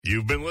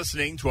You've been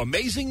listening to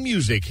amazing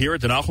music here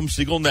at the Nachum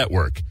Segal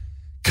Network.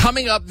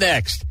 Coming up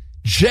next,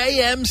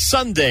 JM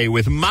Sunday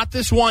with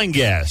Matis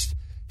Weingast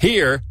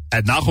here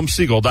at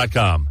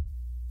NachumSegal.com.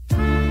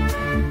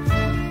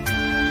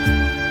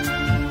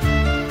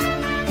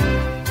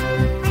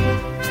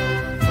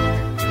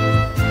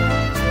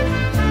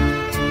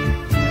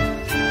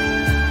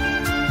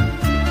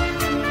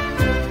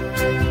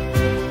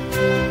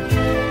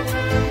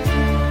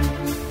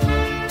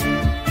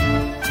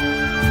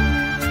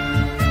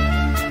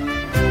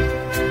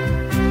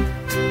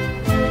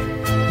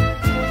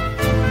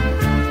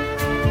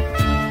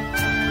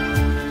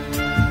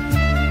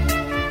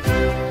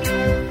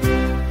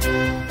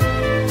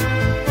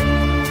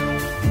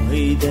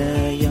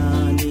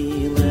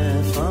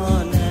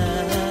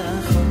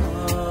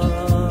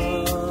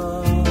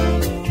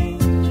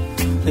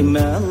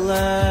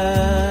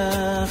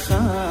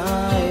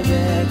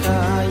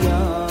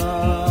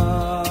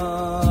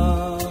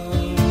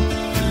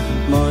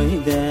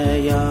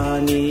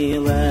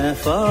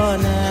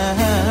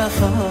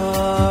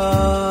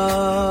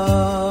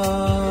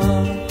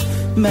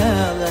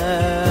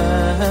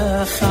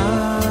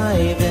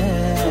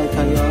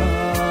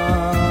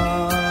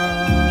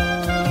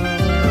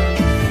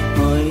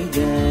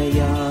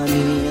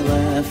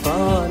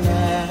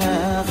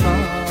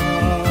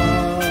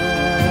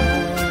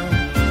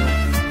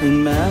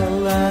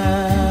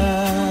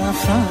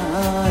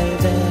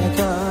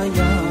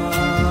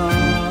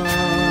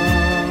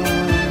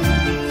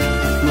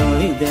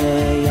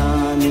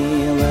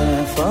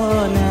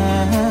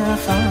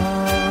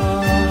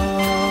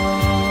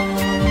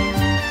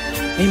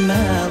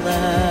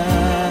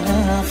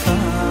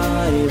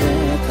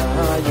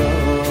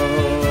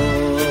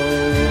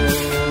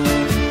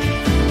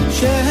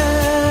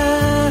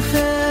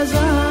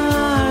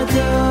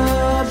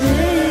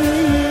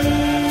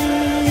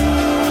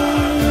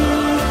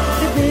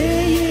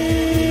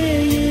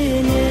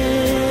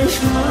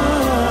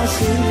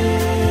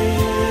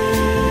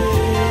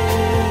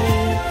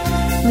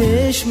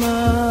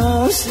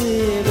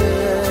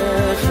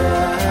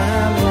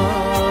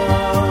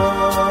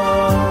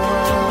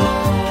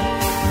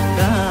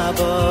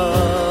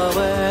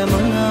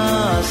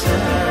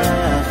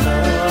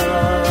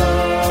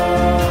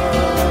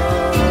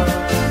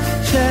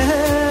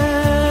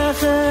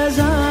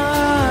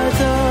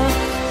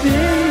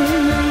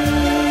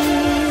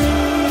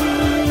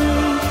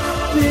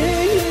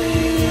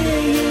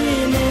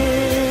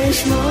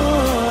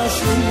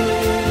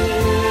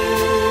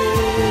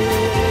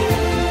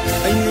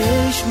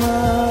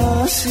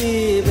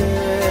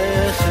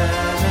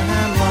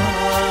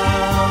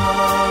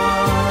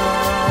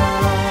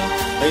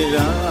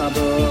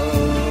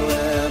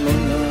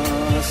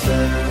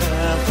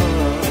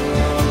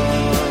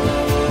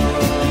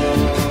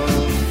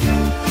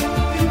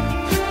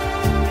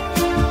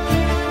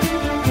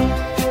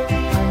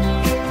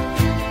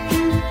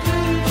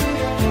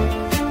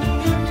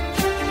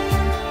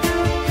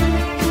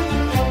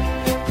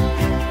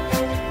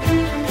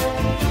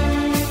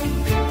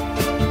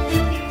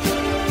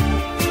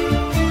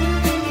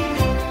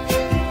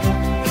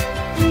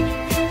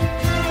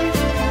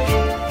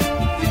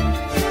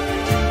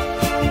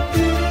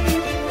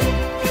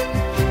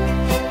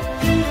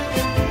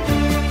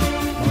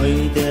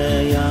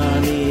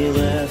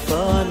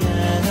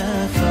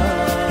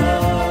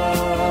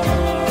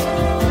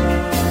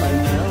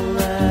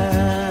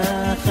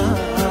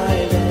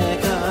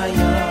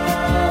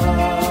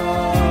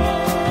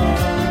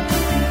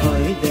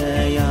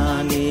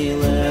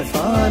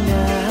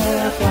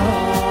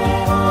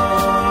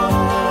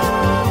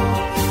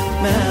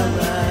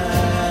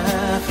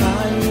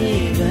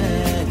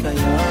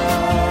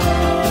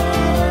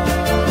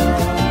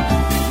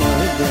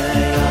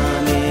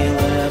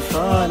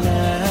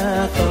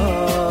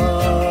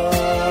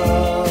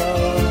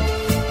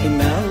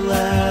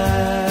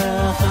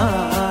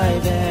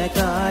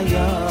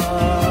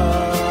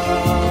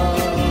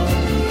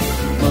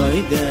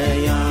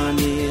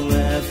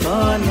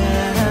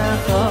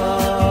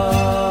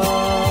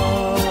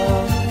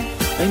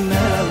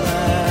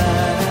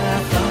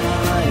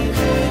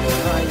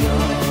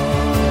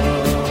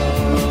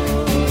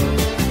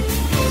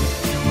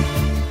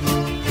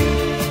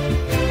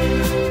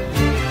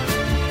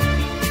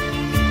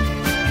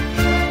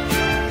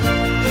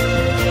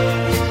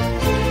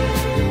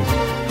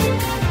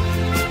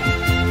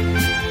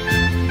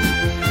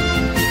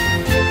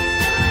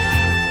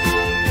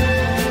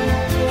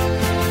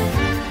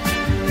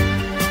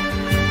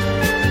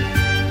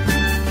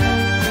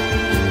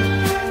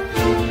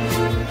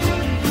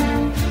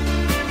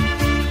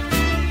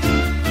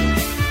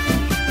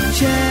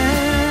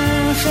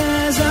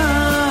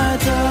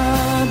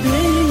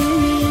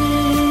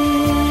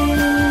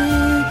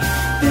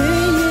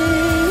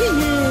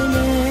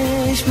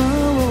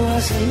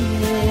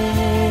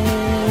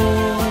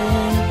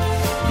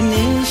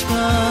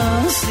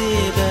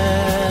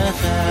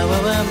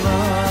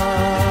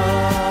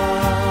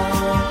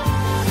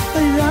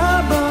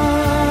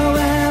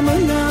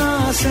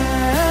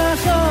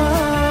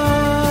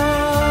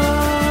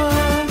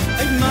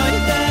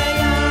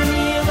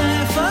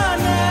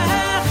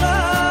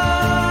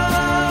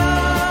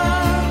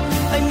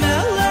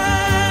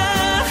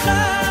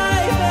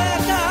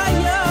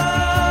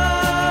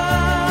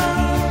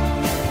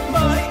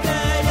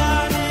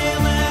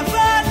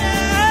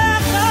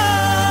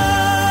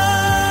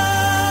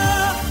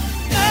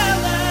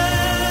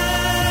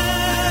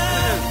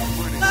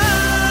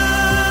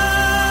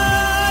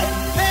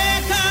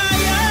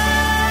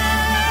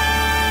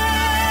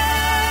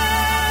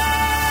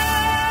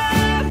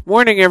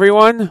 Morning,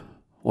 everyone.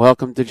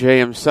 Welcome to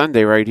JM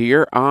Sunday right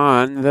here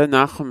on the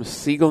Nachum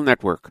Segal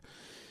Network.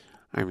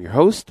 I'm your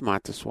host,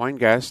 Matis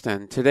Weingast,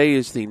 and today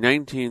is the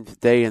 19th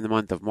day in the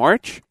month of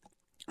March,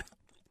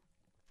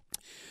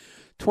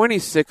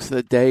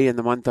 26th day in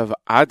the month of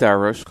Adar,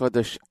 Rosh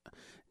Chodesh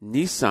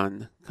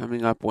Nisan,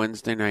 coming up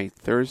Wednesday night,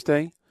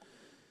 Thursday.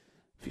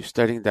 If you're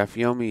studying Daf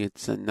Yomi,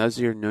 it's a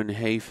Nazir Nun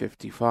Hey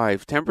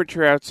 55.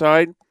 Temperature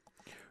outside,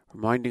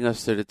 reminding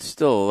us that it's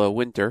still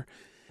winter,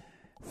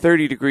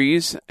 30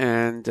 degrees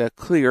and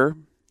clear,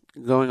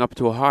 going up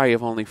to a high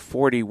of only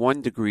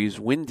 41 degrees,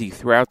 windy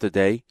throughout the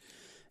day.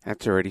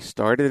 That's already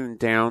started, and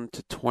down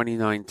to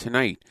 29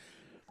 tonight.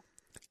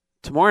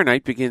 Tomorrow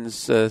night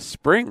begins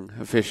spring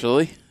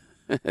officially.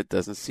 It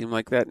doesn't seem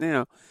like that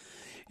now.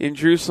 In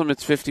Jerusalem,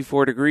 it's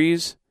 54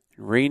 degrees,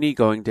 rainy,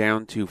 going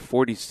down to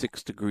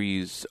 46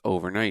 degrees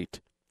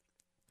overnight.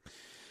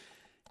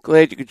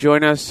 Glad you could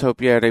join us.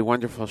 Hope you had a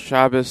wonderful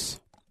Shabbos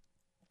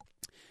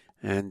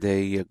and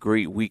a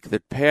great week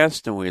that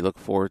passed, and we look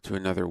forward to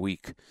another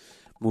week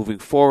moving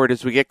forward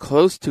as we get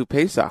close to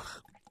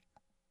Pesach.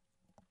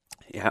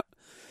 Yeah.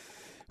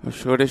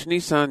 Rosh Chodesh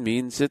Nisan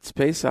means it's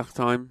Pesach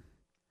time.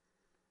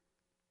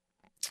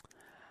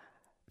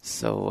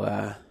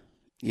 So,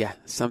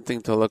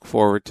 something to look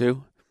forward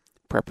to.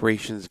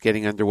 Preparations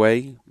getting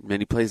underway.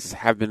 Many places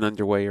have been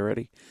underway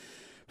already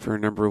for a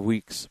number of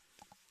weeks.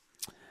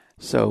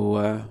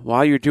 So,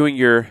 while you're doing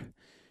your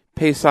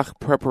Pesach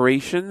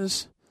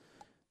preparations,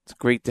 it's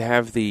great to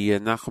have the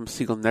Nachum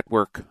Segal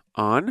Network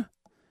on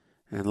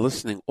and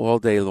listening all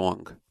day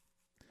long.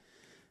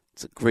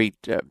 It's a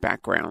great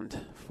background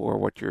for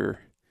what you're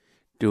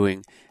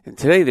doing. And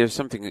today there's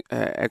something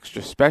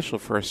extra special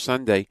for a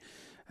Sunday.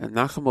 And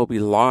Nachum will be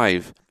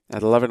live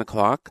at 11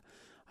 o'clock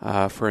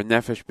for a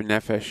Nefesh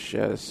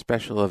B'Nefesh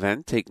special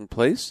event taking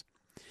place.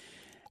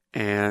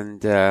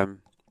 And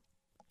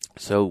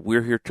so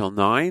we're here till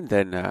 9,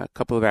 then a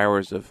couple of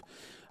hours of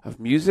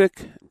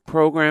music,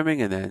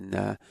 programming, and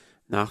then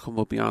Nachum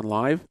will be on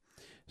live,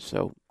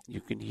 so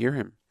you can hear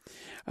him.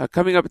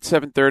 Coming up at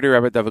 7:30,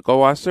 Rabbi Dovid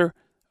Goldwasser.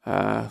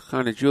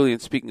 Chana Julian,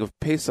 speaking of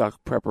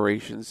Pesach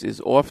preparations, is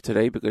off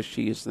today because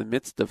she is in the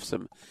midst of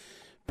some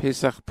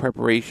Pesach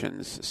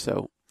preparations.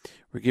 So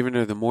we're giving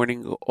her the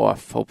morning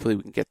off. Hopefully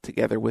we can get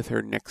together with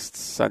her next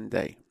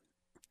Sunday.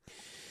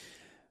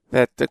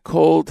 The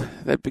cold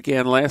that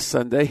began last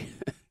Sunday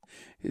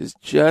is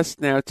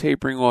just now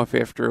tapering off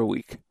after a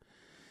week.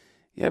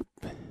 Yep,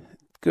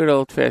 good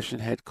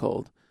old-fashioned head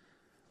cold.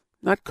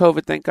 Not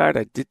COVID, thank God.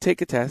 I did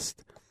take a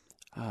test.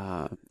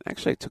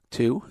 Actually, I took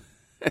 2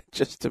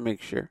 just to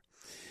make sure.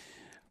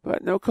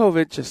 But no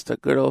COVID, just a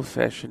good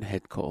old-fashioned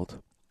head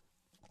cold.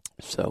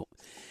 So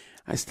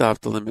I still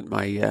have to limit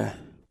my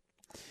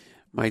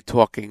my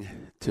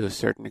talking to a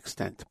certain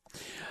extent.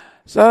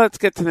 So let's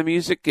get to the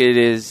music. It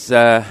is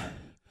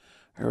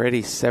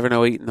already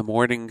 7:08 in the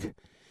morning,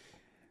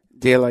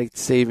 daylight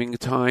saving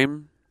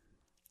time.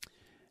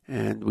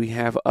 And we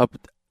have I'm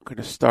going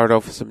to start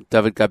off with some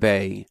David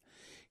Gabay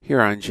here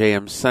on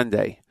JM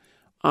Sunday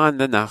on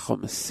the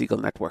Nachum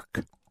Segal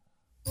Network.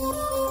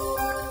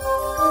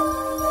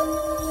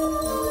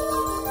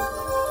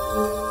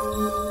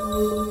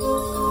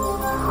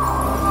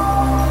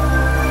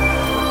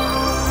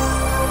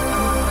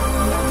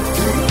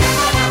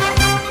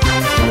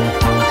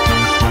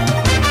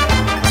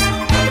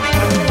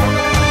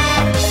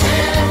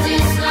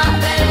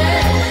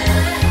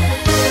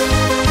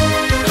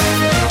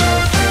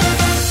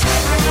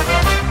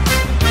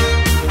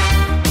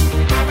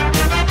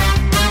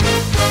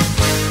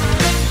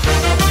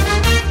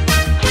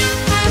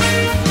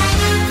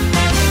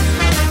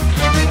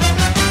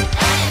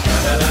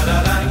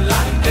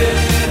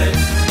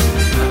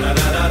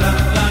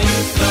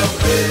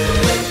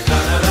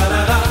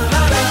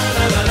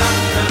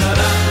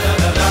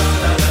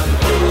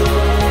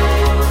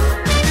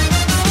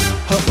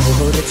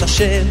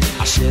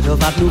 אשר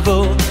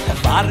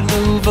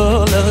עברנו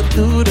בו לא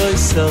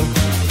תורסו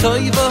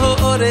טוי בו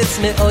אורץ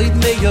מאויד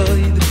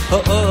מיועד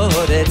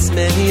אורץ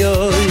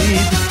מיועד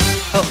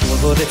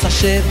אורץ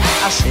אשר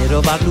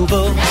עברנו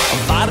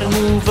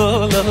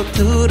בו לא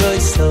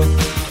תורסו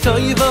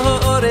טוי בו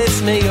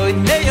אורץ מיועד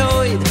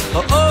מיועד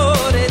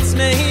אורץ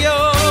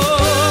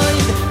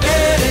מיועד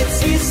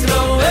ארץ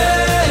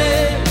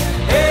ישראל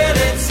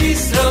ארץ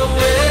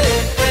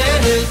ישראל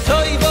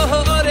טוי בו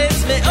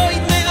אורץ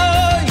מיועד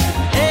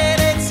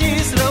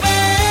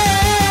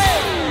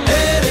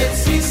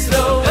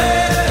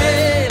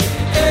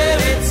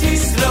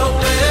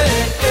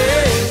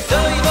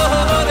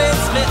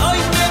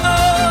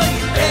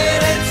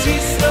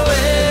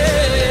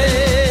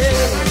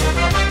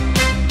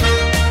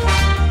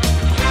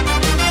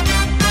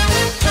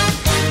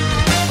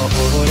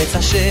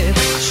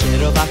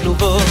אשר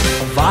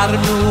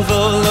עברנו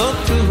בו לא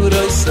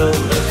תורסו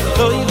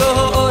אוי בו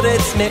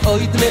אורץ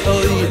מאויד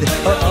מאויד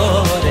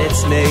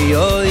אורץ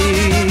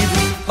מאויד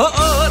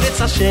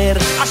אורץ אשר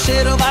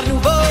עברנו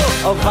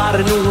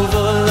בו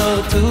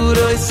לא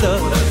תורסו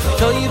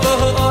אוי בו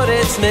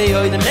אורץ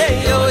מאויד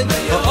מאויד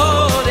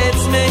אורץ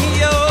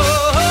מאויד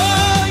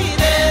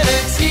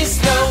ארץ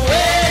ישראל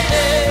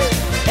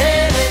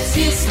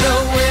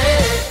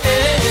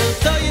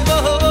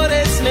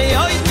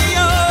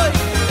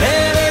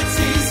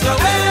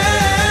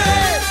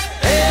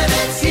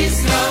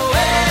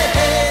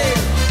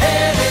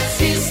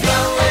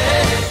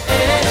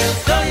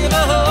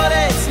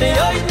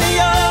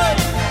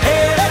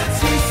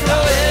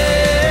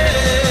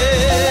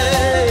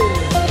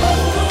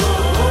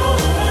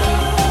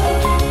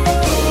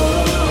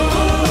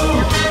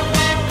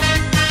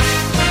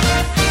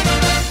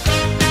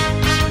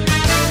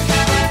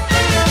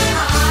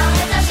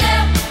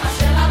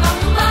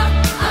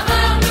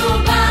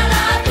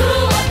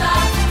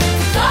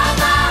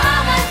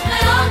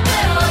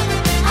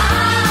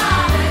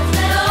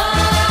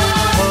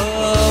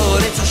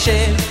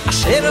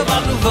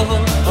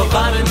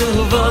varnu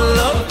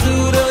volo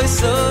turoi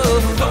so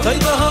toy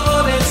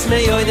vorets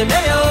meyoy de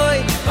meyoy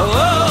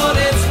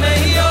vorets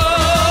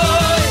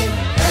meyoy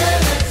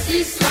Eretz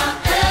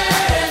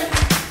Israel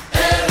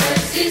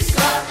Eretz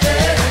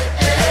Israel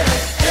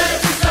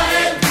Eretz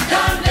Israel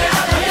dan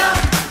be'avaya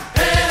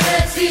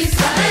Eretz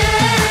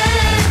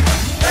Israel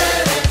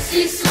Eretz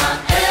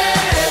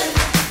Israel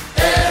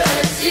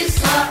Eretz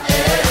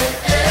Israel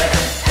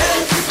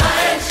Eretz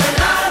Israel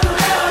shelanu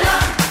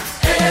le'olam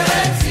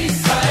Eretz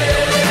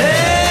Israel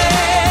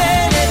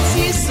Eretz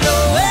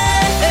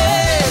Israel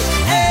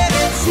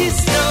Eretz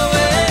Israel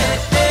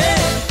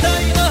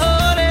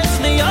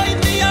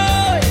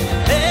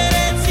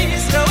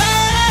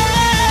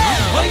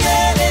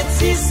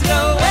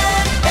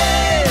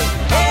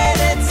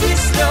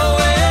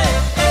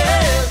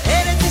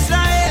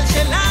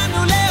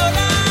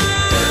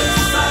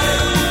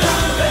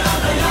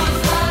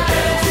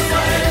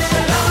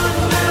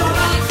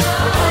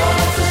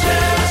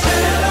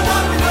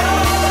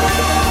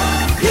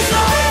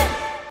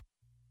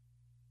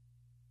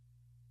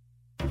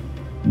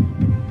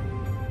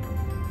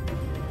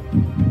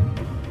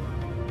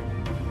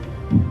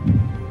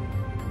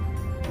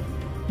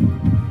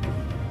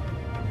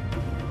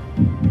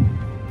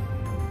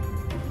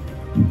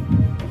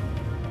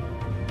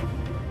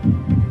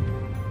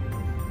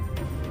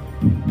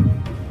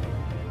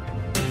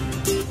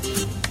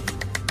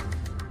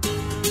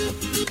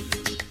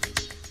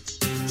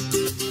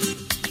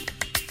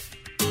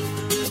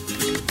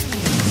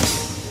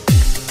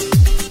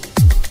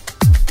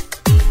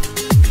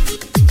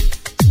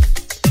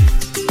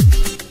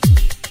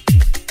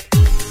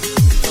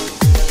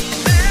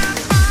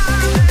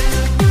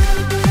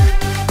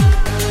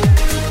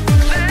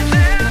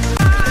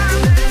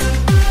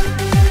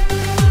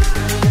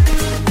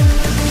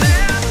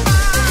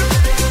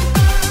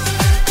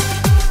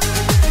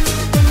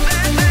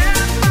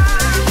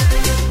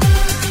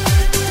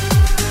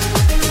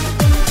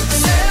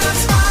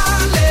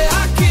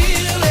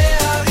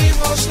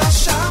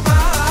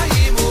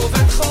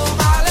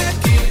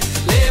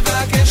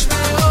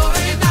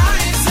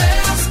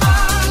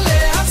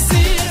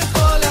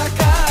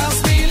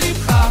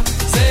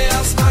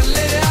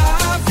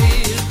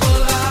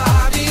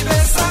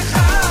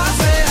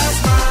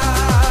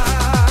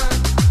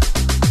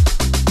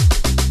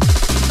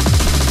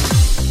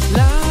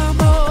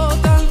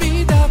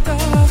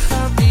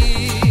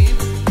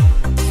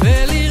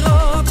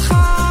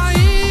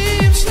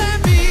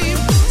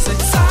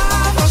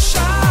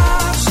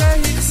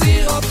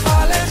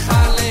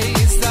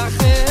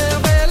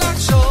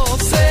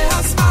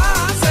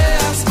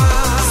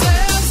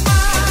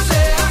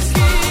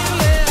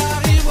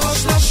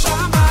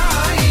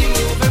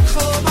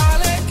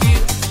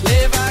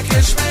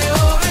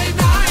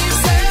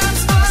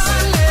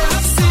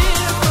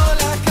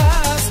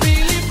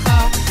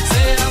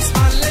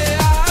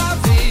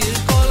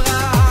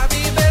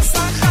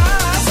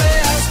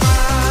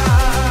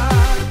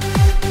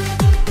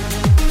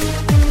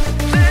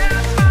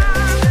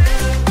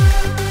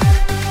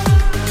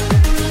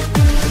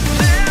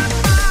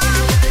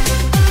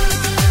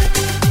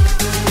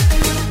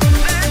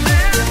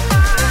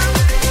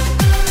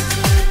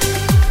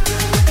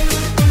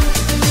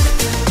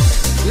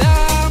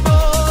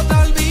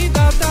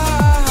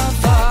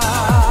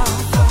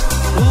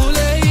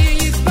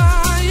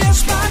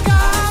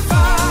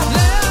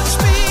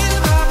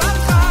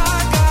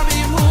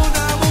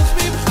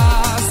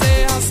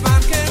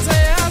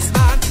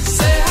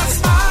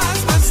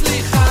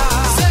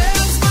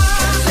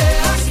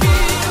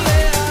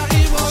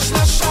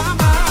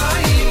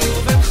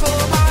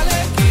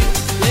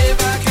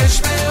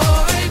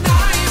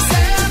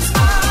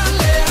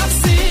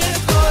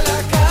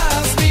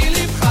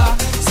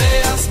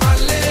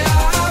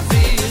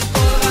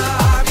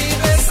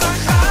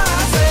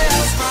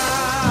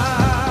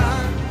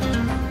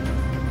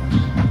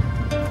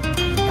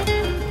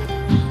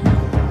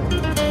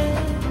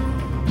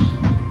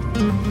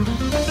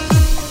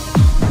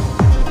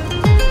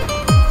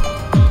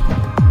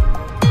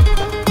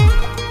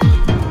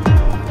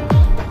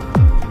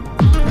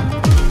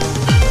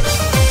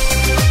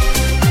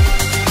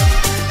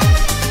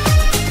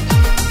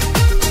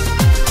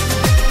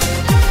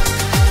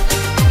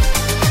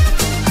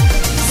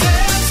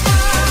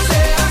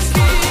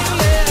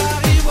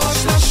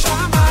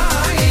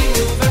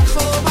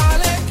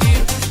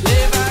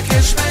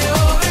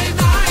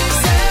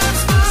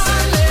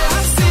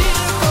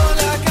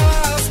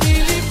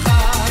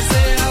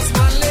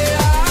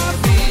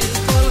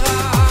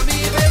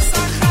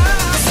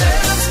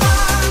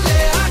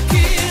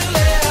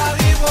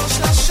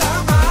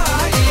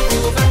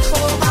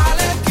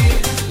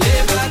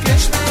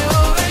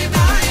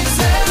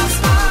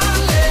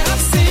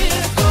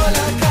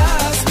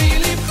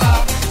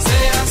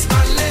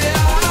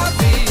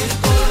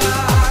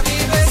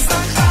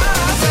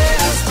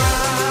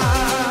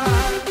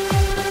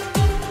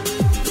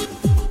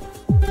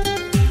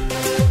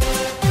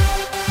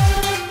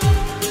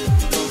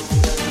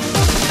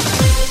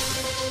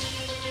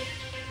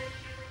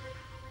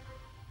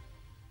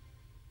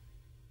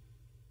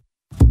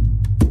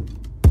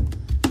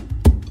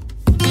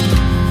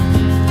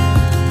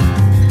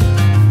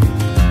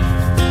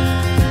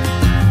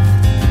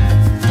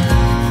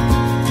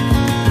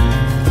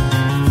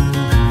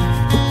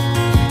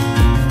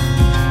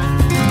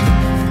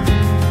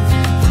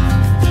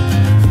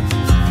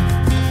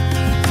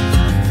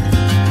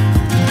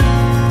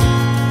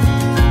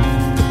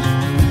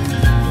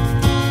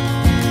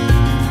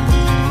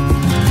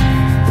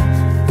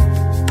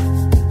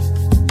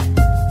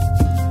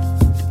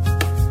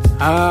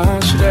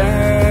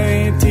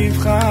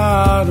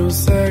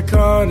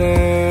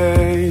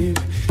Sekorev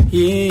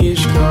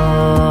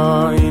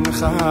Yishkoin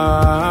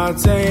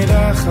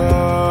Chatzerecha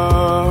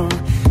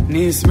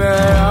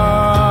Nisbea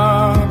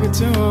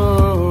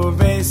B'tuv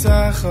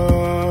Beisecha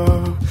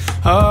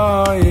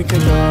Oy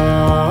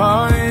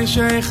Kedoi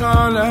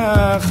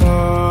Sheichalecha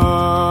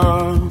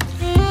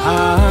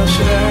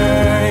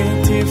Ashrei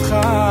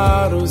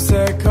Tivcharu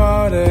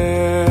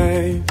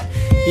Sekorev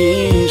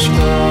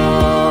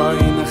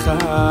Yishkoin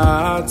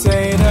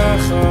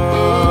Chatzerecha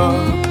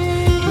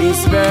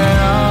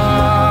Nisbea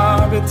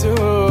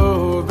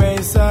B'tuv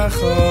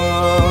Beisecha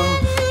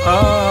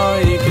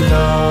Oy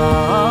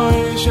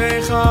Kedoi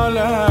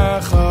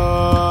Sheichalecha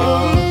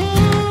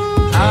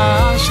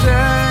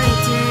Ashrei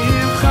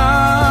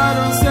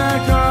Tivcharu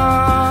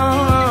Sekorev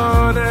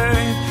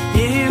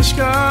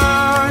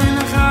Yishkoin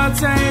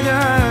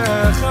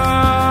Chatzerecha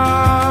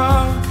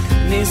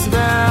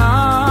Nisbea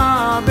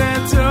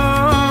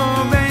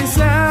B'tuv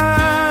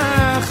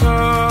Beisecha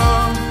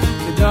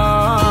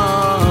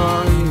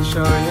Kedoi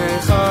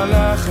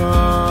Sheichalecha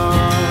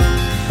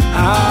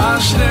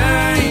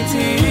Ashrei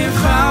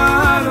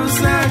Tivcharu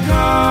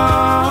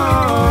Sekorev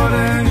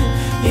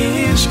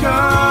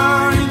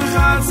Yishkoin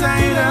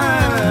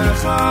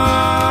Chatzerecha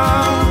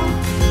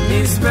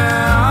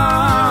Nisbea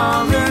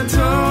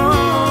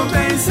B'tuv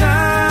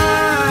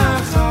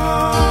Beisecha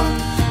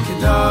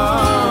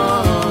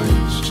Kedoi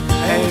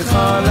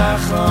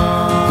Sheichalecha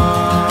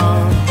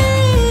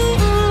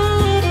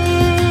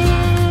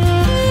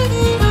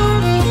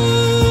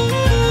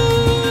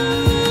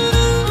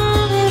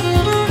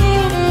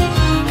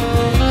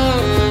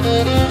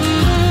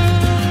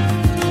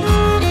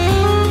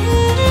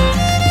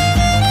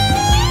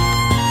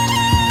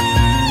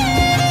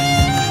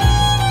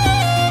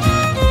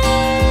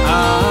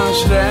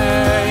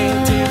Ashrei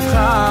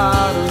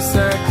Tivcharu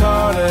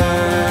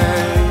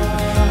Sekorev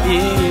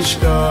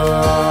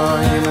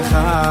Yishkoin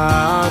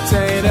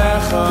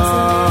Chatzerecha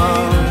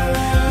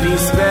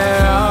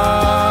Nisbea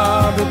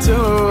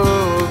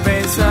B'tuv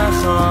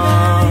Beisecha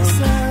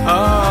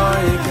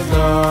Oy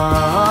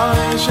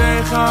Kedoi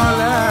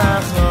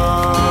Sheichalecha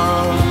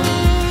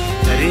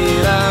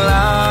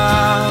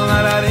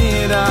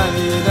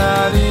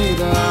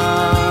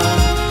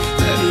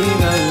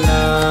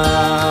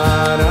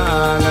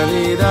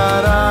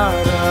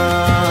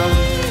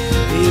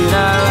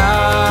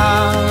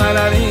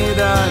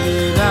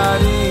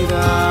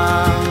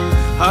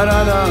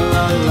La la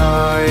la la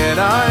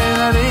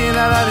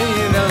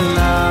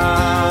la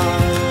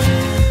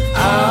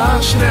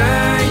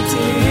Ashrei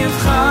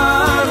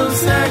Tivcharu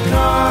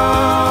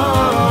Sekorev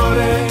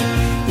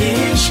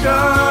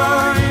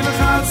Yishkoin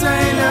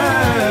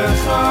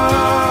Chatzerecha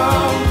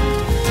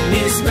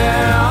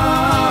Nisbea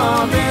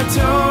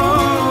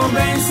B'tuv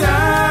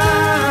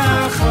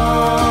Beisecha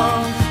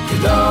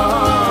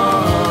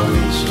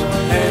Kedoi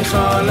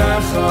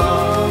Sheichalecha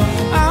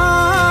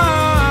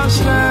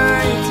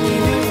Ashrei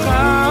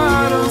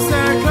Tivcharu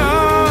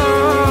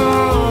Sekorev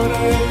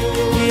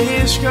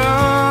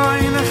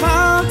Yishkoin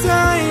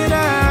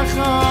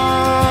Chatzerecha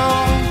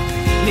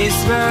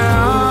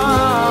Nisbea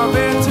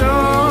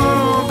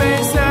B'tuv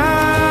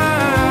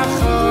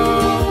Beisecha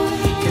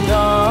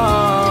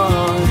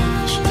Kedoi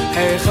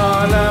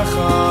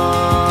Sheichalecha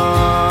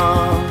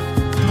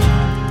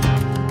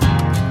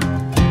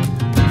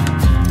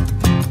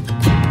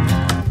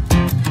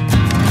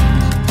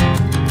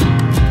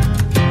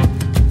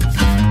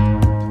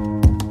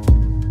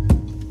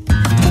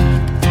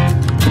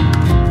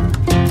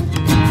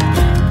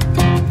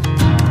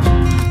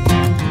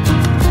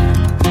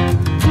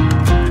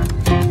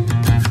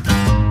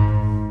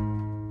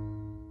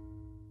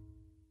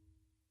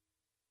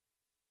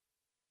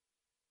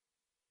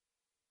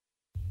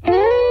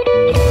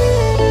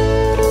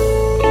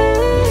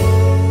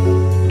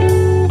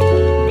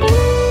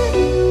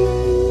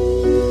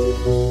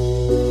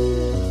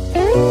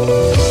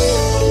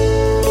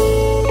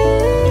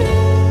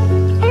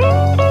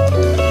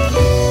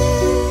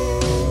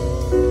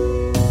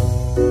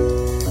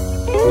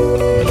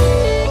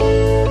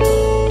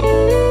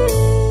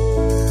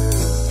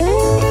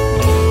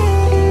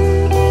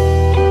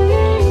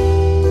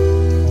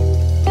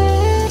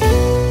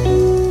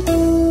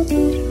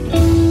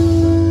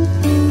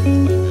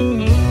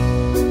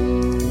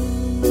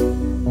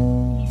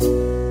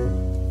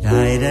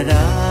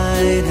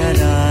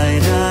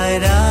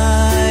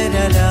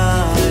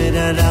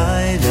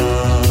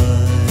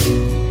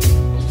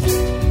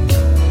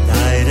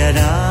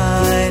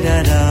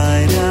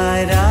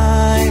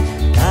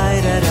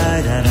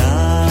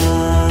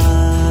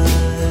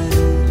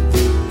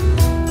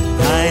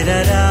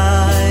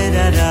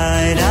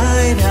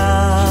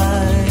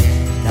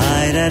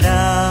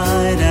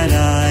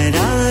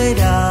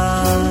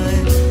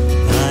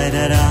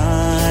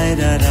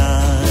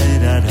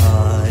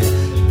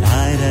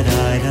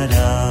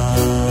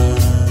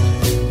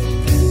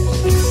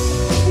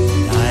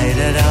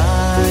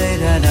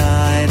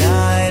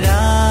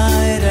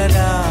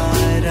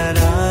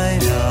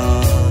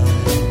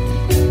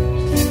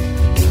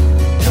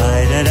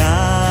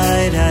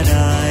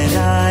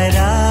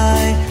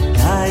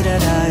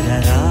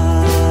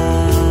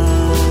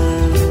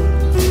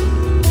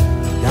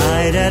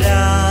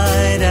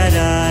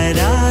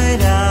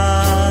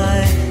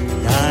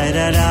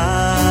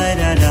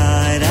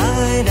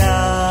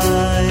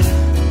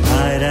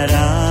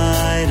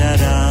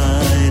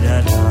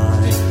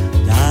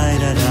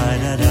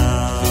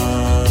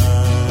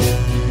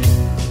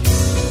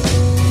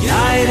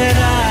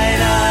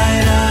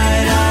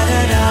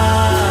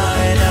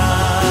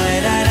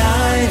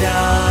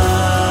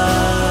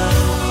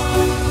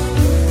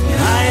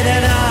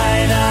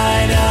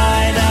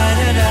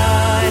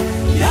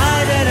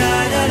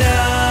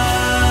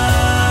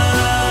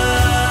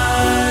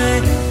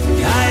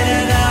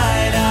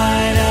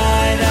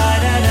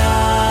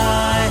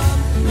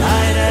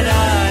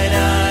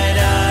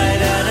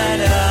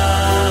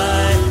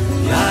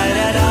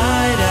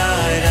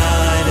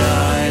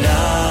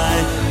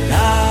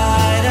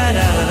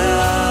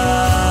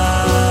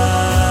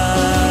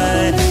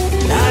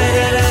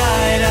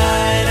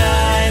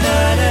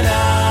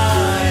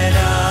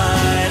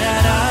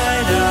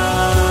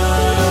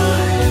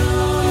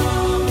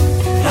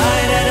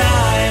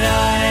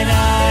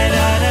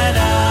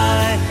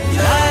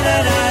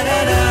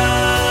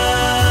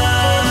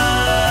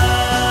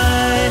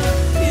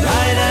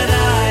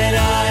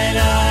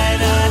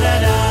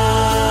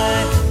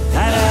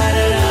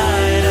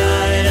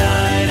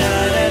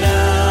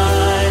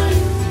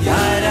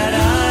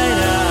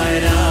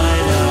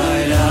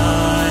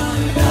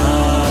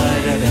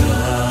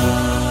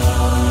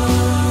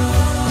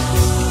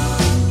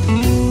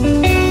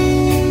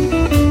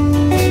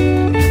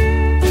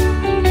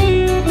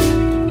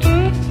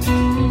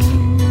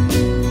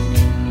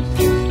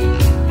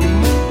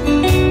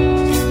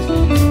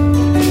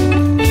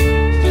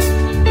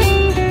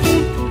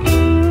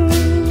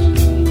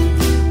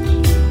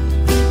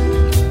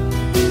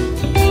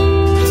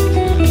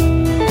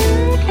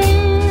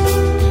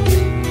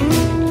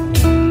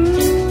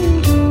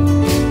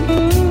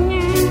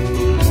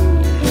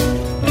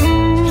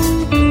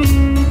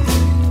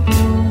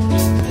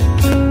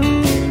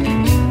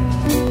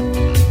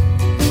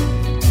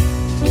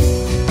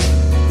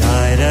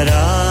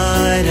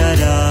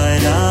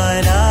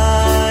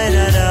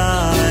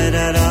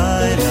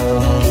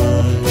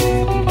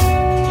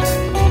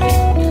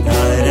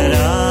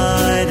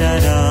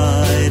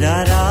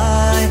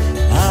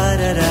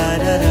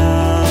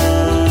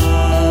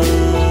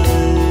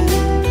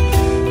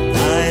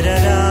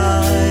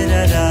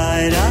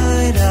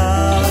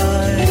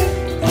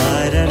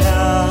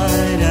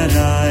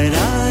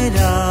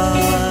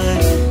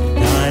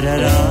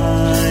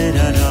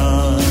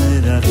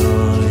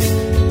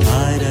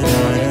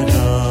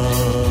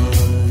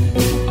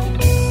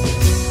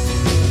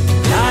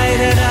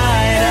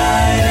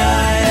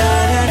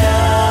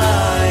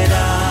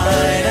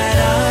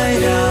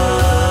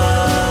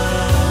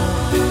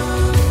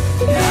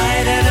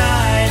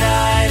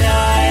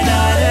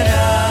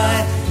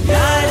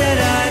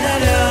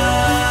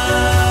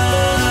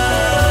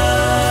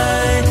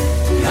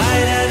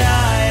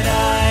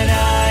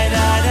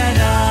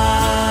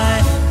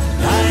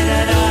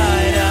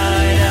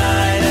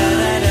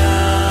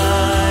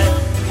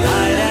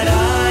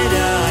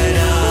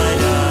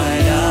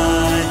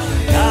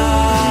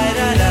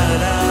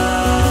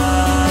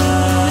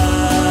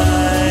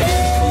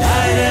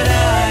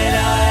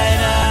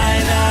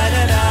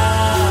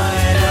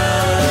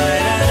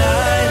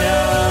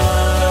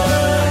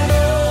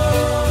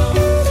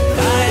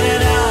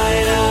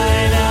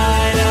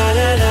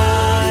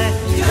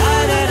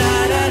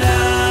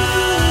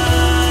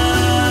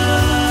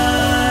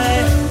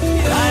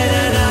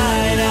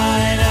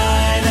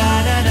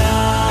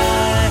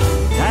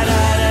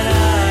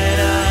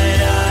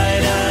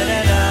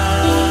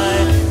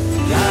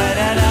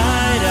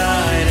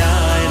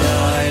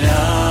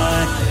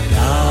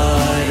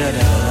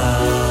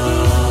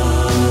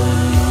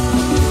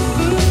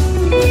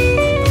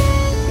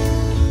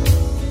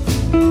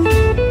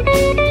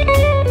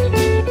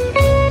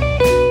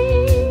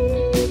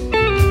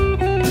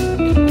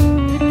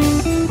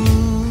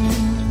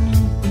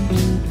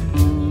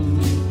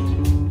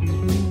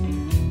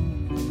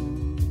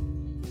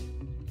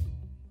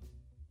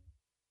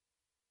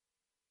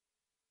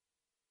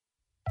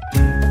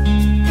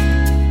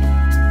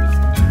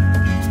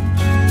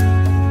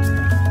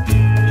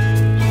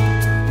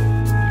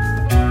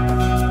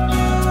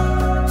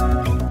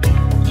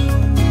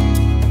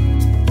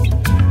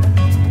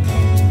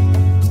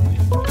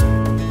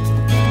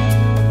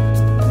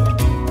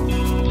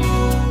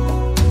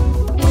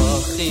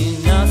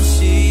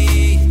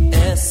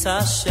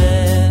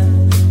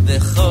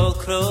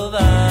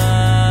krova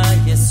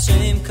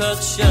yeshem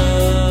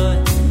kotshoy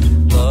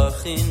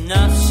borchin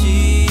nafshi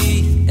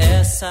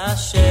es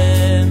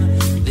Hashem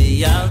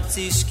v'yal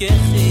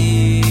tishkechi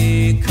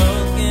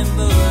kol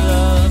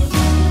gemulav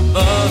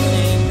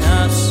borchin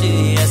nafshi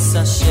es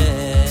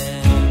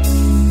Hashem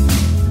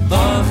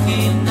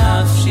borchin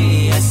nafshi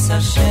es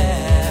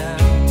Hashem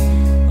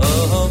oh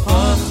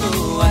borchu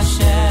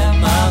Hashem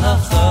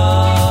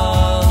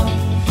malachot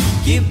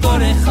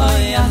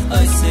Giborechoyach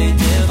oisei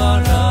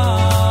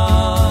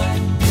devarai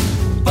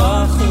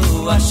Baruchu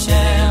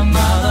Hashem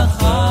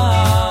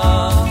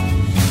malachot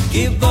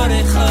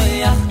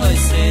Giborechoyach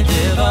oisei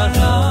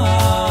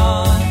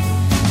devarai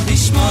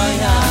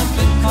Lishmoya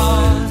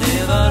b'kol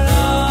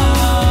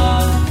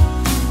devarai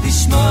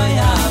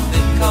Lishmoya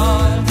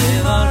b'kol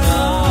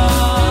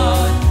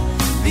devarai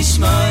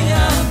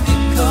Lishmoya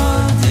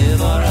b'kol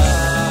devarai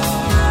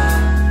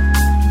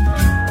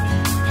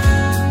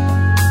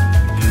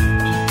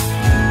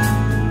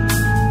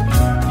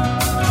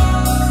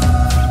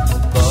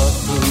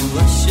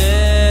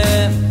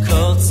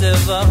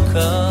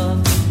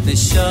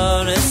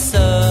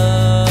V'sharesa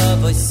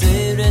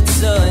v'siret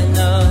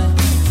zoynai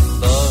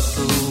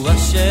Baruchu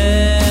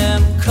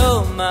Hashem kol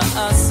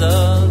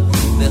ma'asav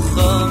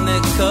v'chol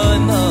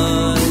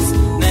mekoymois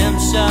mem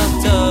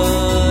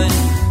shatoi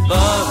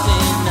Baruchi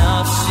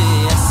nafshi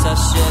es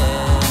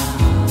Hashem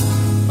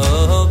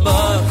Oh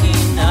Baruchi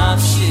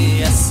nafshi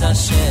es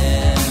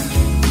Hashem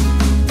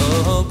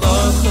Oh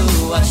Baruchu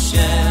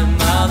Hashem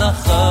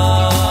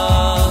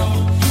malachot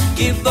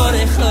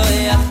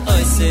Giborechoyach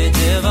oisei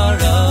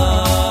devarai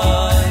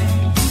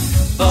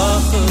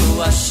Baruchu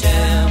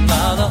Hashem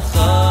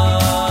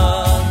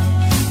malachot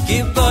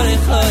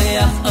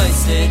Giborechoyach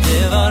oisei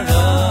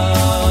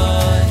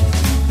devarai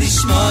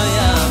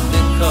Lishmoya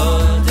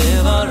b'kol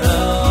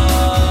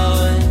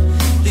devarai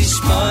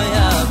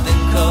Lishmoya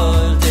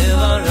b'kol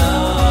devarai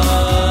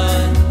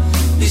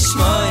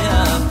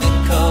Lishmoya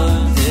b'kol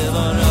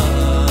devarai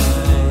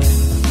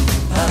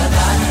La la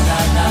la la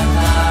la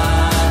la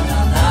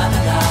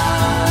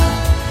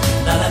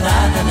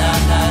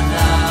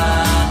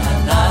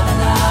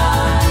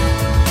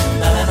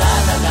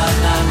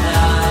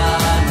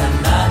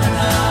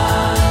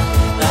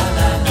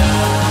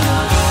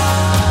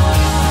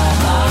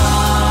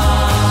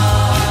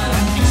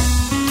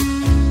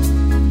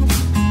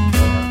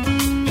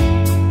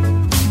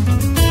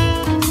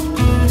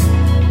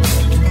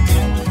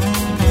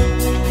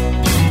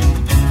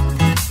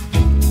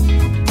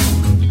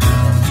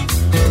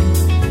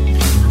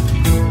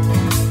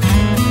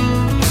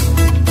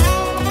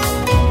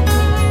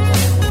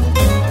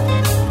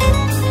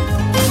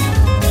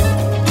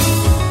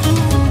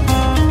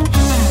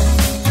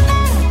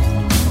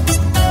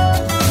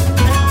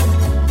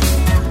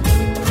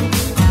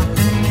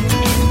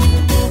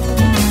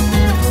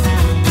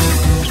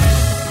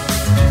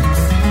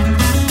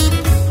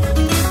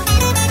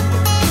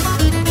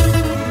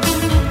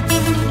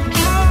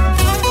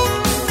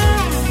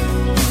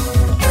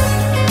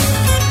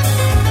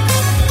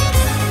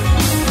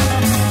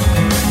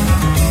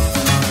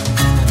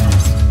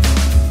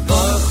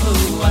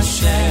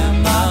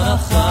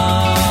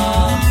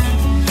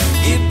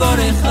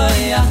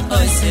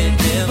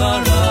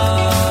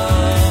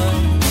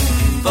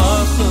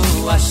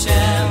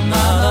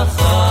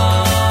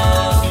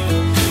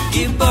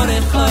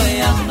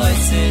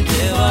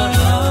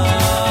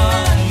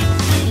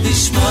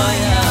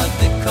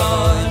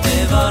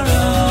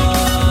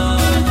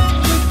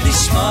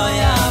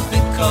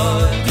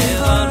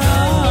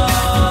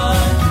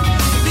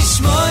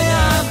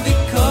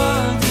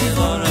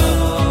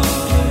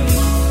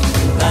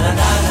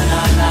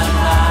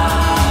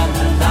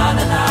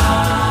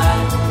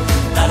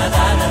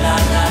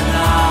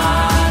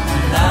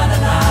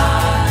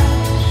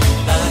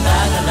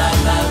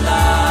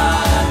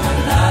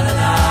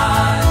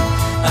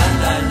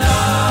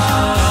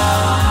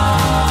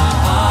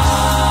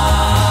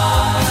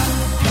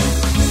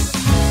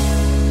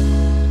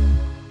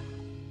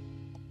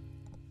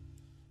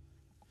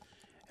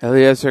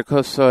Eliezer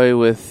Kosoi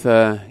with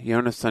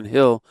Yonasan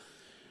Hill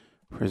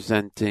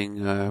presenting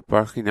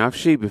Baruchi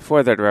Nafshi.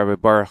 Before that, Rabbi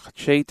Baruch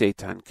Chet,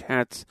 Eitan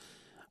Katz,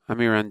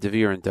 Amiran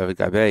Devir, and David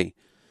Gabe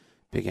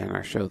began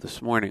our show this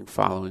morning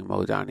following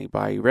Modani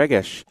by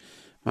Regesh.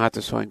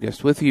 Matas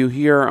Weingast with you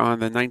here on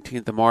the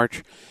 19th of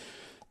March,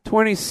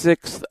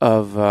 26th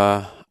of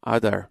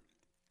Adar.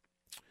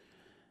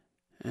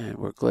 And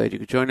we're glad you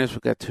could join us.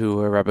 We'll get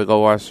to Rabbi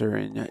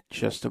Goldwasser in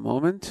just a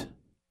moment.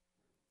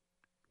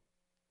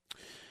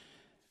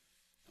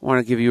 I want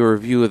to give you a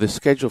review of the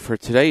schedule for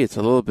today. It's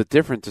a little bit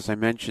different, as I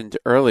mentioned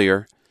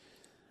earlier.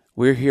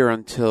 We're here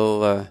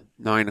until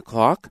 9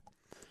 o'clock,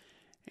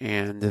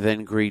 and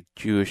then great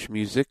Jewish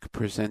music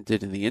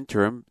presented in the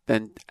interim.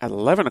 Then at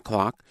 11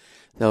 o'clock,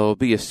 there will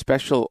be a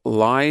special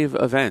live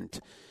event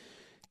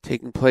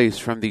taking place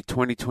from the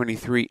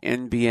 2023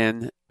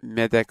 NBN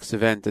Medex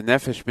event, the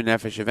Nefesh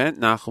B'Nefesh event.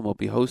 Nachum will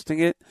be hosting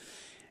it,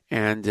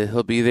 and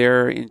he'll be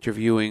there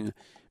interviewing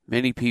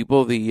many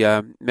people. The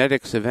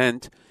Medex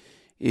event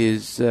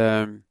is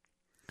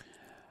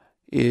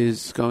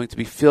is going to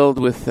be filled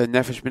with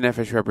Nefesh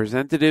B'Nefesh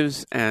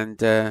representatives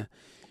and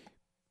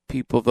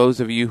people, those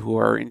of you who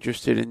are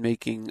interested in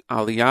making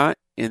Aliyah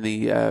in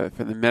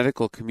for the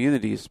medical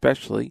community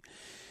especially.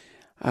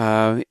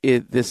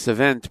 This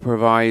event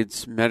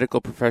provides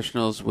medical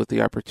professionals with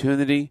the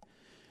opportunity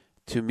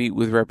to meet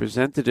with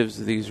representatives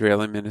of the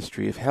Israeli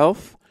Ministry of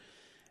Health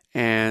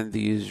and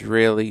the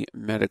Israeli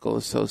Medical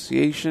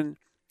Association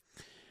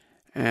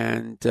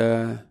and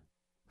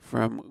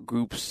from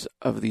groups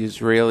of the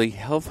Israeli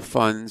health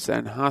funds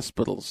and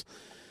hospitals.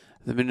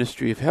 The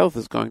Ministry of Health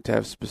is going to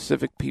have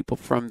specific people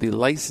from the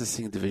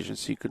licensing division,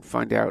 so you can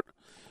find out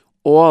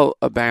all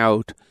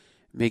about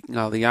making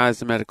Aliyah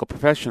as a medical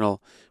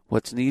professional,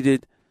 what's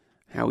needed,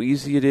 how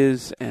easy it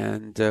is,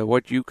 and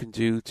what you can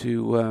do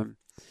to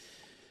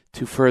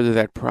further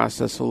that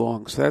process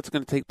along. So that's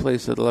going to take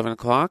place at 11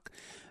 o'clock.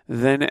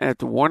 Then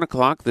at 1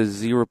 o'clock, the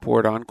Z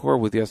Report Encore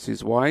with Yossi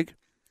Zweig.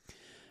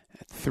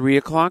 At 3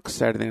 o'clock,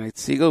 Saturday Night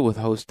Siegel with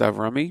host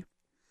Avrami.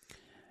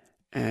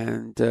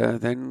 And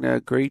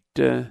then great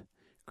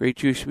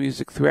Jewish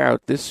music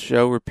throughout. This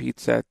show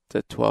repeats at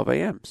 12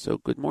 a.m., so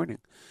good morning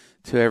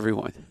to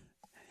everyone.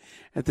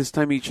 At this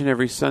time, each and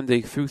every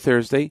Sunday through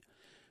Thursday,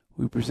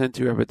 we present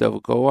to Rabbi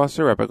Dovid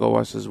Goldwasser, Rabbi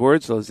Goldwasser's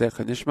words,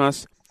 L'zecha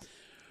Nishmas,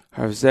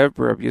 Harav Zev,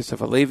 Rabbi Yosef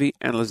Alevi,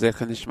 and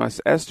L'zecha Nishmas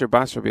Esther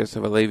Bas Rabbi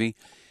Yosef Alevi.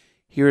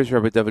 Here is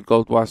Rabbi Dovid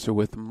Goldwasser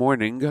with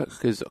Morning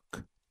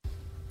Chizuk.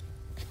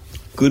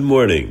 Good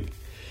morning.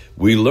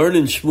 We learn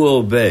in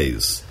Shmuel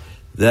Beis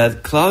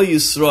that Klal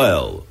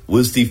Yisrael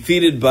was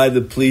defeated by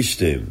the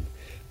Plishtim.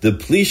 The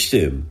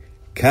Plishtim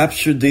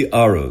captured the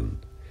Aron.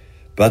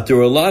 But there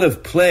were a lot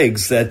of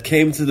plagues that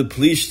came to the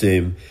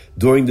Plishtim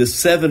during the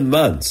 7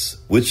 months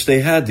which they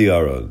had the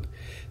Aron.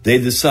 They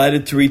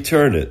decided to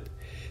return it.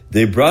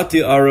 They brought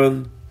the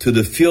Aron to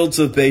the fields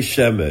of Beis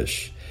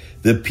Shemesh.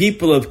 The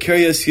people of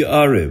Kiryas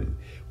Yearim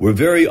were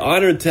very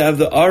honored to have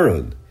the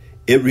Aron.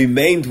 It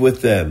remained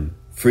with them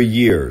for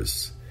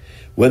years.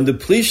 When the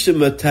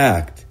Plishtim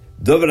attacked,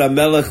 David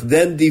HaMelech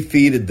then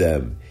defeated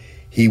them.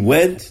 He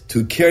went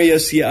to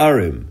Kiryas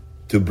Yearim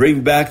to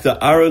bring back the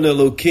Aron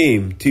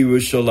Elokim to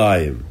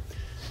Yerushalayim.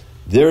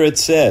 There it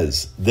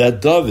says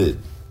that David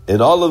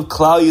and all of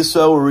Klal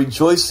Yisrael were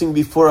rejoicing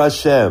before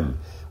Hashem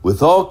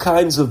with all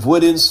kinds of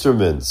wood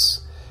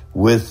instruments,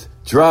 with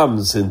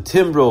drums and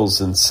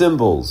timbrels and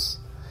cymbals.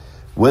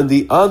 When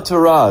the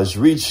entourage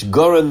reached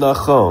Goren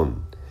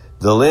Nachon,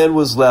 the land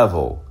was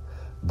level,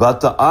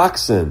 but the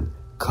oxen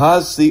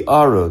caused the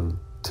Aron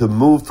to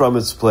move from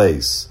its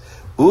place.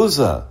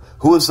 Uzzah,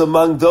 who was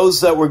among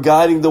those that were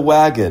guiding the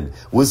wagon,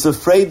 was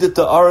afraid that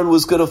the Aron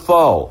was going to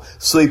fall,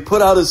 so he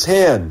put out his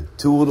hand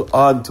to hold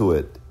onto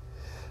it.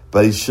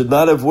 But he should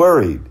not have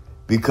worried,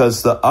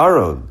 because the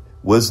Aron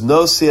was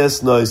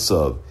Nosias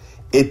Noisov.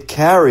 It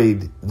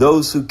carried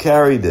those who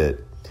carried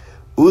it.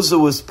 Uzzah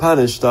was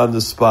punished on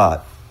the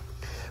spot.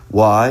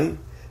 Why?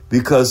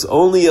 Because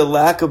only a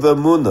lack of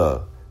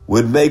emunah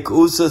would make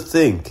Uzzah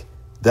think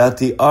that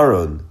the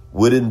Aron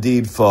would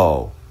indeed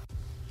fall.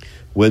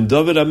 When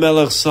David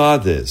HaMelech saw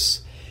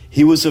this,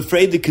 he was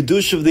afraid the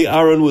Kedusha of the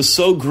Aron was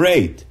so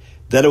great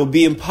that it would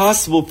be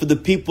impossible for the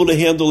people to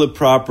handle it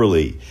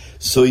properly.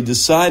 So he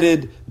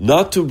decided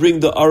not to bring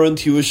the Aron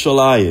to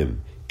Yerushalayim.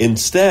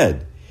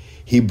 Instead,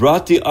 he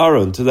brought the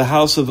Aron to the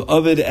house of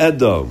Oved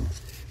Edom,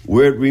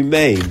 where it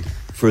remained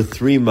for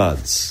 3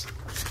 months.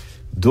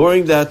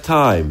 During that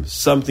time,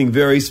 something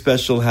very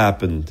special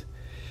happened.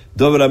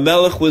 David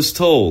HaMelech was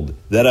told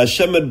that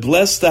Hashem had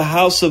blessed the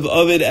house of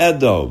Oved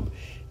Edom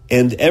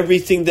and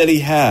everything that he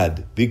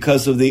had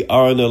because of the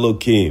Aron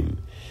Elokim.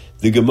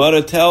 The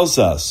Gemara tells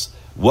us,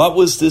 what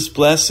was this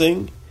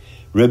blessing?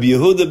 Rabbi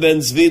Yehuda ben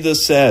Zvida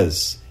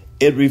says,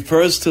 it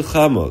refers to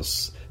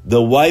Chamos,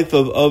 the wife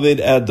of Oved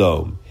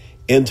Edom,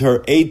 and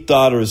her 8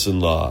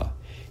 daughters-in-law.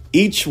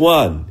 Each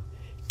one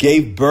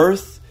gave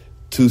birth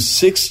to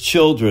 6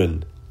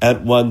 children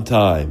at one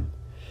time.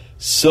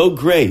 So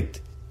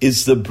great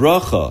is the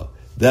bracha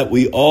that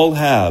we all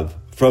have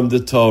from the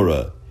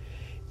Torah.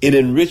 It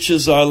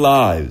enriches our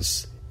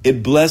lives.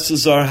 It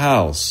blesses our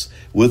house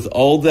with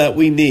all that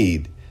we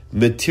need,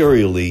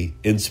 materially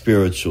and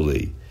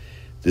spiritually.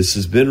 This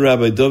has been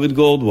Rabbi Dovid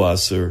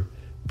Goldwasser,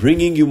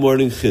 bringing you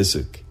Morning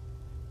Chizuk.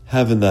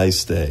 Have a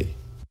nice day.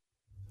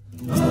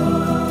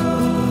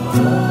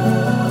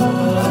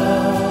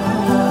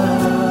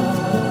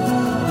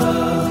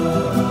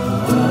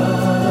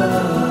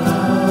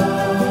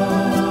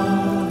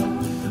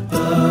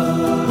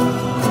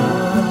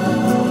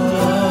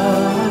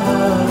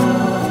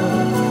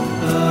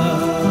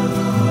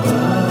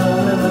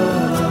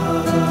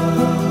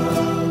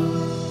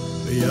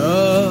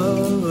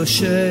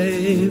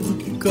 יושב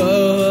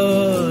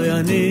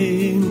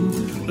כהנים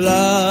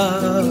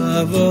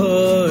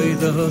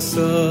לעבוד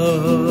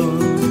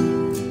הסוף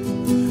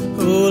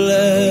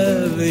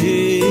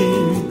ולווים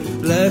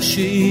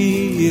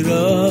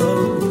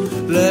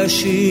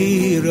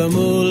לשירם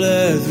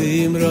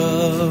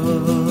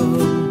ולזמרם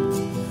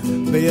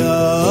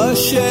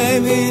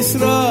וישב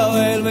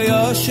ישראל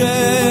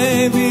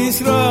וישב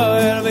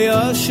ישראל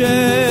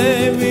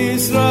וישב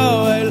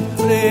ישראל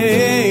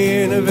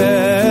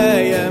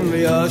V'yem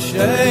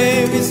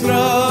v'yashem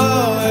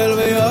Yisrael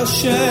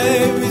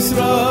v'yashem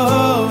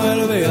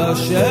Yisrael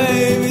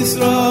v'yashem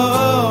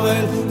Yisrael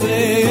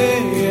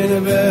v'yem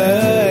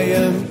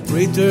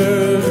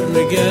return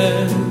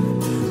again,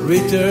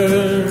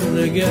 return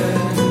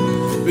again,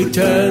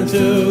 return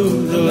to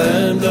the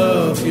land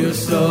of your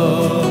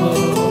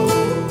soul.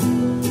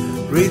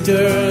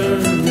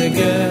 Return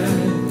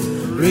again,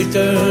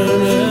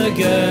 return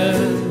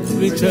again,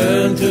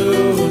 return to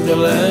the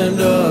land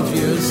of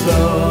your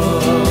soul.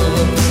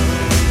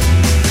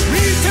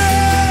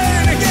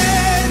 Return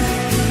again,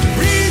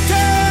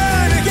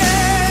 return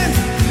again,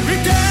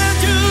 return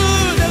to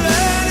the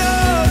land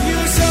of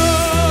your soul.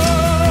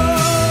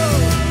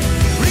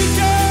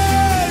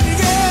 Return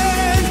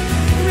again,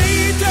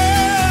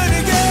 return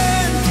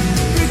again,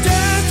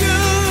 return to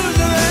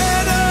the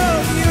land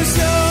of your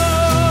soul.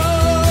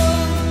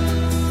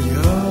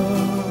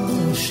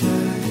 Yoshe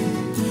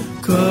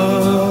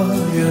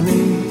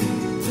koyani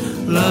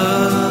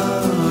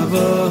la'avodaso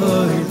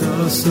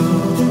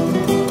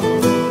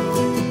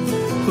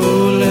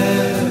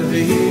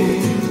ulevi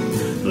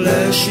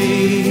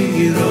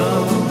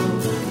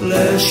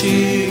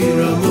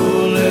leshira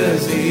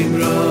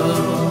mulezimra.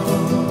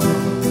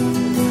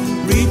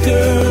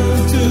 Return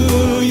to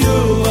you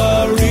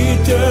are,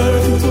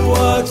 return to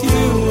what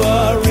you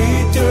are,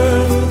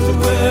 return to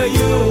where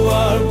you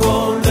are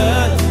born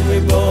and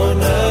reborn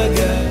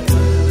again.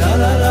 La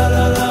la la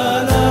la la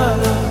la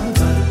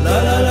la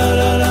la la la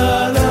la la la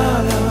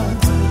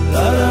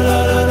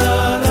la la la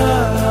la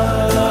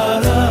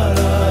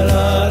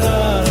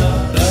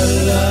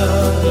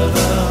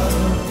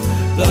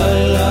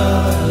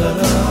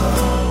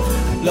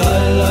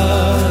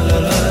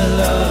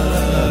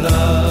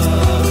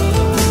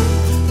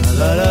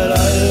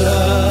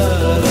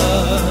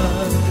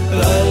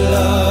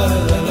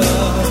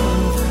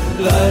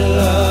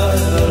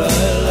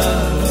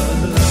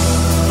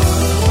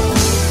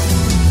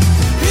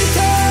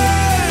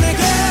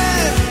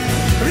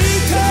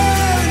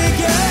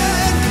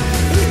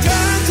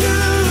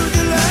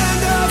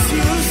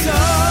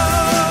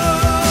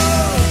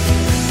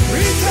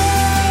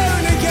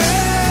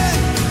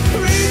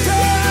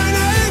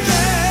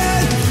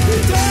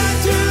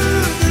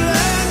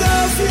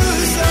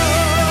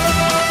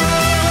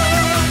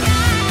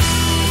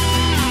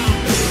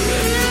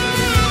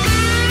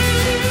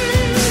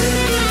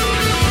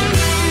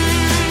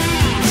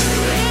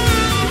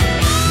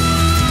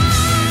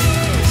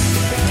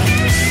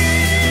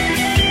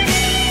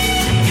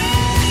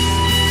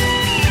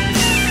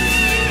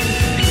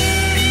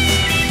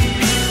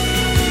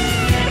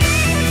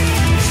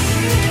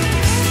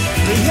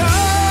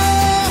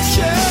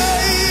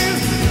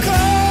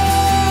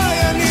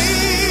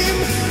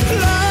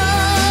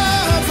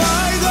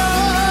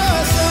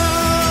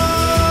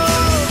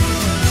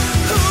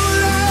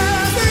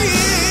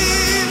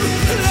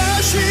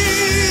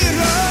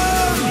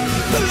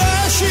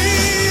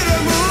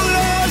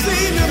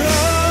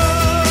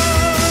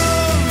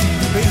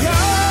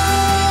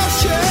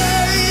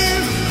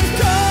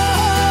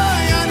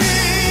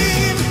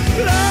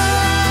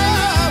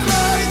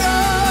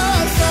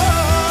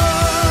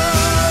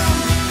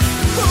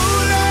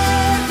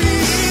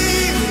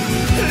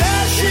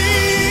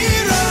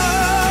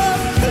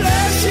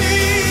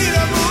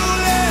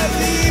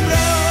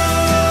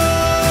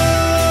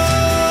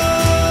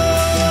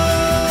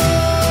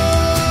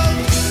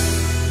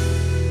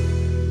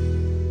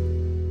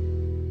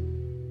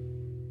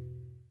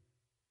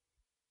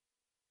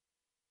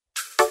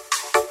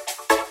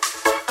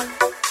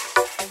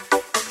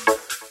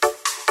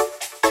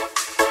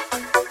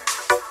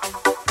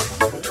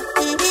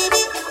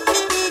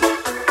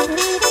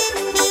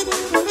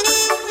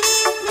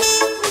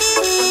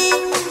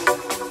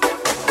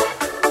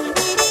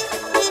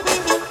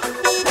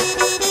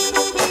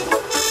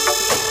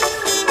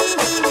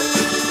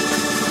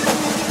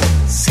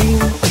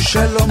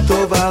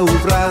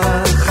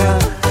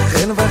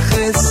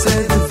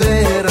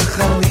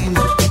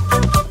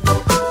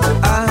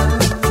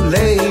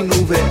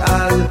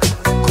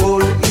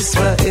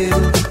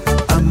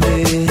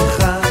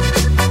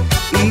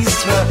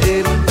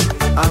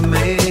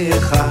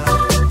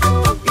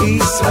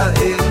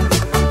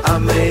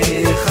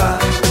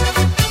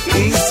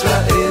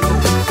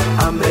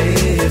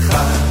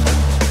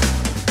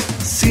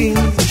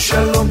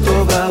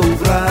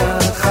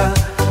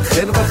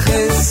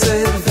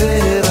וחסד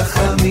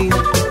ורחמים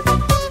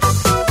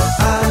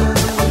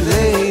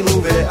עלינו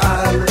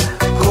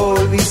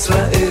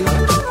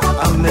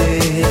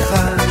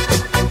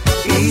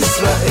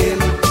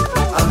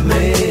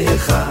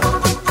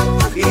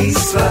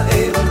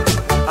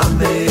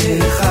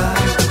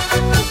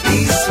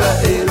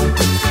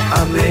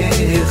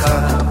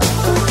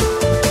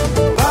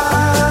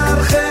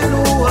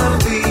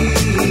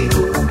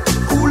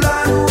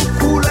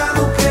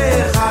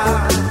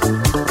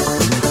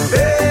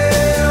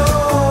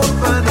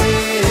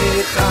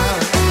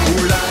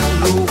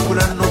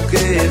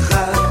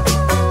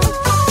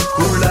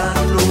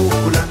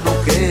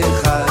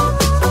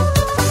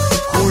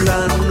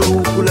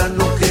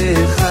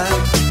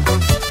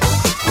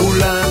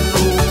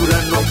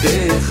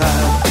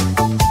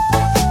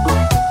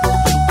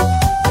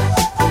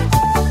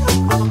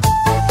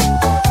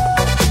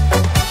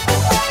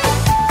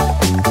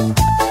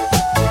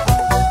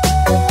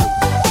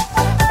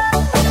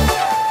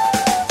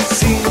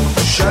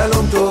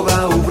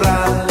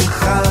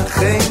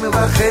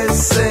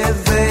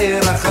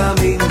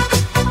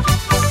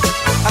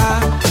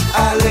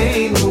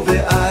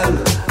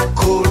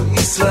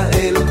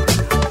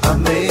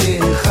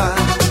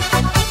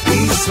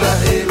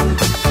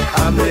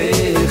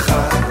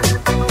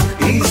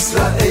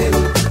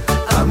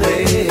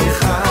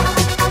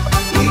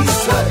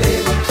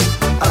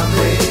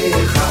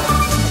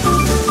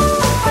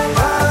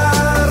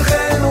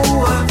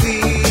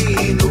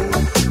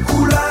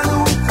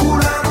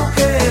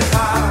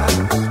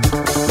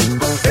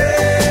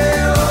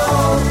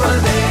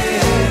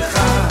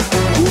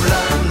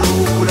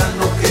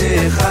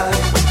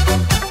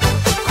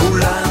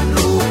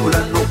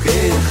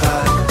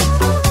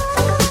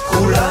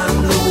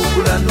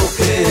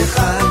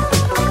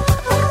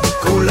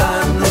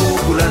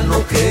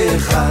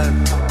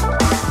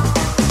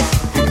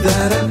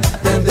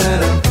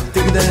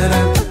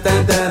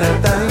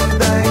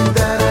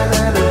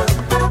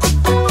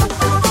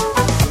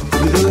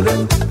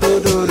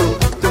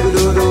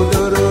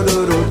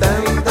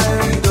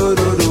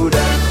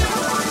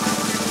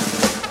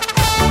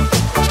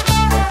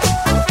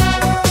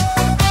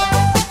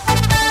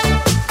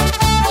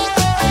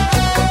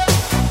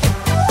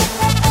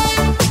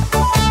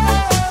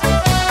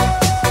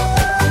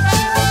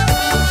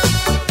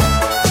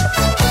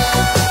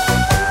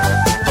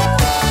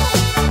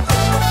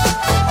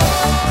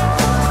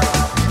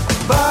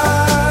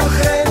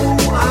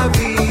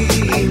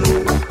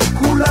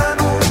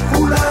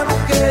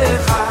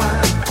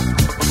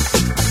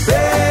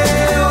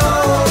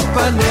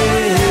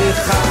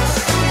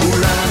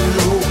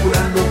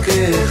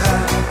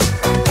כאחד,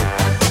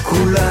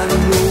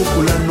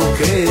 כולנו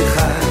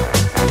כאחד,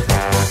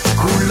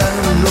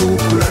 כולנו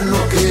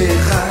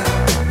כאחד,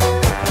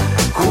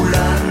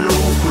 כולנו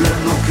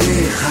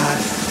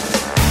כאחד.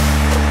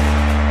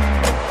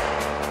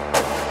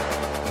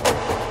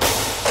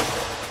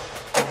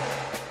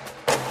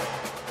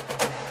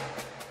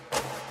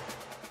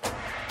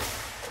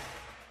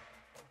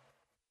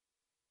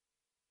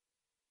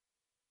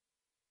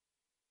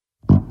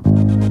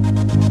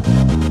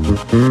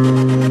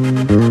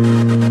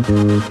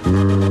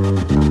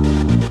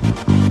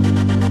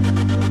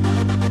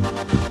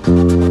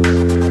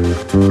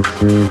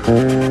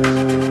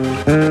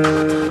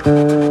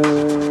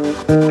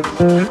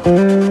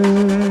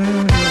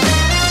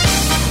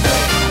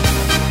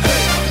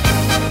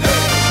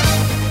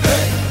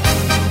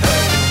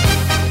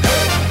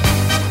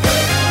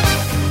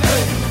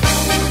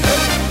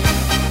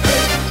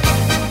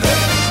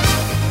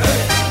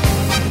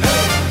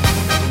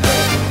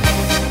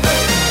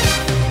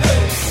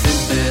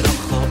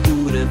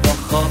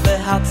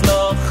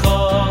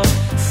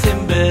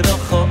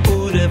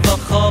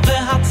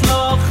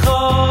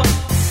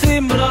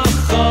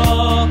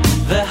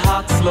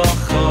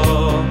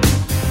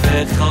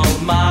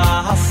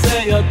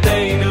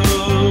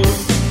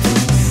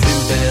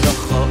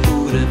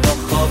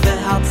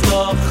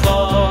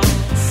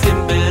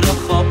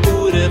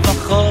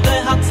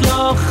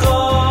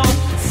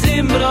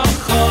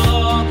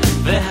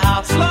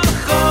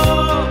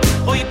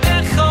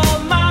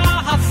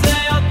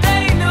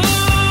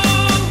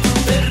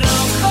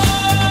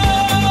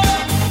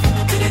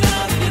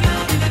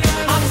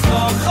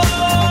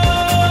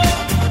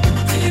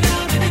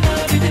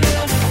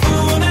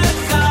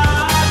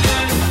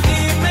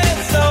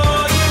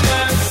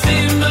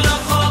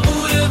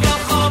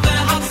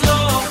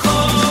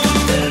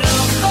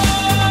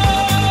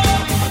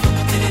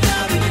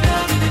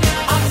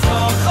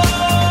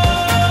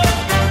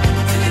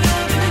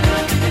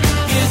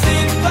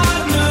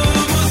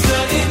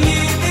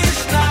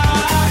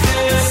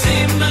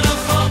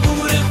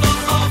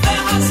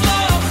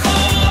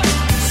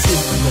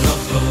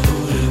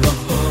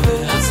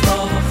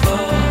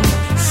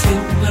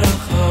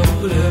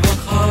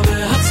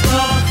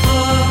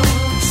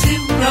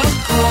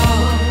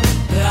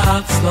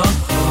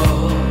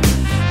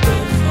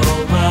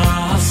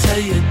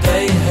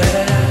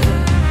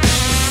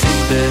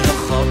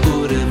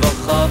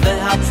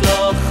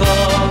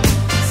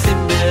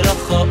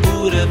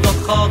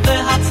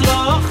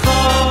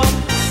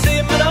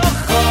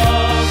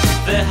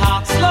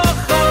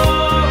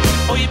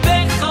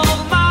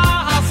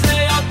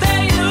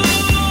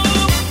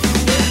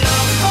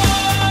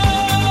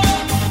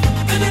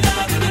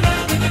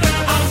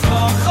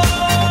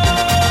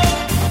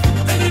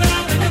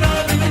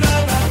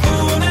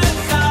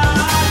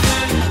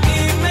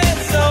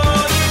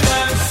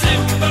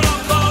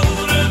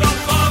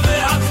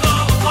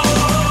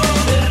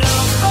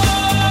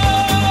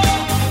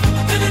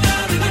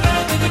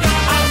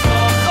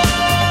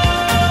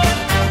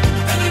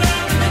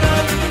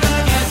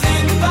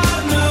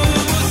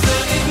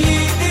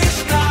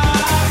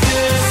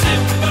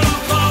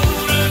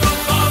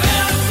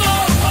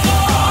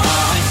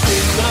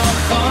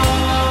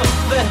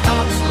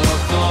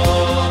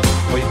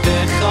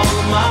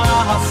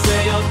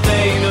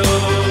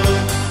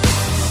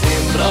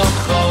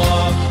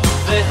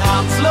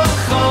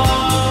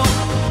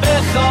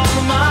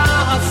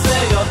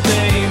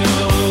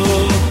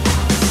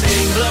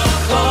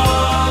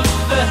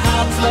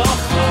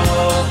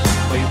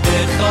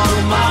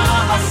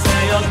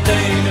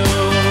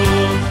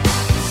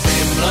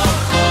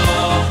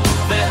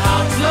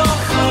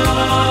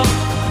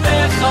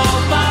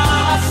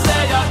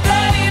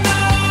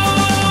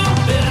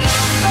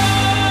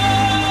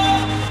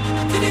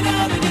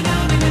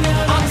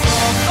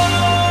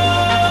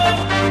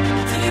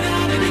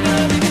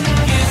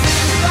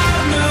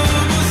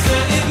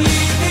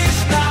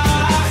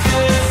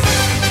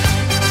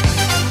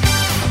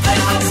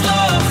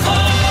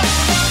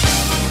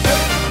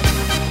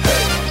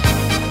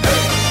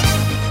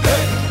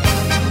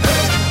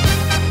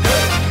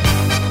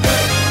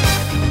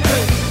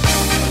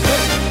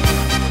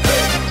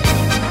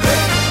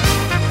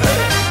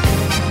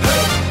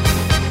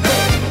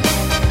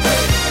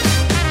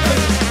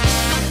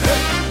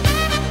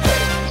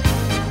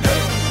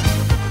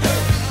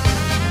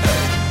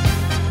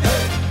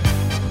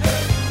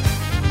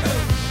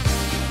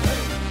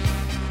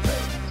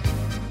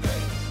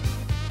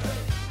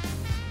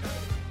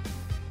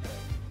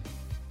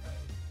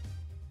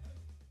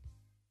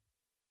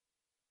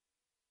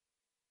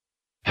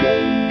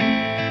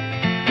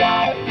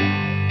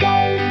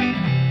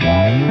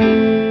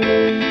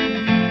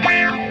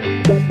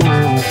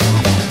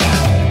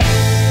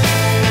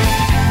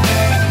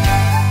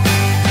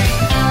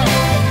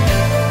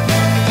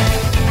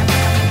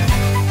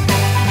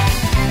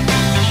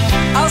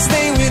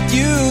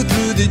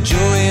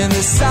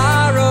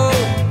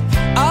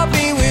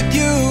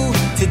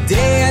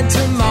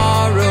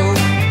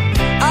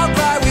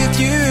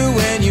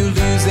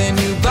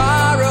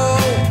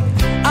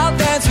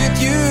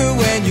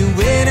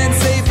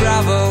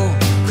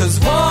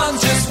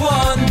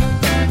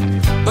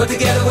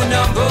 together we're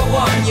number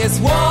one. Yes,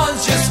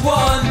 one's just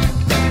one,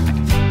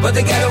 but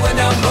together we're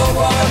number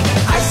one.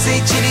 I say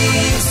chitty,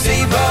 you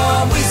say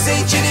bum, we say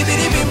chitty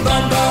bitty bim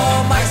bum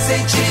bum. I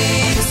say chitty,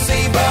 you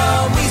say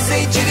bum, we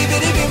say chitty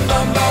bitty bim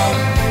bum bum.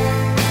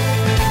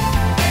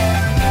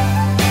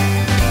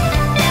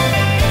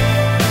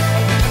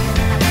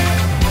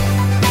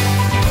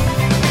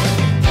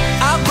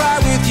 I'll cry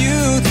with you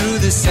through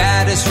the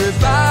saddest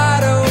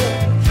rubato.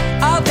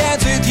 I'll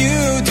dance with you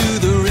to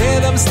the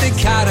rhythm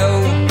staccato.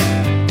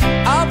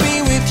 I'll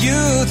be with you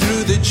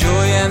through the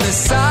joy and the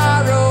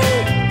sorrow.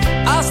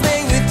 I'll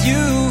stay with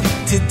you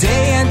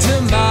today and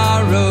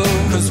tomorrow.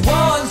 'Cause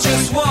one's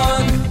just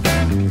one,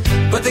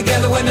 but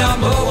together we're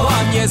number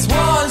one. Yes,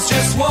 one's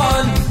just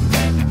one,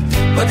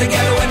 but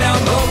together we're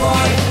number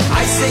one.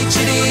 I say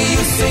chitty,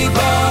 you say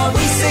bum,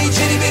 we say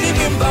chitty bitty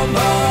bim bum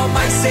bum.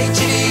 I say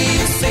chitty,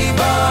 you say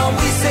bum,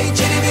 we say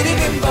chitty bitty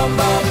bim bum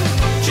bum.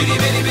 Chitty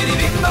bitty bitty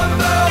bim bum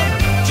bum.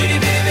 Chitty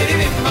bitty bitty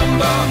bim bum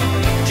bum.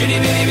 Chitty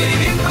bitty bitty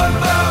bim bum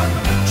bum.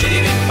 Chitty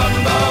bim bum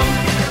bum.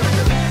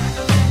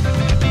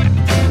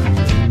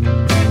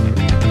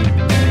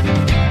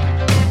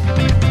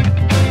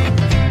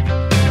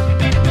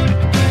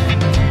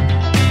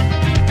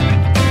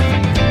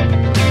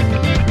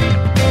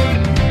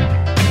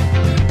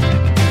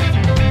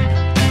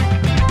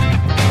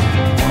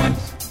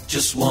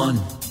 Just one,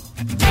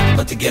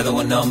 but together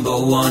we're number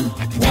one.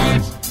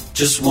 One,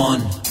 just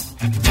one,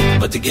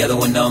 but together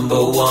we're number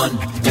one.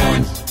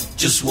 One,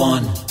 just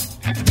one,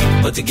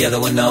 but together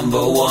we're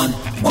number one.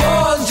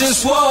 One,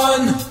 just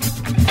one,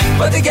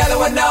 but together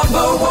we're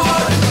number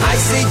one. I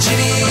say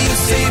chitty, you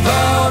say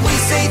bum, we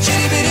say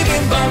chitty bitty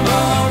bim bum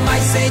bum. I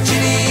say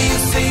chitty, you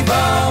say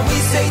bum, we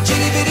say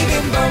chitty bitty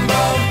bim bum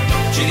bum.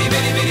 Chitty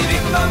bitty bitty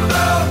bim bum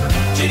bum.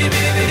 Chitty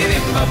bitty bitty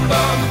bim bum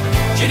bum.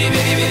 Chitty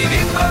bitty bitty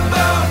bim bum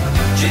bum.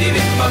 Chitty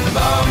bitty bum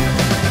bum.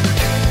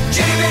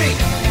 Chitty bitty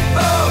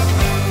bum.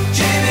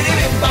 Chitty bitty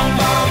bim bum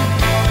bum.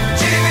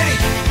 Chitty bitty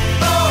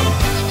bum.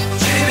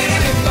 Chitty bitty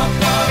bim bum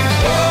bum.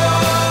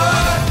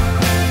 One.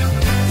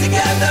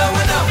 Together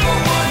we're number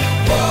one.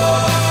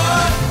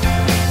 One.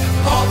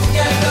 All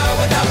together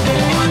we're number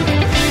one.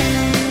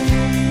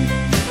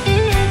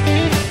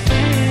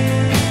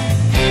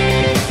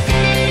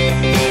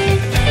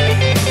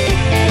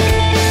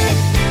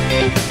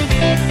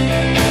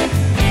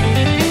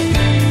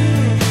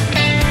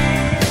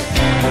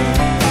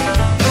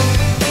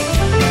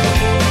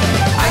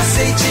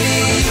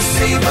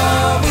 Say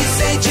bum, we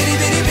say chitty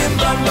bitty bim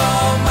bum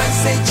bum. I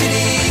say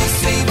chitty, you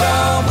say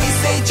bum, we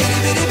say chitty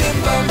bitty bim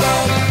bum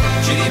bum.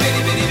 Chitty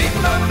bitty bitty bim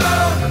bum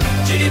bum.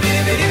 Chitty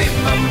bitty bitty bim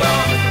bum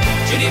bum.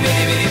 Chitty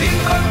bitty bitty bim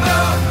bum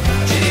bum.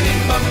 Chitty bim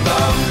bum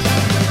bum.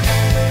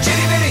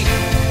 Chitty bitty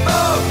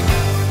bum.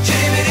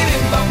 Chitty bitty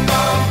bim bum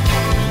bum.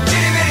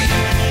 Chitty bitty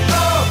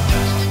bum.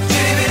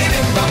 Chitty bitty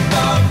bim bum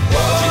bum.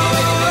 Chitty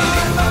bitty bitty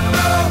bim bum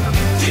bum.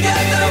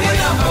 Together we're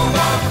number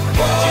one.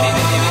 Chitty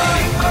bitty bitty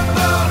bim bum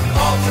bum.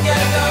 All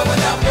together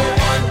we're number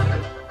one.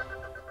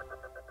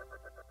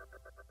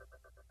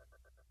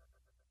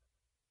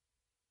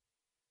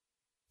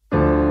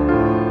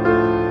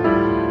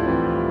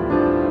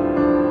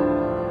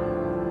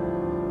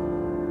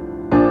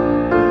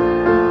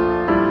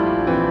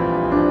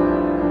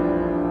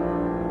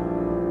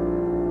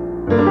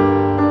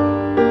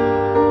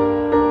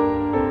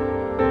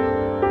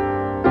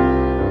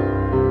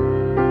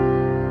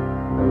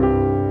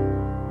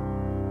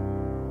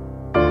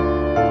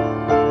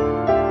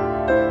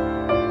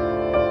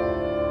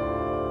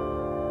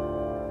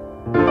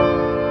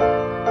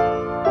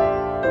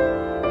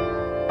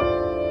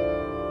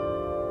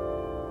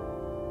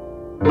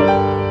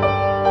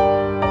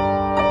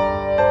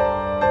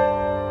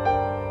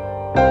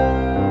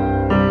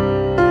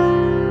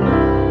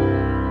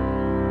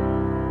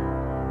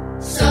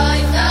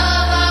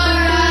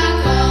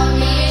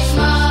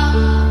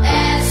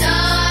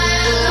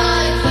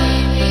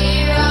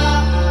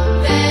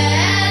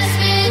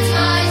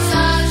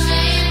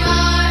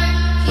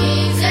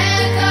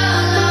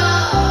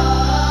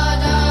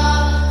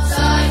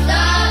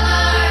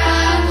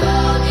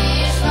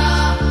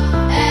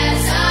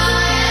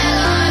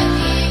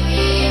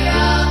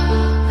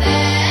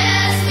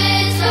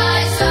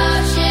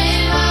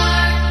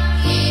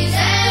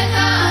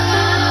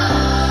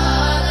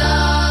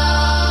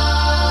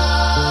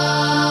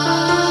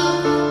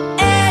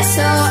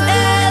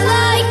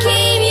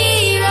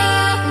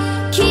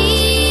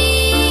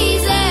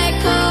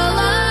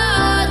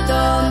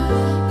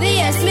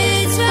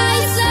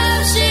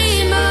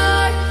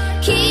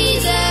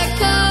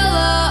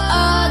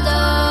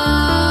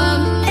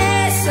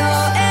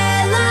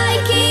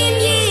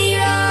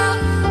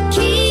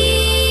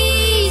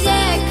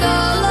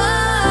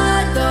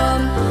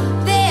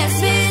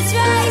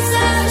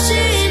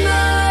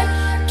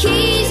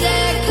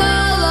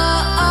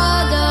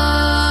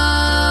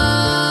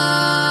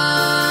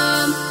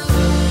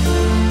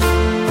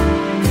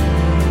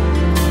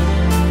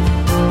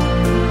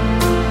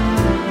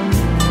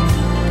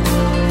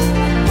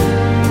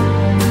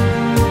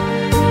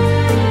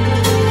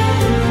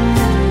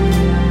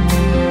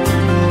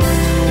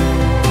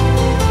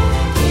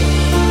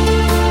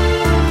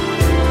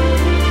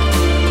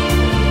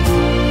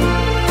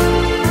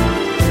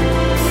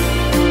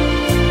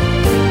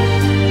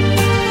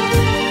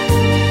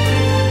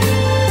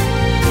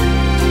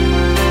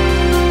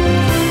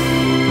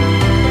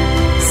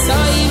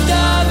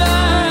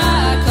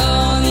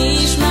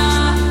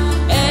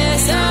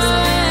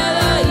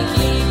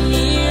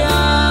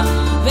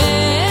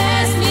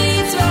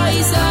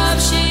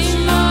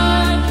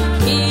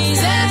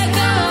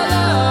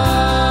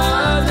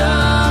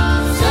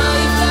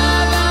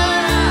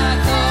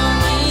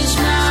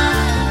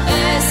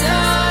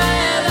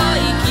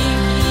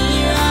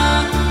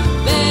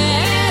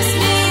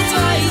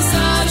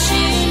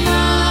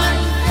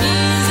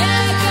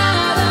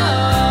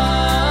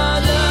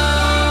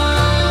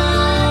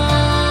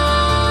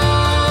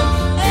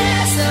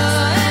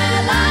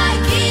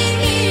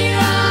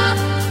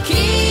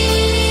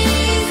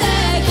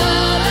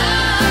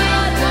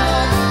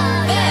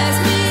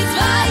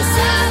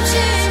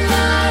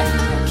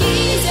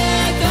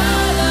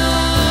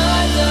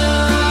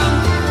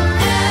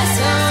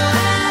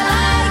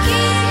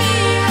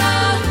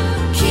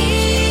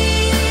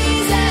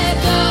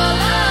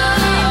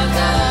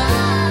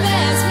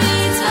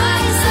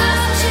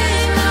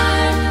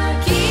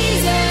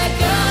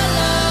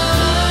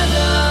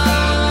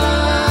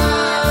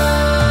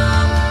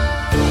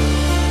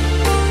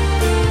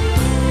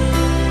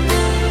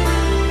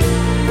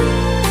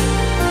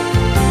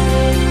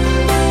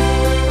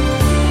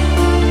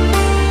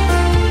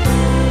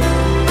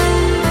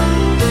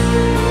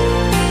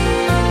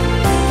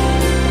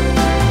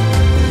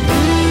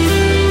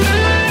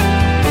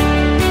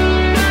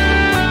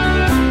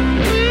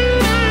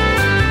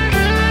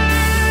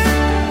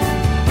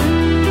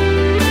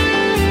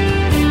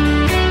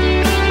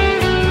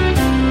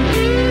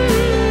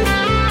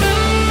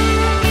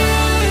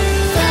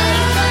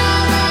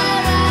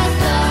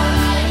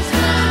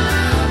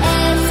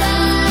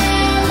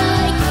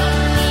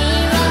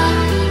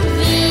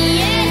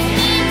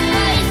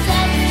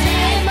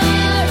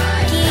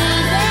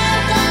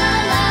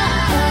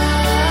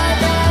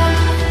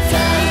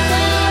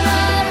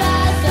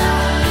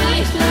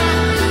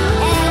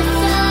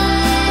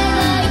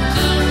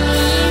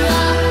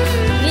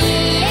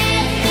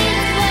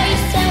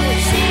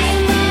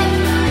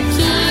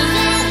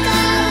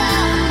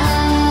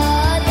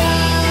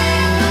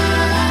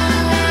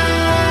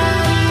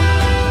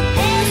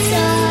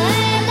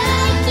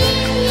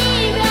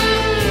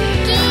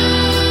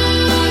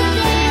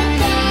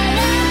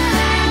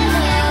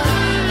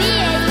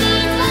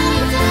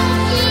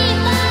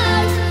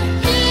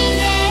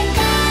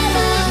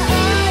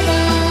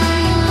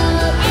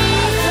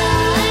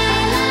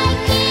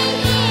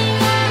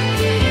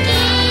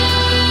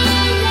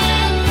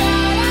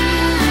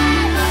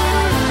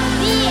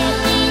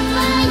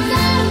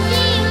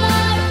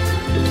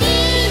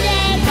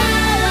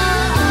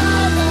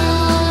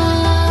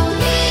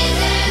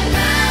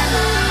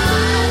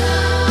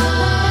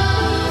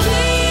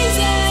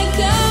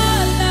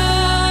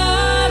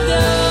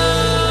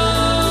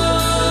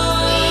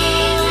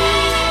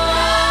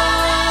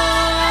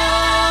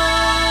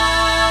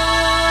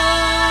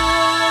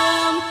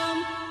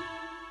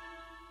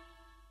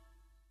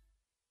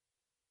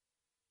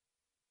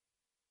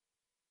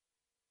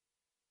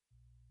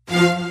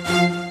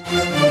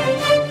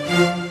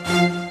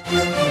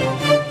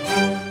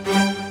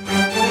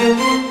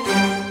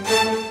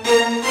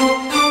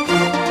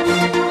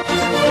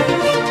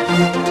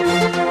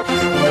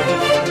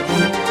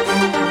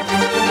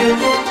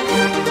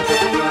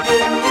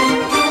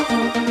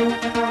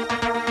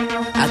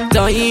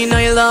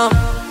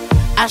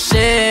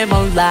 Hashem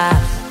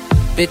olach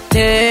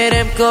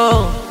b'terem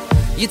kol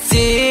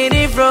Yitzir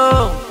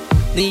nivro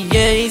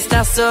Niyeh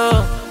taso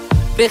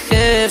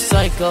b'chev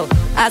soikol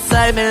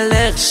Asay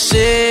melech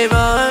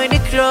shemoy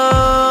nikro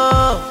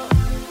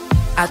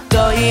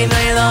Atoyin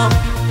oilom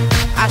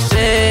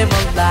Hashem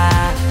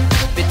olach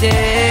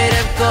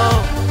b'terem kol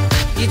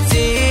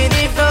Yitzir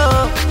nivro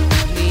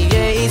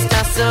Niyeh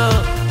taso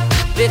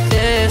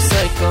b'chev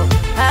soikol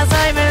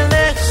Asay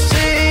melech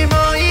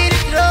shemoy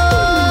nikro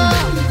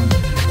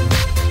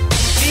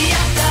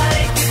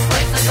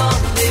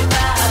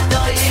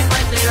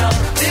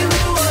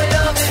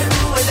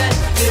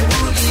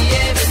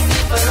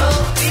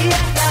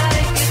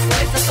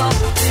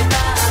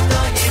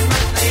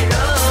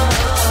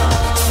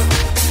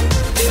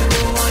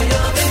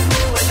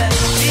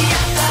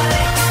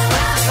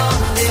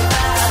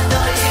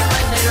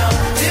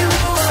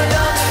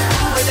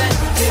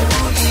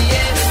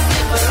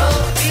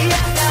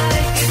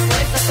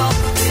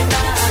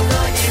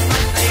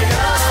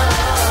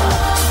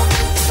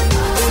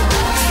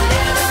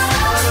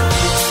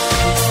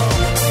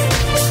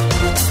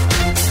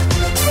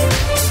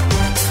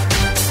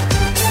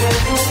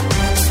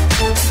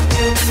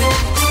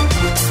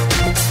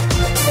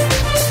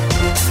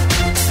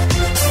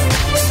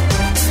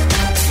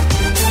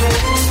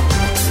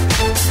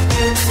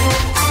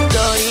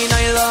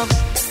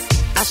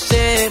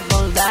Hashem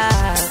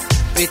olach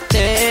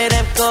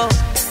b'terem kol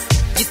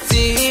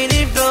Yitzir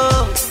nivro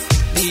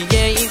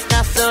Niyeh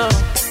naso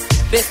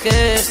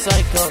b'chev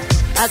soikol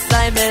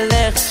Asay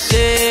melech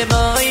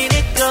shemoy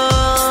nikro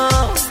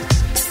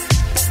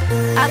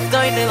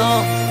Adoin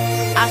elom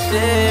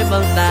Hashem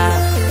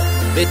olach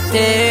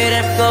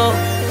b'terem kol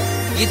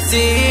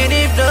Yitzir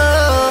nivro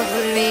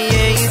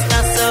Niyeh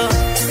naso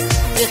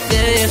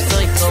b'chev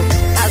soikol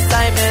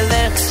Asay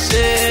melech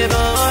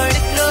shemoy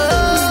nikro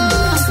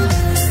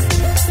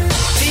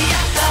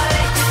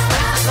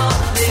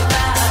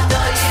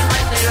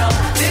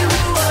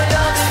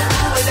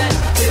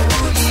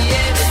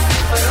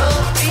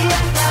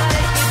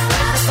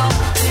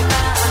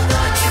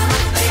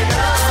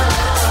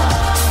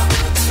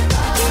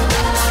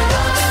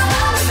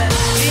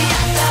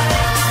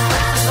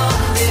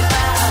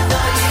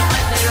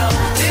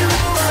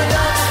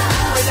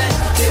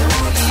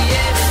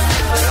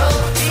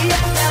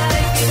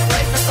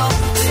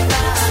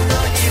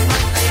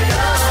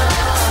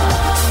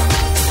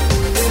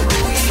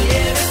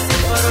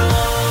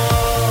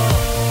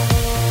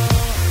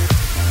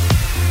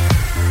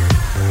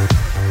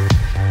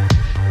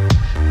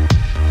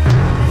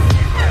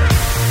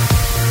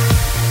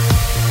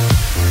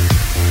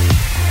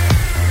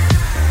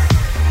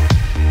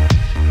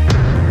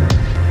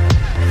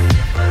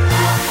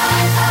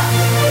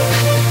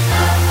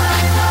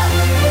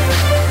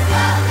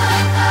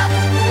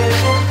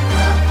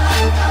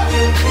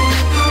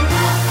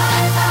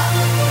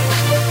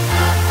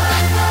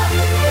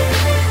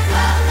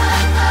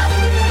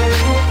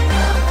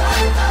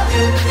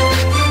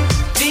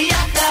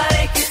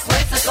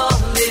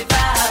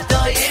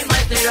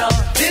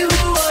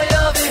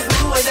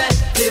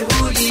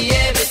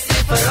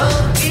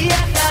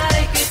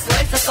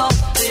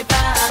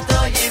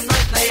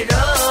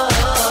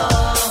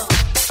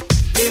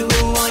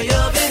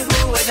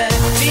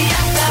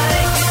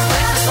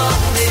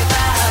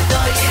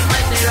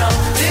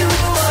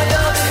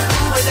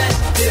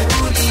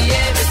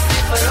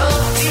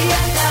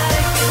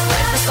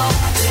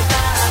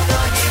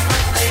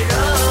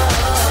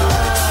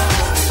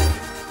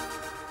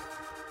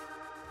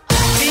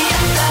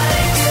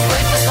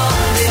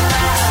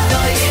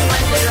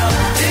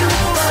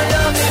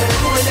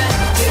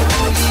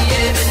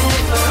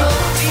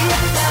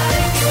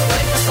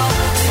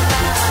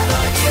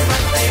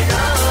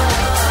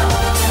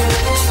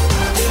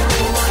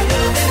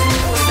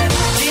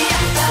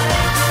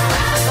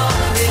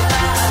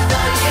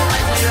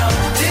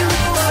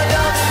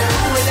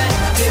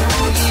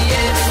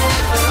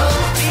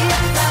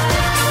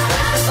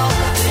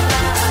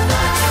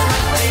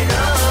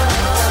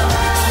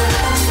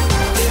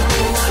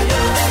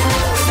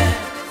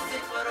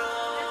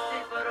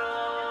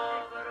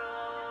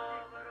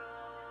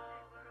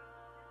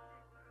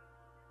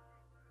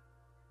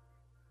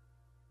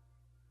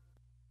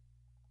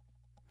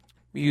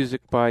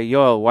Music by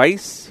Yoel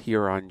Weiss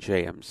here on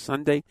JM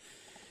Sunday.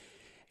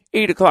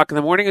 8 o'clock in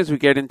the morning as we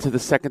get into the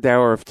second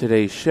hour of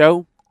today's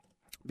show.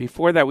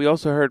 Before that, we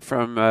also heard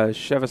from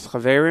Shevas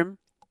Chaverim,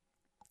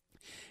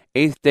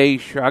 8th Day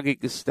Shragi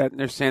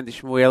Gestetner, Sandy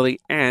Shmueli,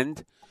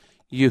 and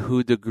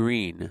Yehuda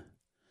Green.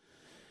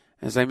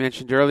 As I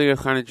mentioned earlier,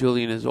 Chana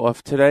Julian is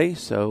off today,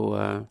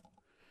 so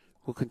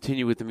we'll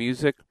continue with the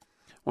music.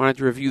 I wanted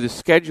to review the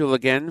schedule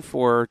again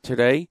for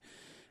today.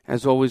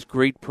 As always,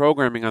 great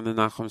programming on the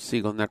Nachum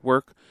Segal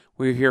Network.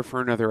 We're here for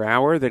another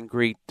hour, then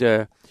great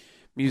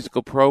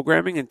musical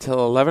programming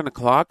until 11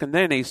 o'clock, and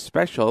then a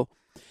special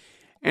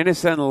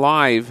NSN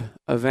Live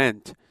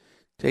event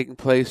taking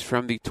place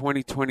from the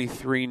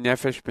 2023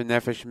 Nefesh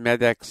B'Nefesh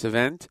Medex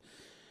event.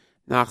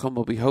 Nachum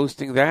will be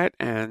hosting that,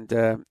 and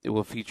it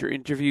will feature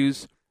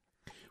interviews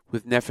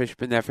with Nefesh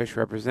B'Nefesh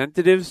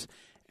representatives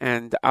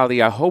and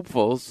Aliyah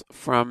Hopefuls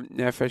from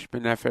Nefesh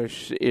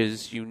B'Nefesh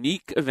is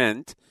unique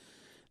event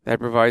that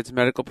provides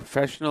medical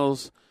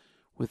professionals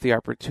with the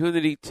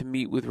opportunity to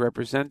meet with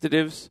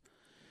representatives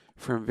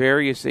from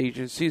various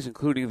agencies,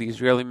 including the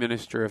Israeli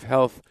Ministry of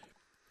Health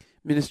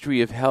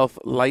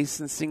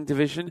Licensing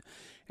Division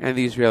and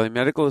the Israeli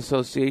Medical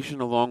Association,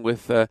 along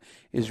with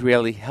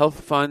Israeli health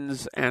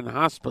funds and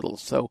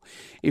hospitals. So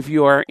if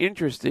you are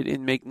interested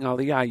in making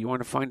Aliyah, you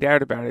want to find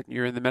out about it, and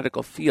you're in the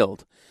medical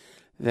field,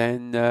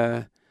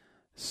 then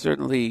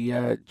certainly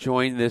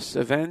join this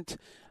event.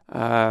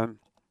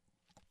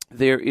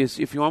 There is,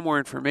 if you want more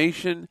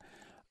information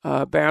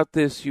about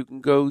this, you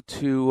can go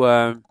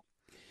to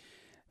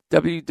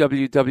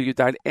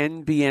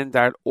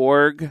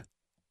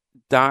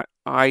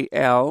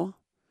www.nbn.org.il,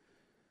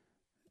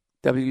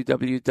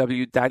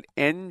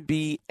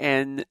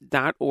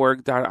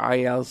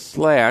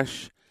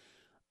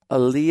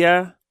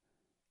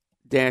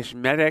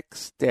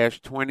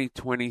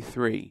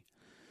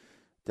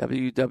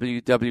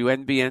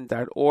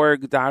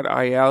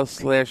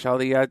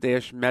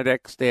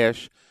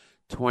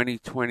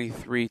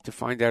 www.nbn.org.il/Aliyah-Medics-2023 to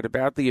find out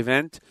about the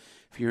event.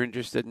 If you're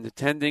interested in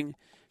attending,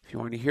 if you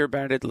want to hear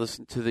about it,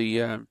 listen to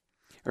the, or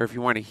if you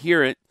want to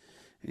hear it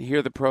and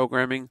hear the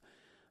programming,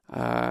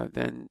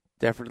 then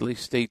definitely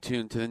stay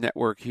tuned to the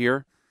network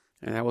here,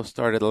 and that will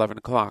start at 11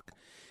 o'clock.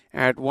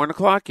 At 1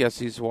 o'clock,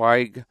 Yossi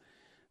Zweig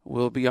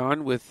will be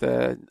on with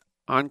an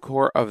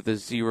encore of the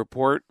Z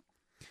Report.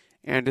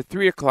 And at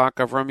 3 o'clock,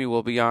 Avrami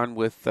will be on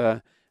with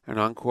an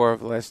encore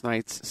of last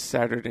night's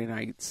Saturday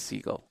Night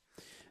Siegel.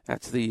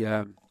 That's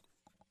the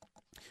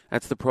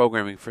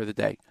programming for the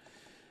day.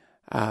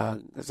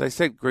 As I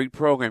said, great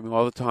programming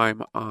all the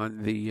time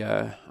on the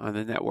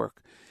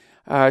network.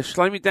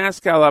 Shlomi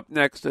Daskal up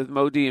next with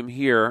Modium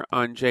here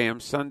on JM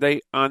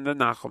Sunday on the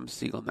Nachum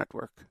Siegel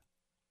Network.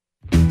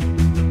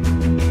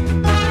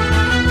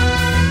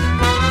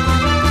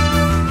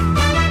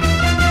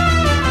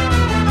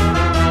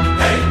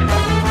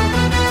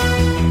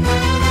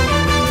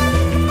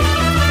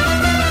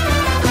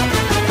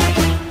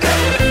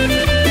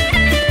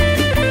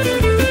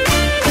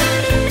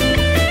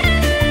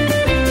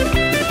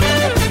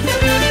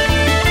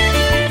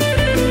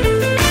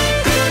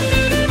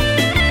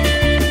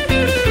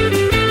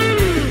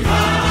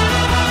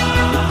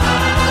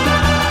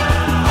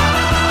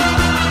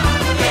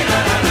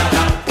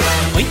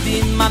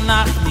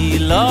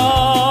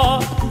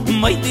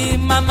 Moiti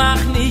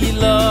manachni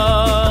lo,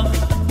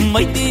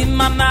 moiti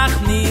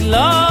manachni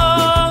lo,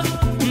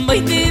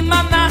 moiti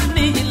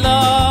manachni lo.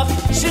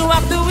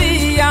 Shuatu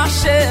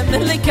Hashem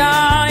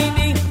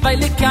lekaini,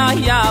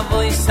 vaylekaya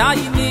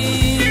voisayni.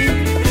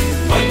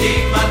 Moiti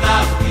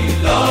manachni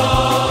lo,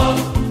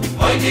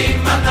 moiti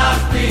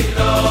manachni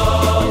lo,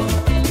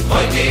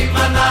 moiti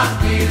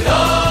manachni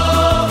lo,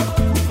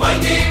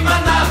 moiti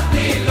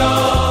manachni lo.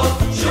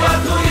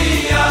 Shuatu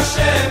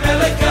Hashem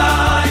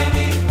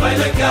lekaini.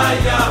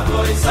 Vaylekaya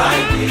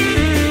voisayni.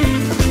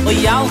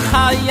 Oyal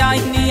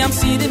chayayni am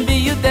sidim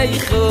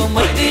biyudeichu,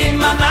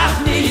 moidim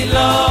anachni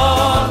lo.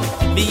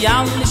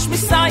 Biyal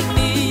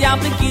nishmisayni am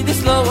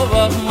nekidus lo,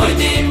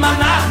 moidim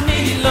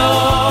anachni lo.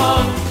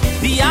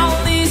 Biyal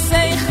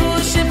niseichu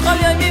shimchol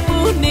yomi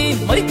buni,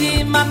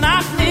 moidim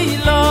anachni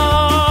lo.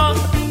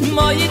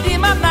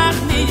 Moidim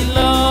anachni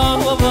lo.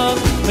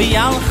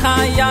 Oyal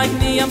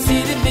chayayni am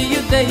sidim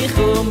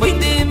biyudeichu,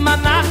 moidim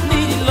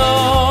anachni lo.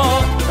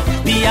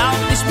 Biyal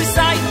nish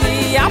besayni,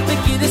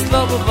 apekid es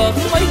lo bavot,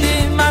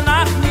 moidim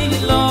anachni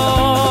lo.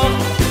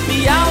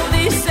 Biyal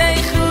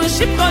niseichu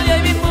shimchol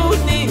yomi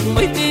buni,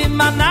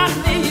 moidim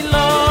anachni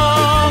lo.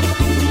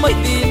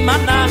 Moidim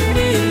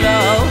anachni lo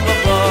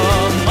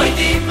bavot,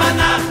 moidim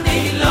anachni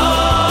lo,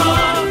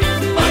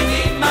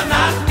 moidim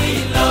anachni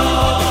lo,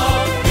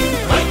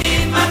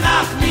 moidim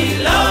anachni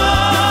lo,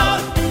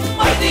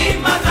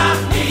 moidim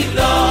anachni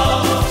lo.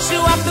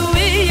 Shuatu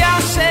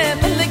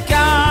Hashem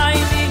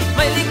lekaini,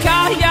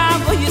 vaylekaya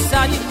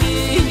voisayni.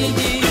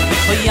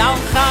 Oyal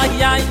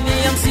chayayni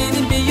am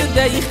sidim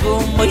biyudeichu,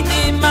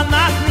 moidim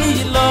anachni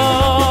lo.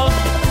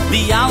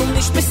 Biyal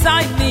nish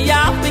besayni,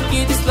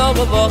 apekid es lo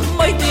bavot,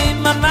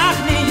 moidim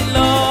anachni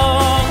lo.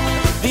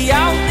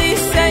 Biyal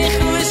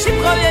niseichu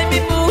shimchol yomi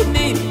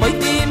buni,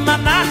 moidim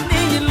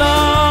anachni lo.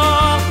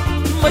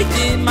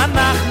 Moidim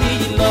anachni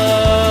lo.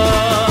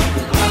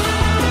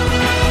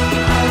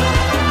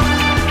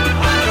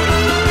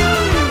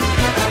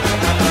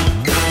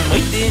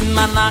 Moidim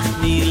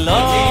anachni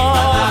lo.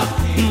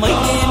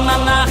 Moidim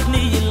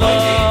anachni lo.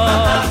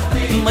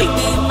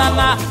 Moidim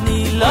anachni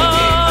lo.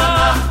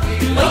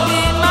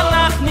 Moidim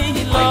anachni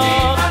lo.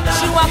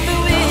 Shuatu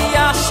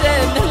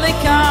Hashem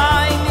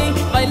lekaini,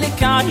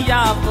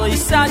 vaylekaya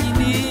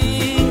voisayni.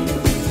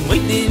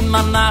 Moidim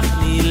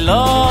anachni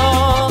lo.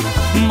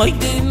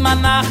 Moidim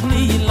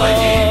anachni lo.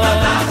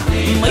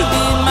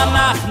 Moidim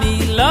anachni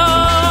lo.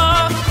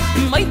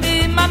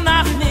 Moidim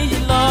anachni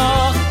lo.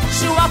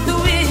 Shuatu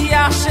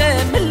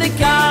Hashem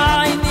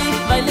lekaini,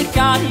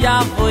 vaylekaya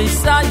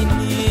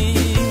voisayni.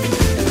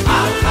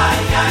 Al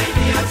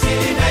chayayni am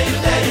sidim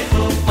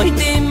biyudeichu,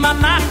 moidim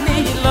anachni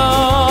lo.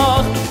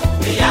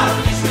 biyal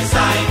nish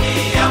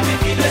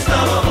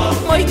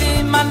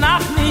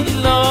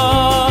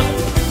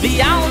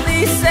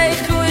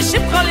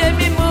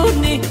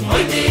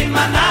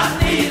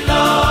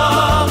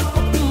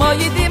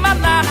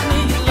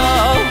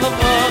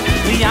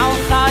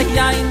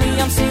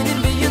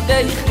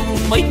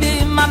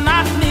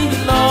manachni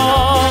lo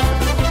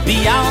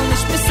vi al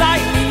nicht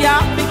beseit mi ja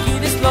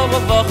bekid es lo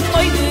woch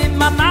moide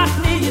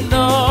manachni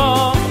lo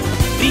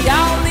vi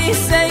al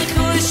nicht sei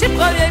khush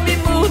prale mi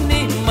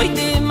muni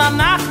moide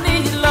manachni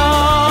lo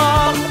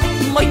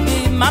moide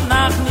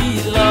manachni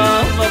lo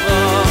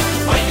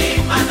moide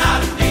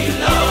manachni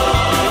lo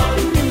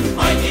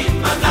moide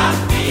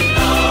manachni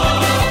lo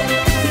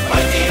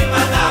moide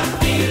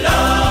manachni lo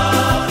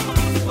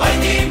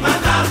moide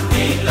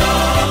manachni lo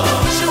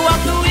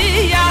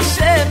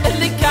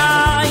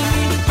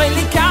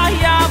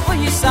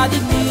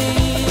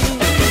Sadini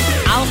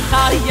Al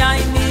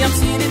Khayni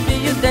Amsir bi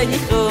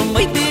Yudayko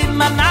Moide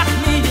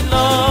manachni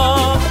lo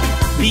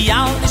Bi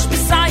al nish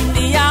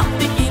besayni ya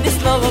Begin es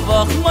lo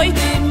vach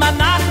Moide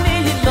manachni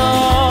lo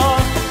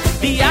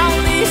Bi al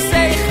nish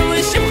seichu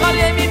Ishim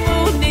chalem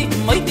imuni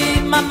Moide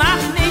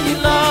manachni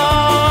lo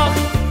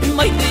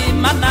Moide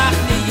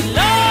manachni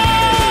lo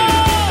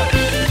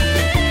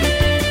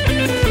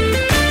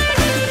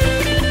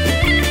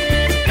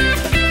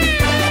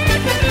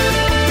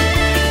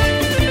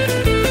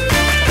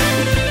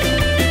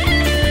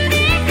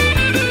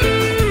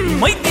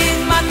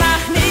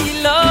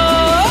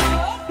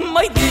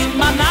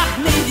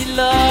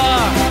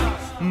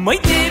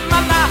Moide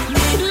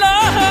manachni lo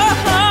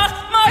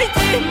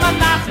Moide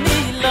manachni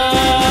lo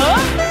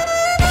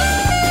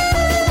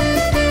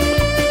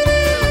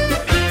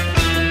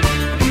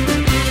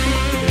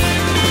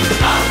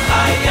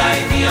Ay ay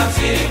mi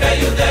amsir be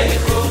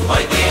yudaychu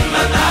Moide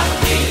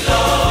manachni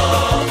lo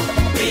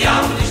Mi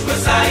am nish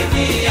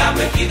besayni am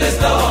bekides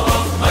lo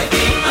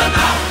Moide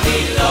manachni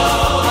lo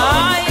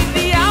Ay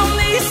mi am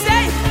nish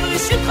seichu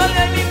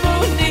shukhalem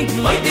imuni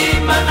Moide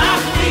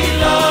manachni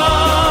lo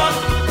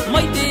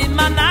Moide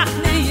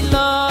manachni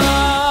lo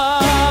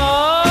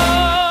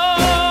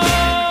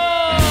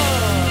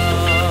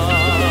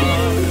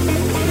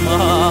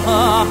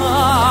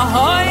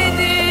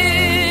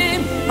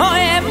Hoidim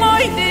Hoidim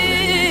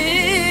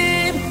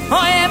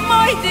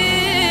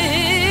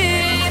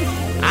Hoidim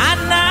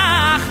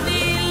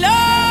Anachni lo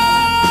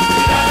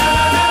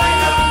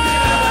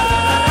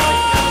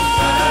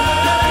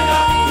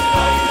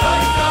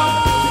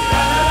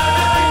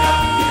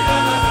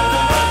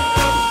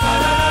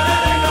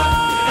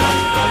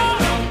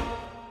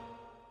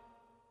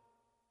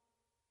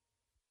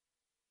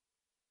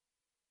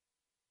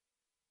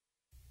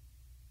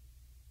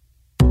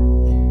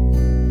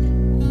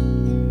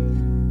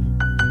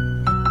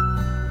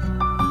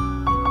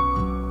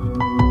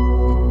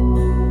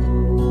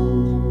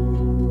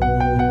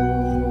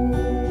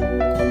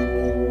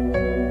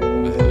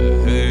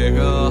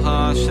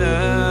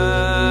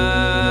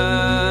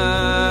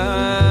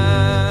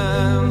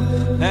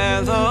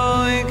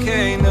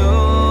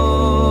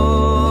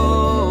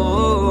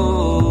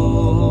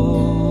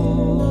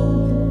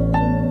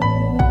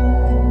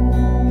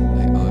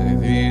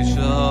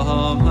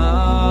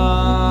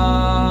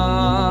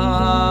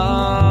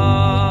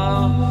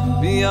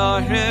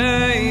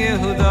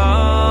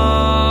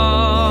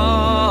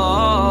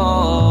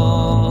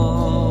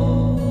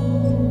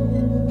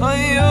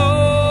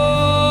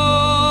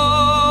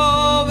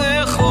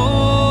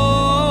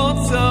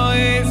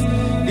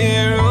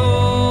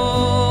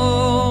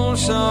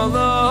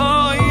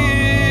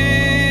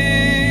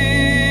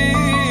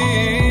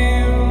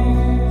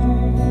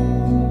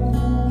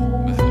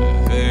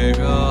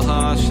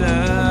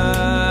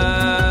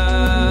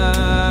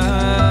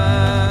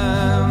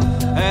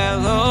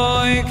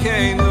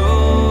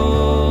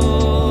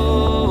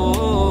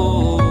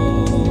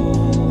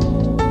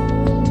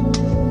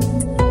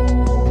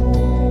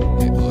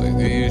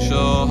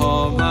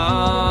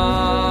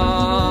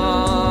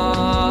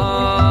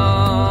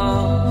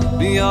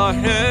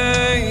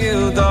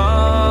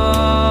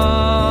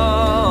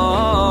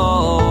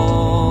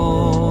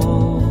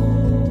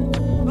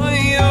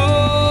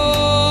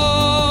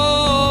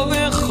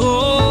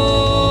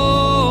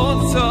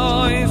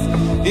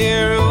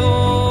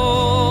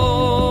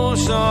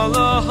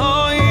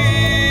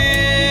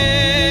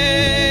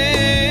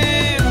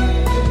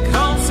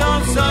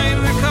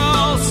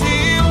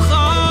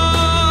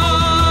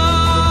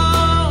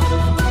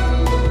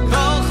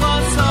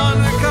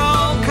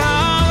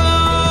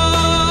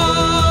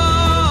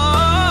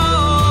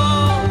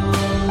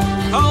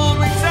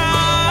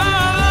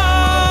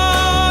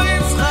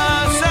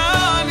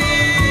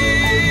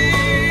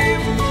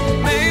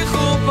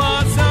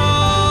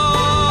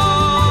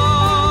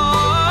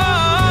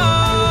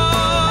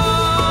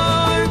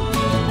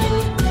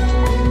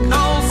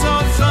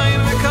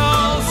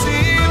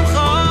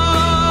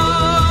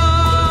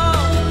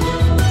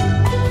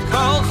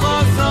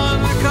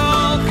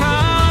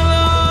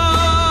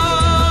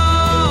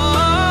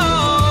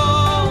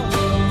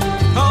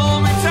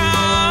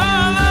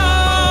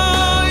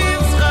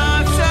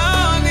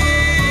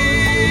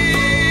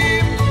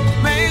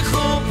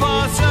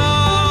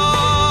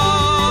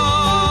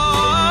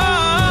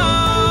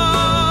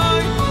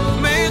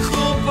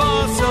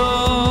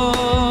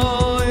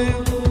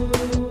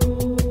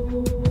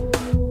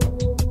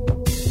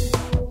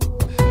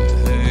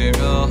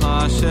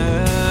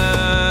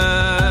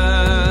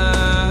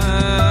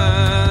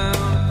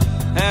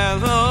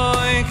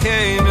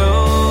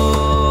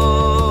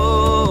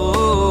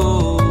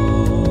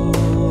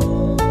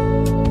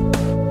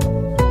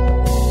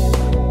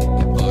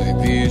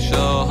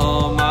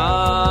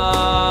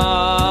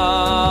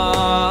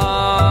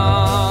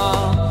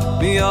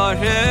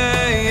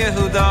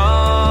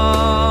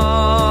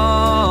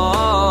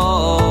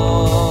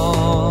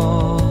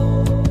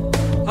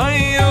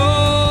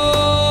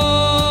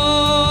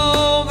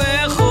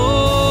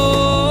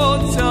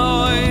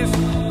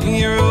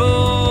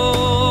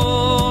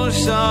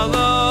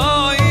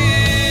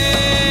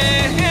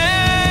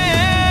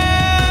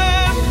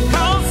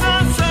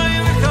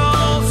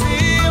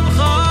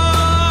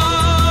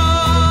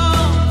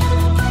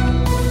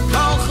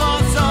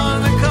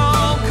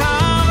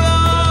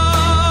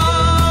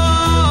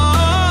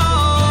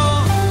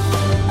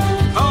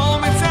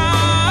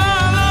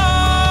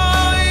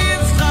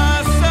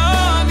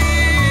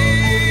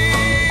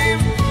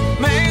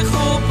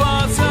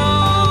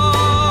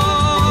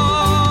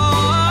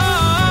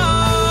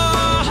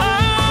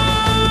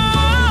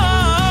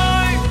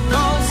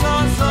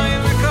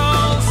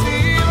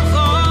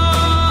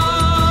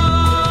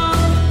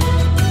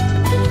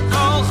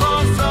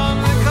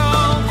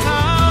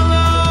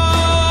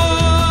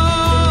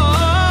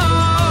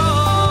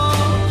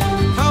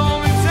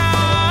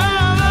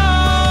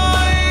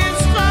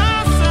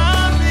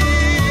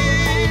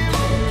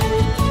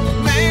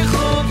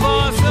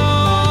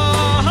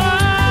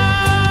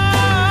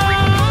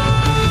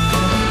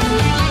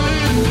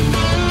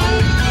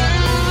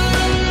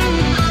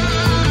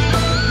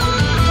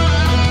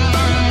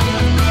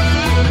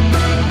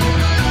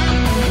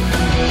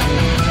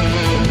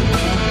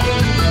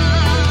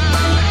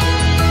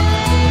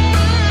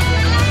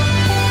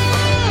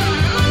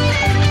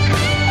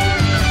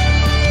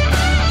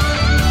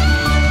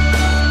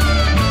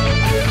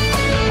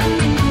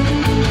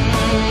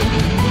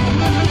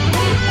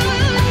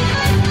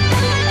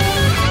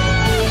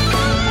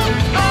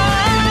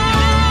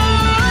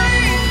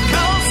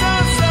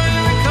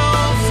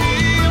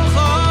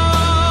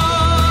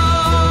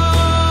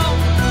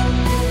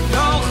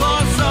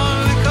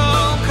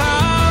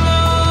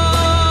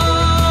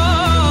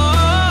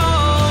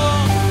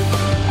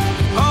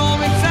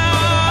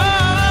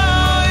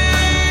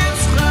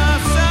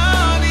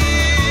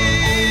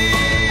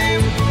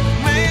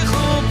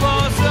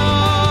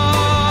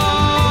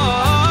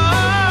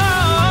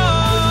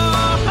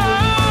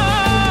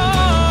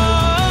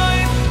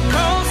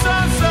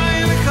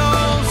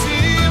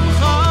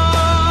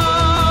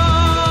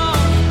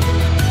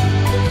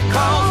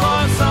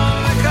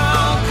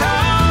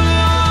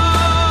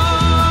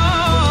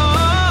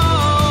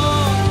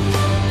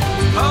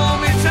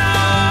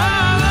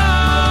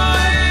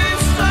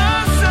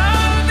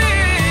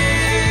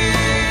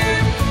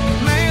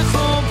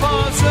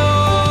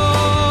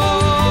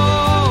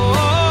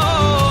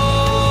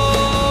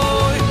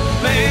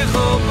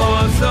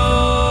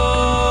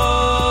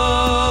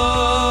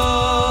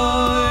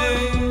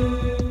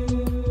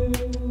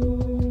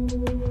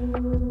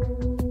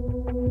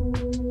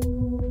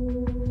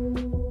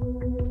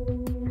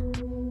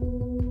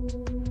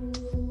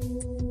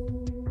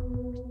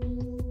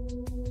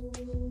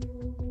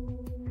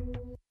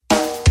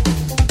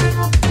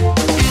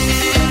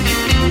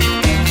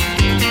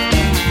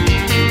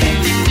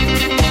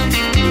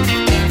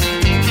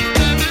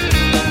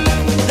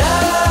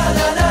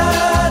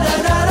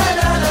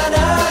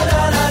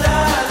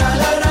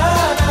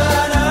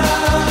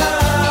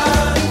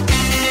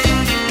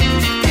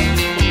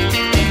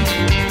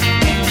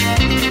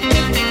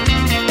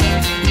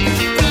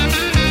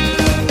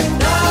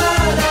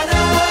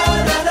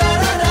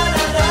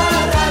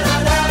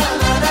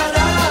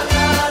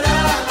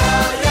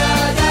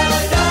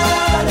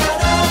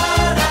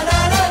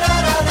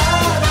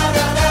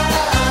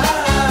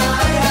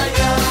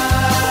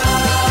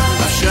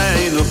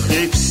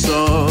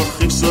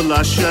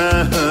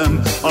Hashem,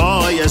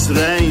 Oy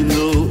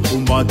Ezreinu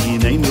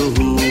Umagineinu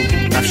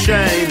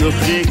Nafsheinu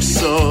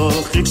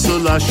Chikso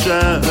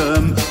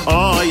Hashem,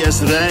 Oy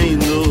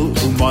Ezreinu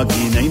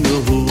Umagineinu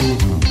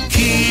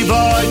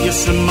Kiva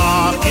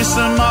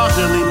Yisamach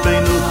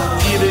Elibenu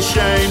Kiva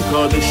Shem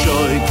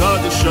Kadeshoi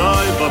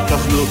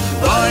Batachnu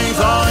Vai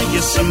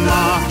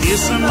Yisamach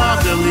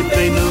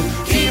Elibenu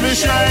Kiva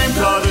Shem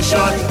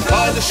Kadeshoi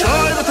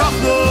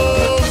Batachnu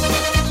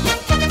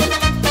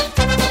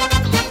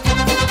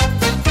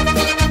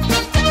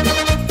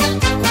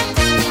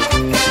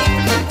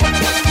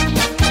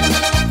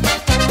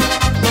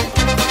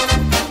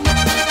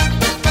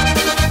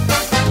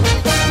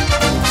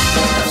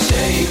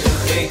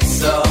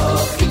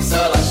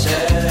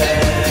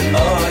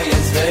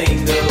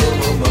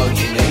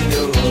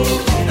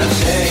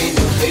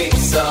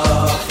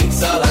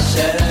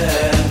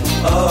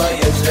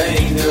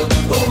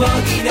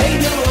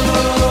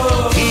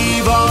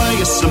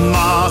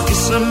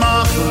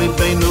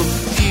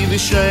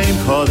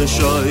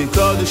Shem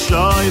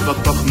Kadeshoi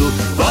Batachnu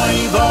Vai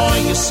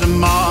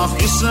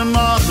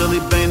Yisamach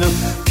Elibenu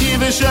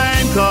Kiva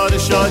Shem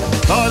Kadeshoi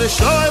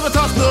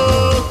Batachnu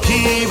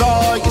Kiva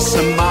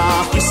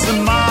Yisamach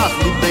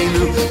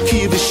Elibenu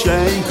Kiva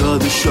Shem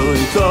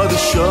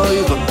Kadeshoi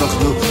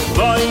Batachnu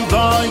Vai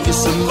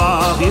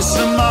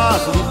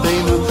Yisamach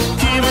Elibenu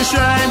Kiva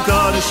Shem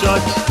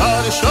Kadeshoi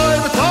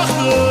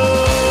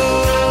Batachnu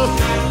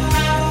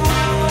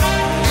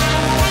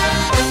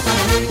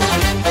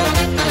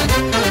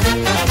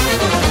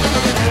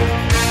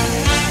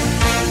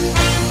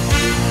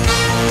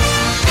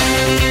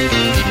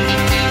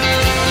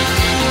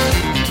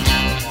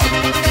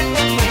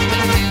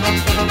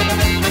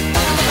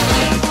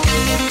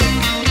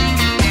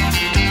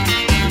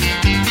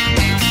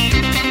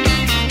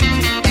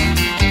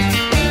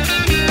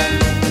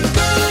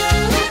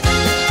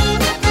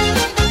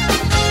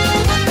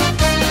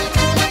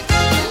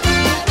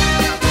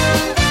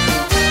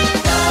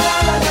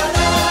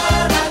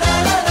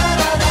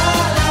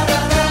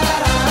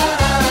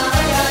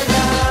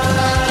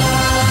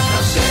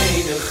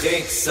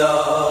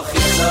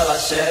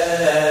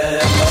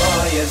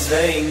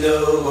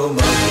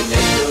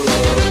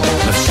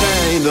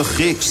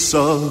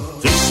Chikso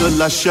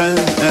Hashem,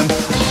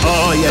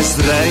 Oy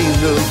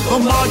Ezreinu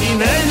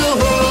Umagineinu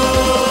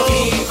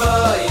Kiva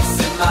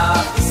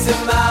Yisamach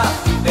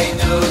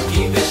Elibenu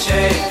Kiva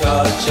Shem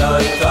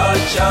Kadeshoi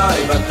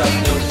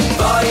Batachnu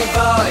Vai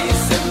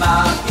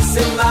Yisamach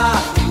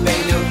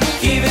Elibenu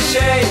Kiva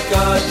Shem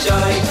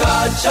Kadeshoi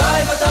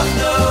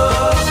Batachnu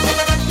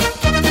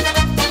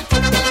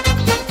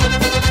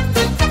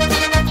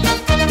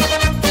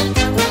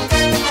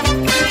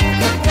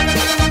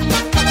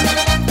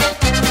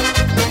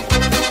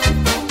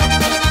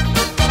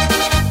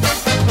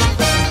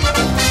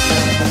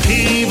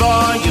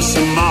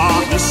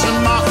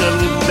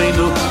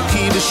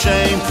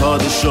Shem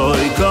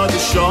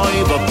Kadeshoi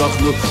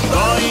Batachnu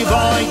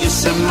Vai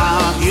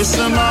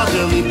Yisamach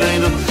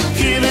Elibenu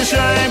Kiva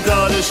Shem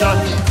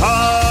Kadeshoi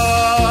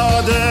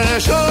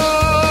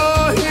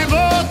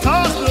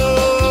Batachnu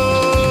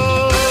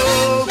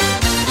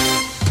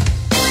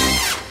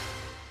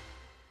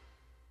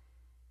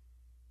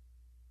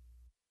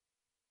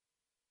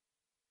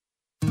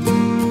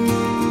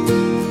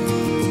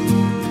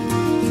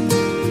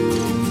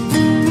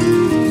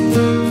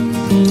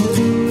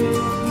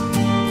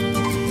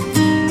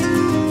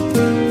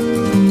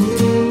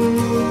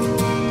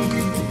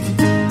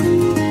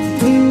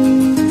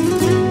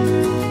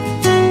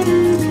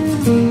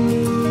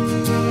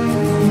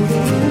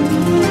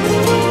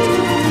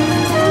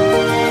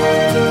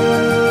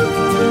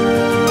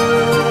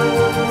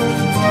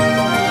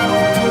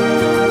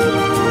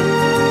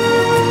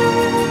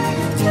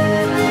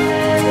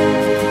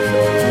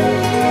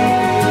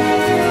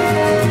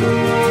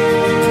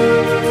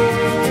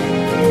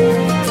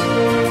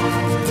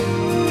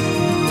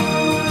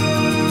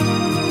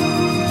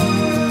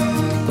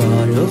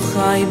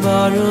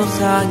Baruch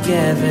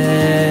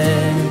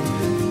HaGever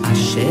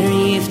Asher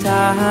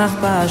Yiftach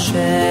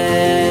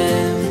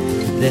B'Hashem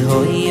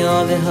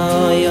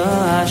V'hoyo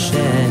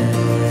Hashem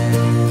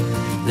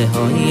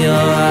V'hoyo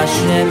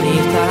Hashem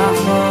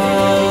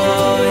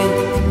Yiftachoi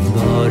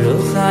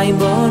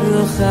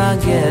Baruch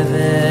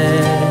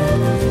HaGever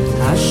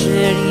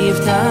Asher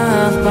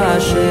Yiftach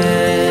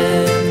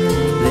B'Hashem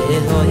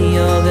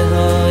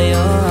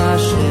V'hoyo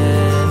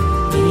Hashem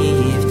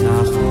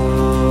Yiftachoi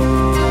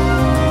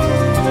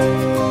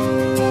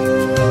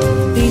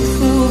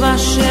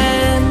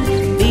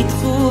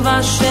Bitchu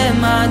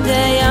Vashem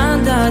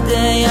Adeyad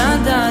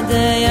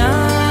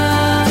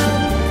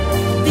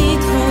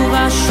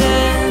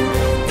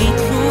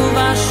Bitchu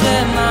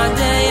Vashem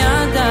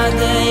Adeyad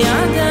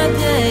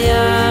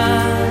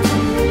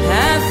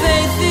Have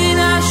faith in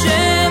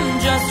Hashem,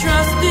 just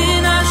trust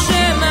in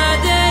Hashem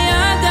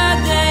Adeyad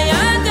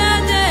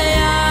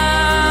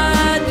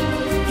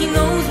He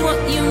knows what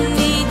you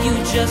need, you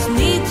just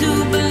need to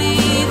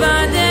believe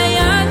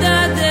Adeyad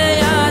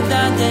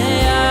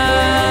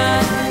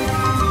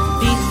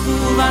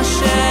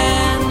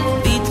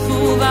Bitchu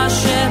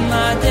Vashem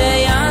Adeyad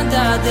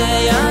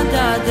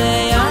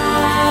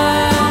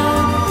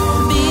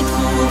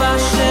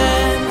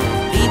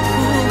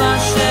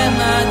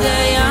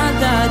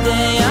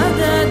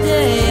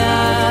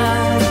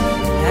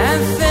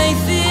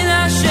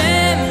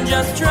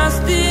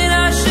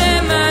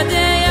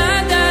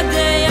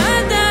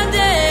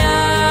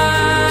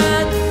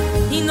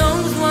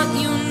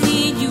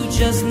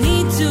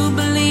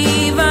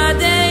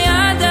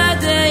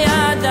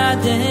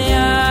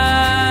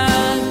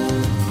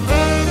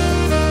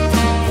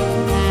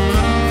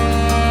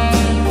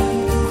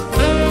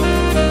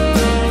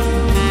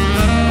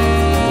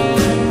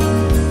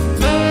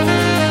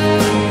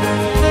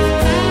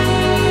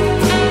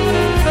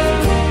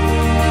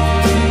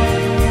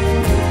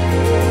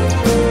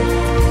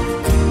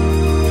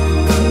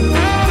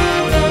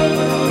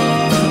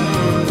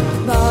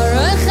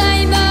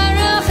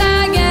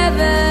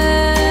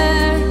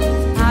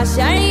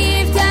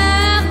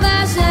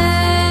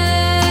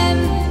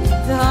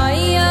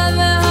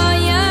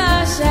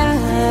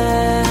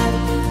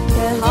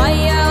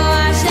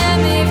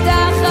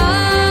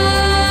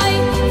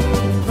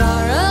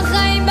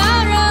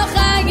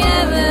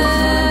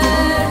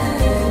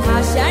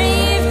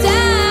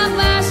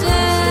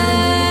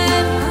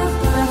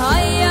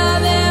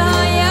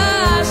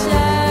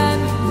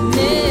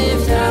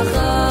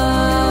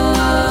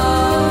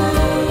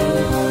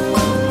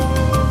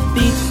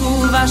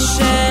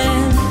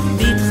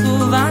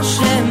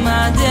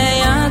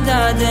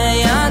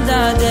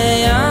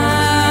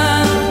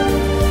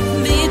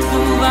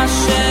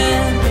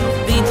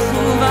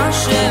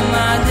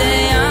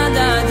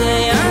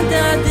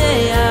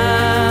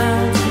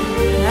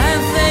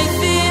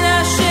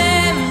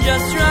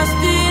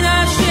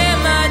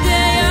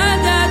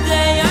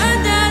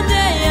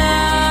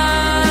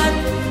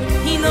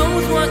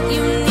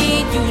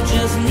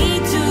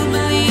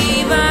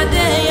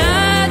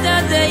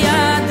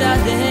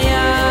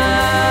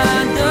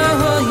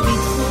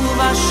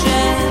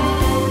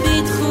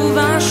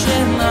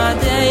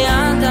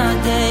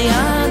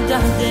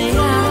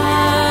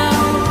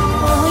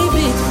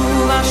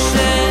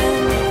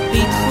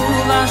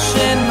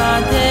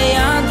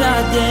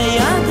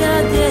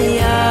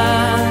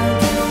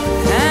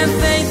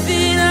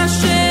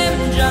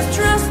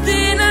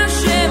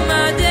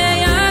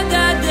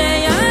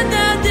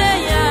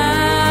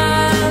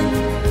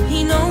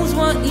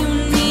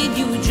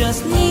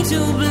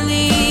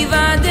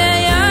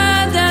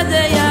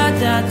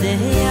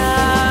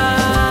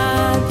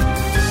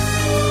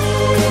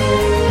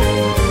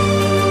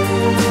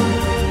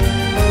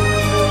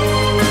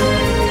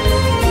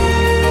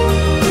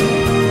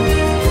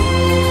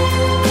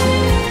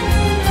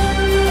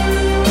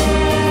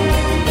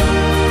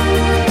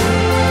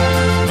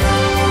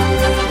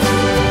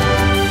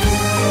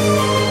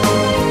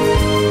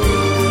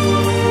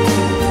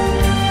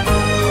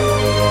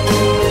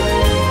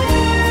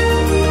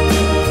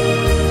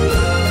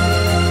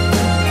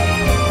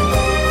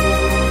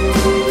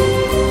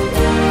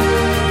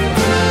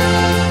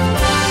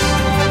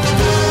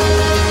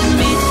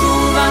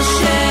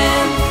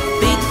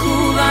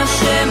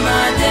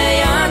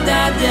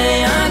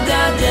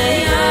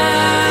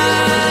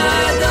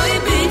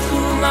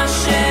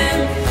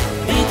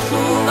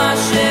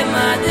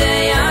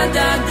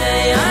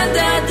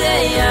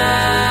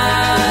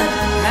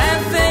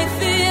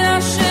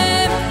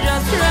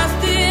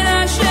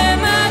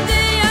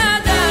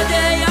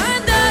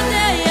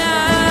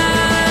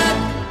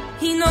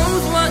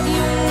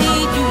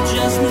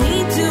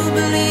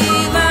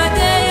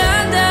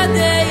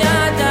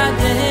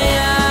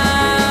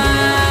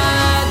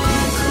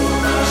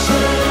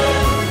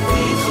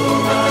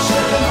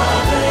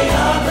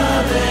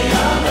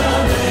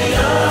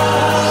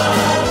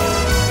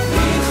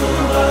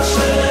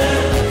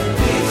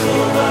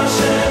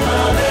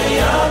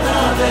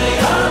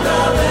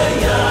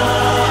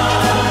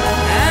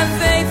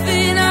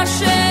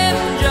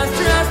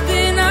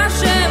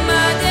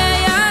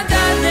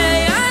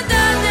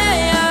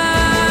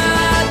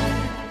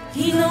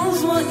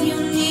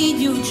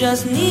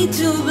just need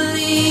to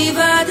believe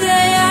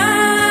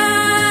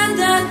Adeyad,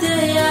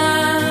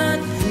 Adeyad,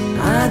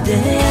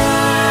 Adeyad.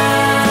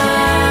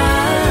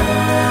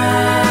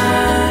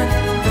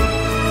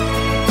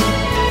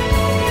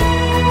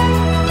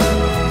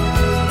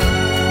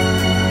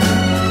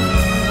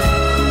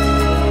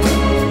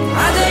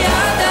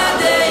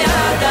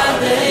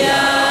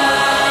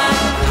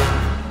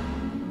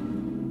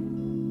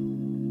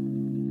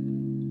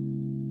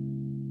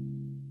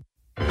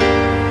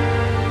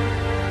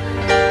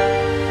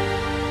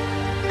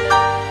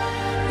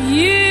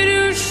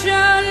 Yerushalayim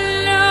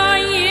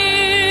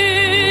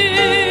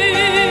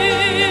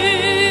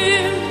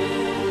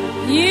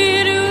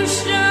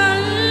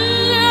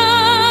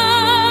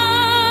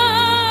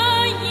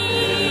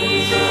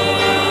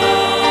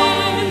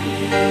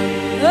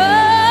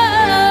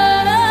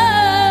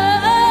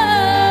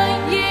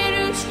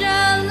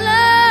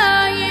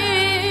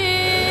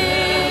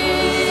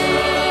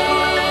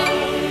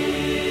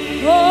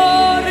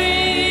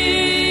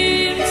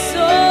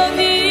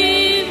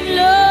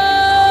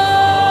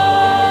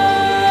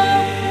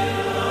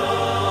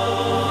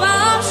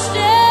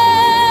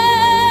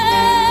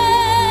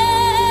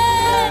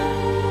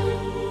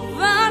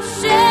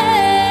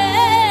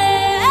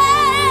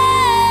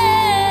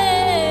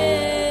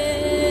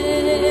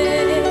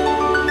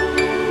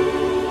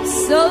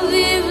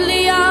סביב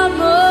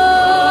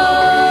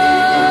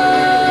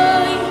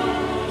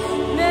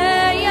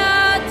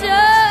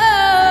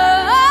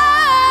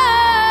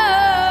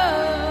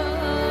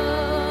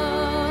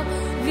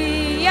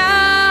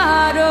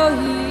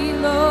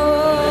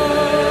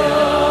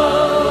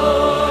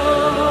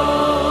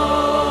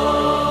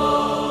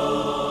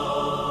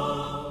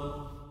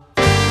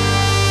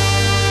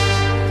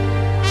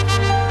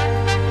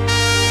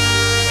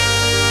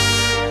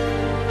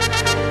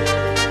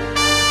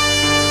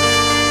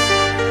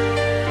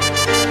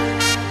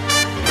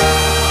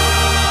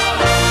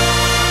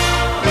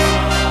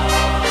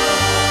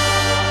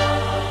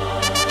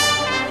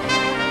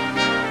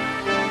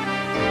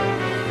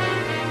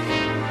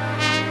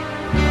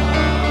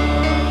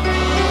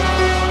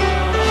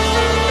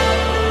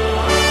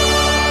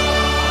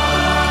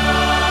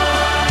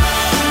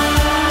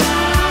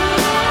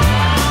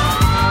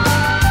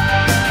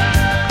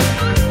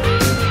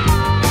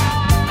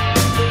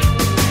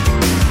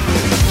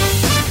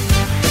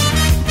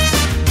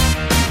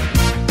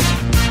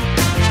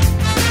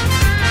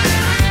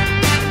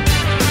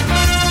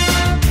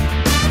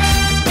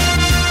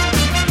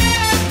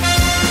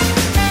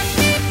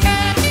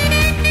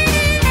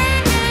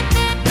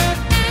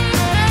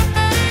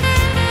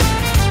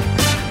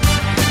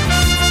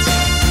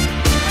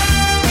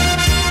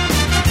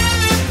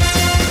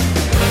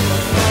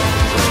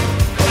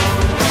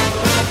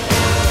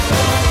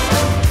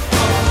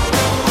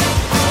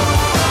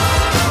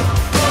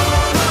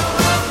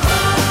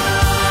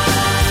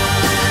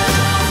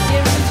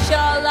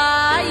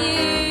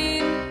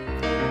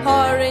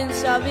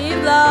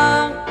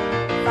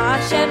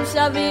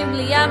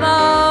לי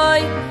עמוי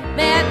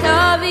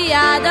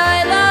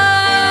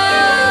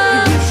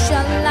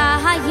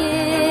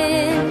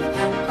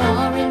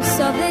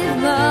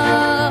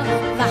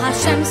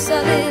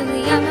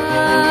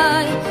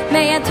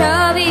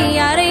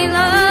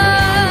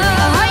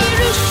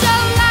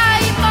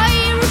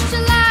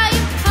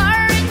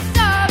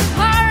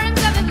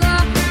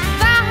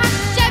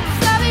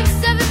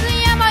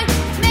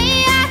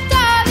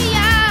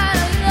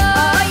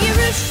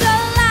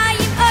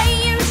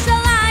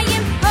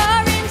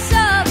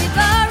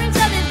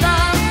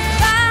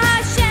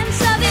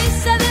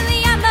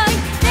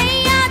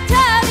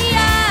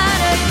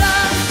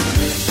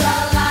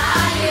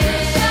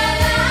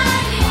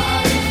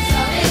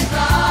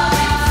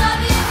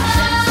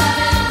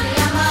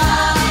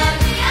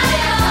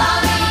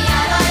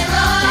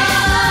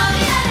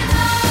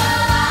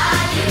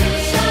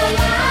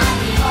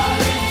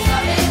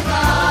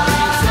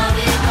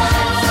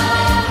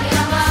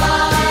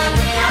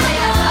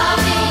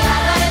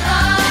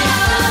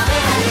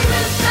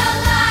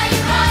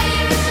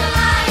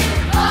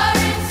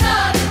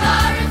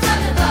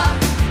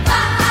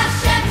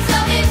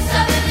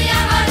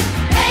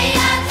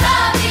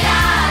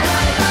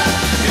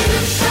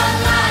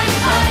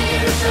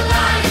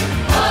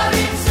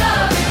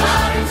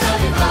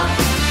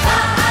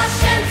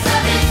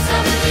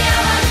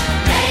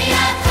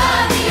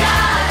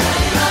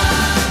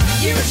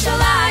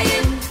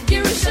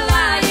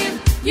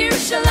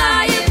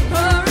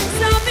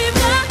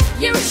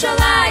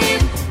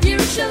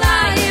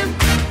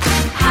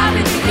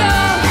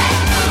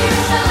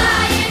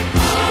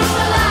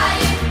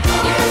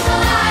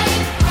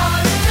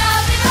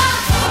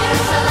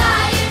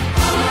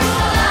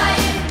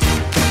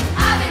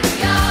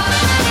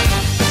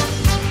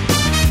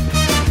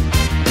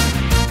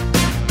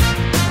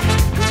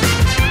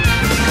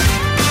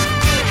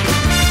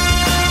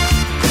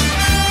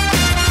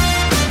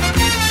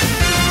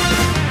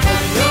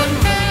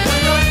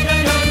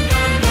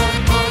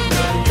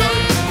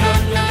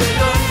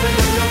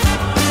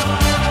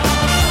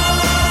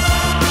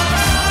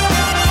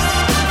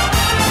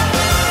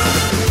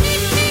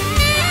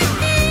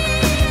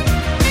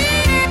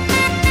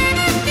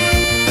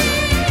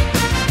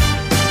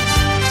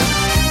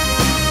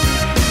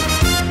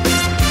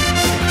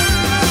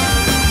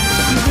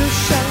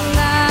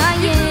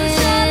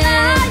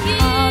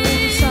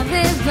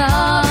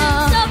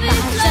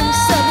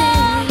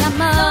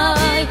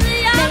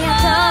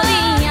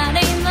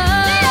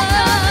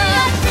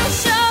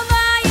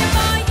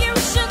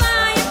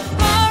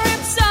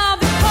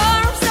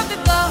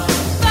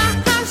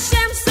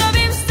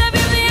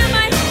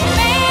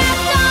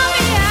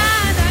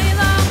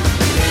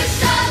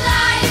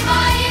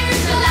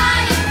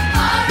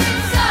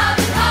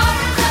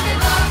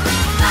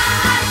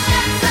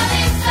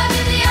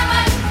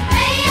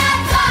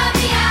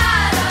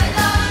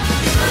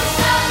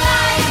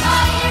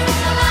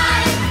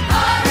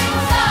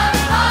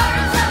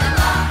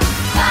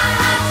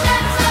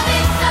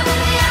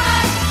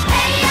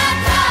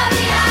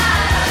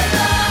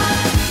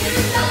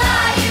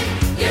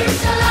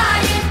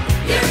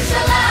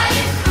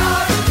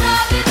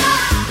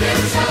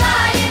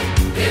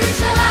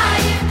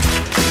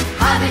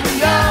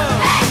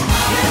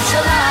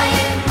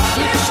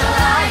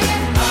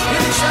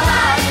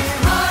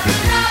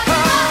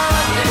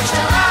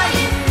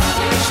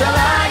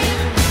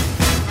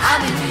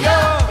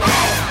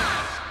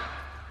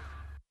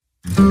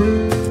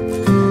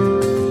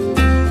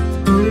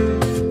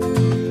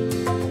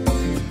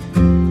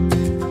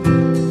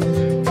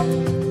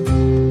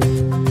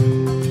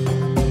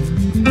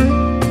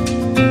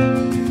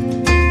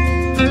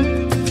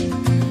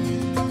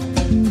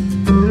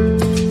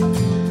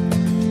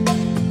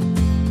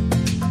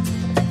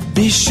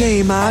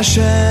B'Shem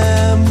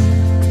Hashem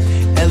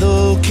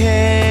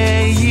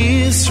Elokei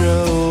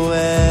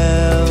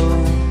Yisroel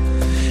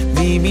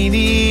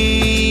Mimini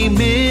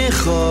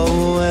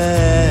Michoel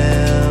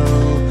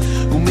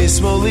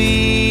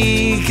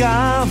Umismoli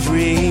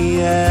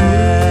Gavriel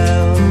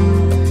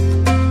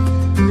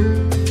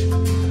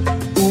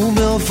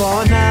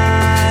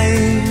Umilfonai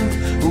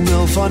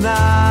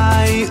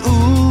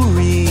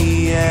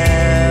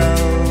Uriel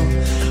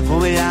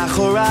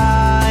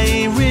Umeachorai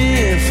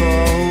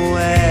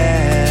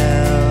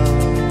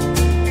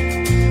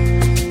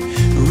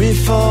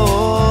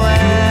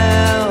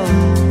Rifoel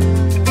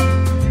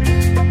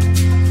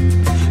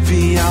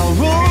V'al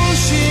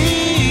Roshi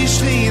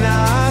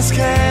Shlinas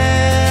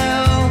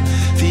Kel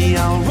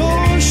V'al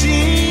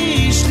Roshi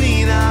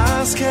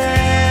Shlinas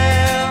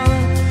Kel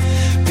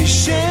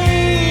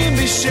B'Shem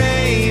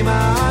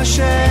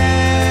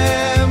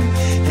Hashem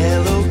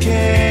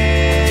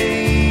Elokei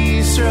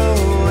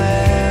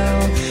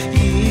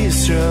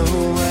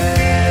Yisroel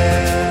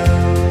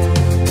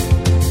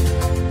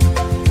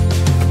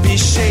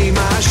B'Shem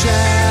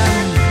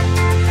Hashem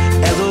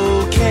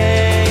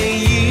Elokei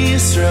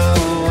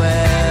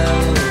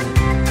Yisroel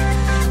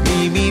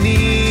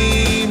Mimini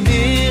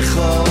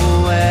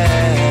Michoel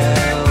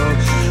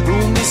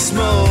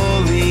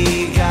Umismoli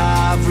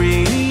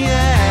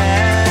Gavriel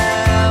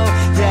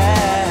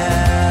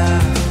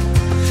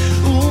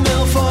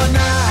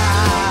Umilfonai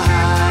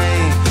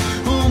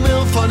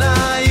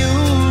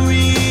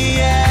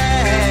Uriel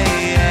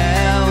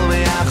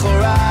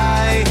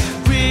Meachorai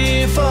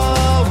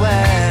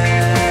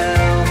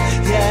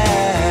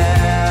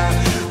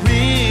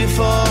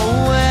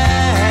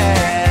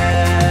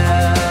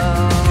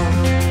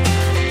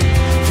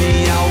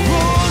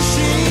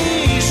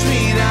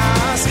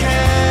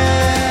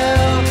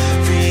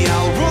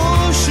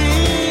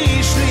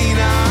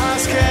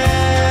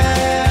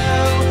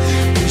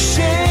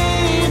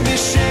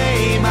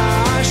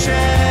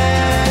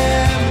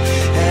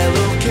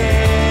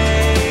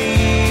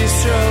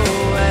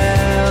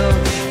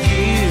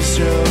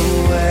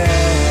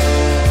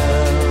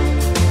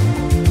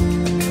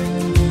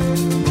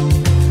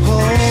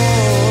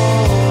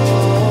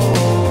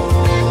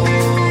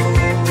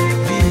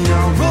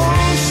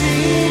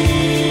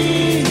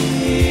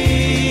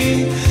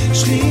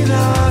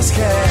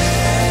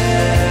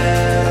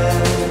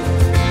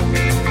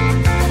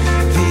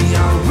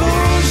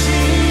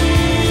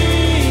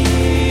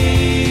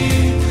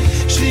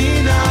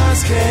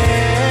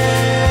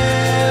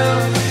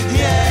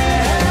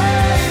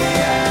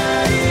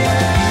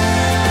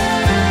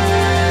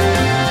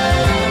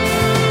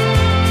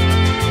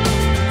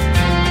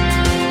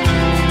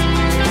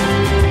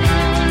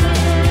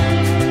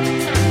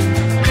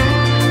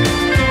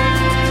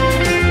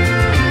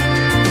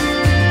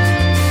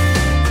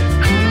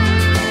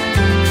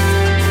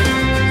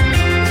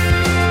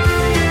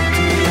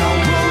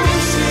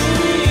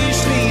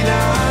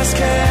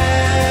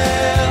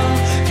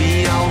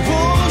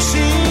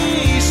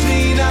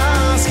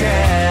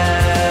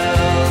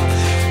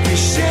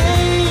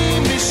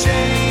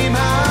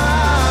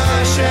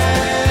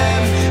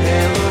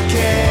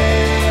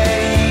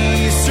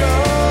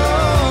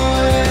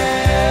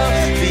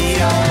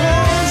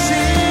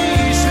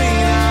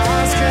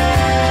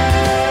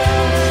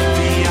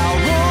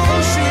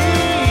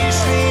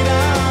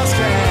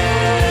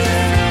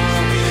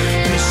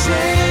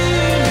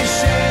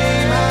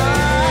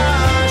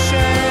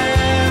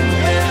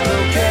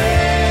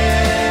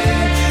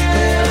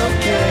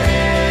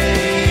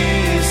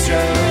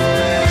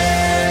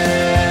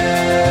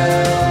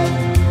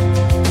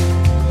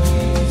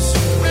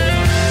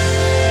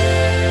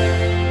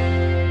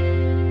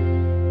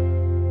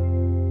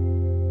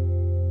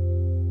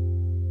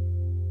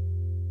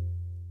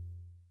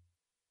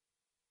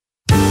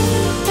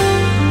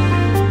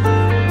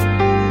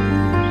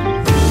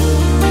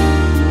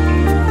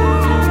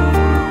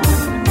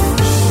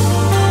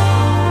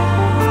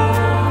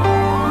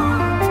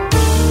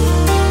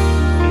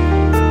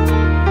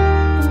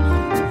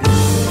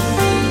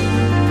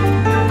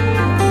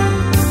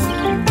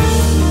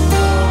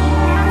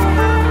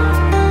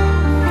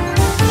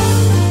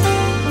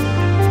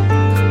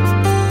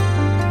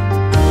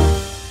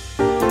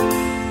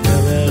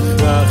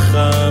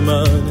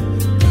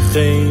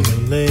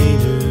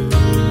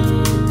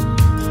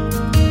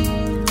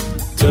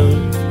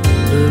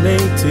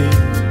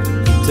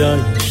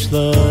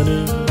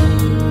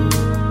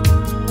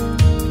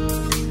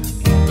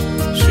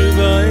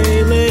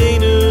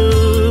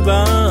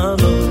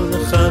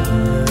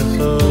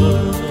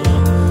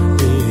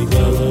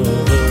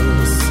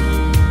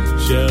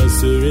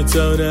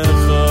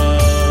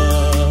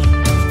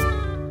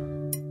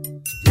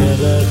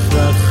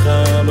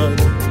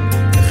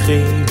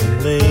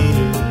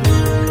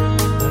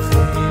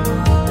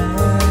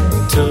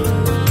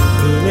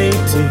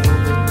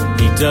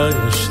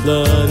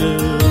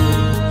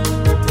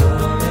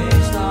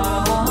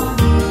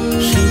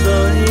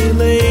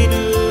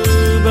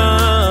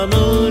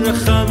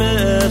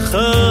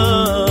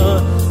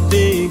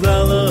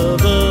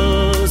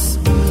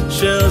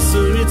Shel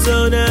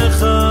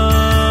Suritzonecha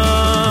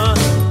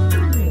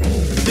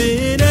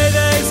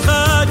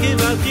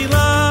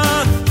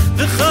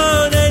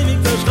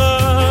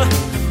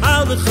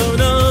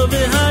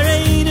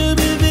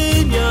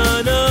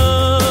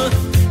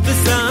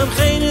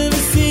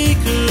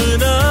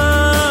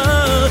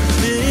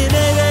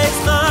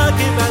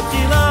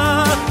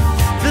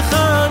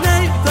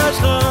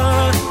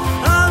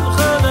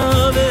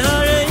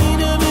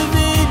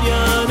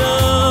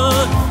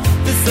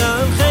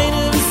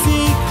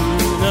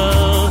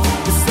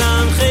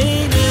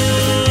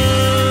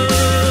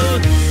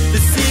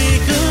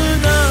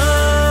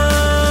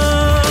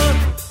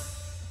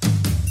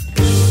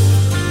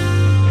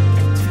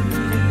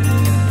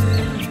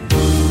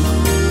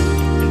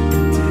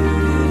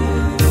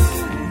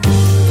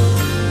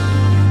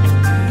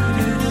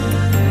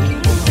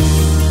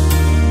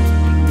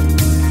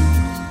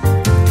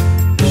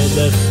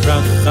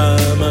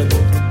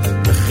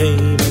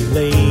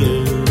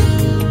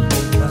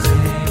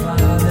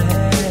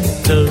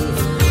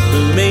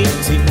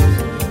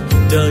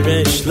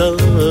Daresh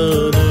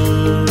Lanu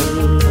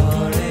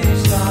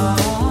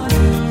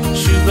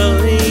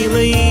Shuvai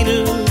Leinu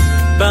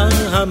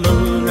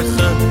Bahamon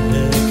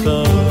Chanecha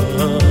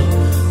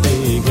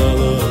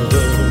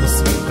Bigalos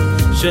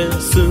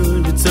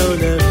Shesun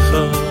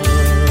Yitzonecha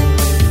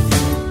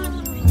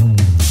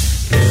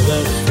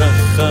Elech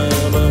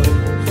Rachama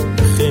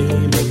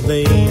B'cheim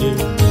Aleinu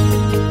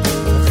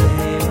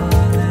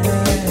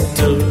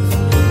Tov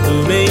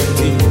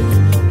Umeiti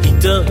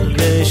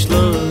Daresh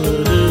Lanu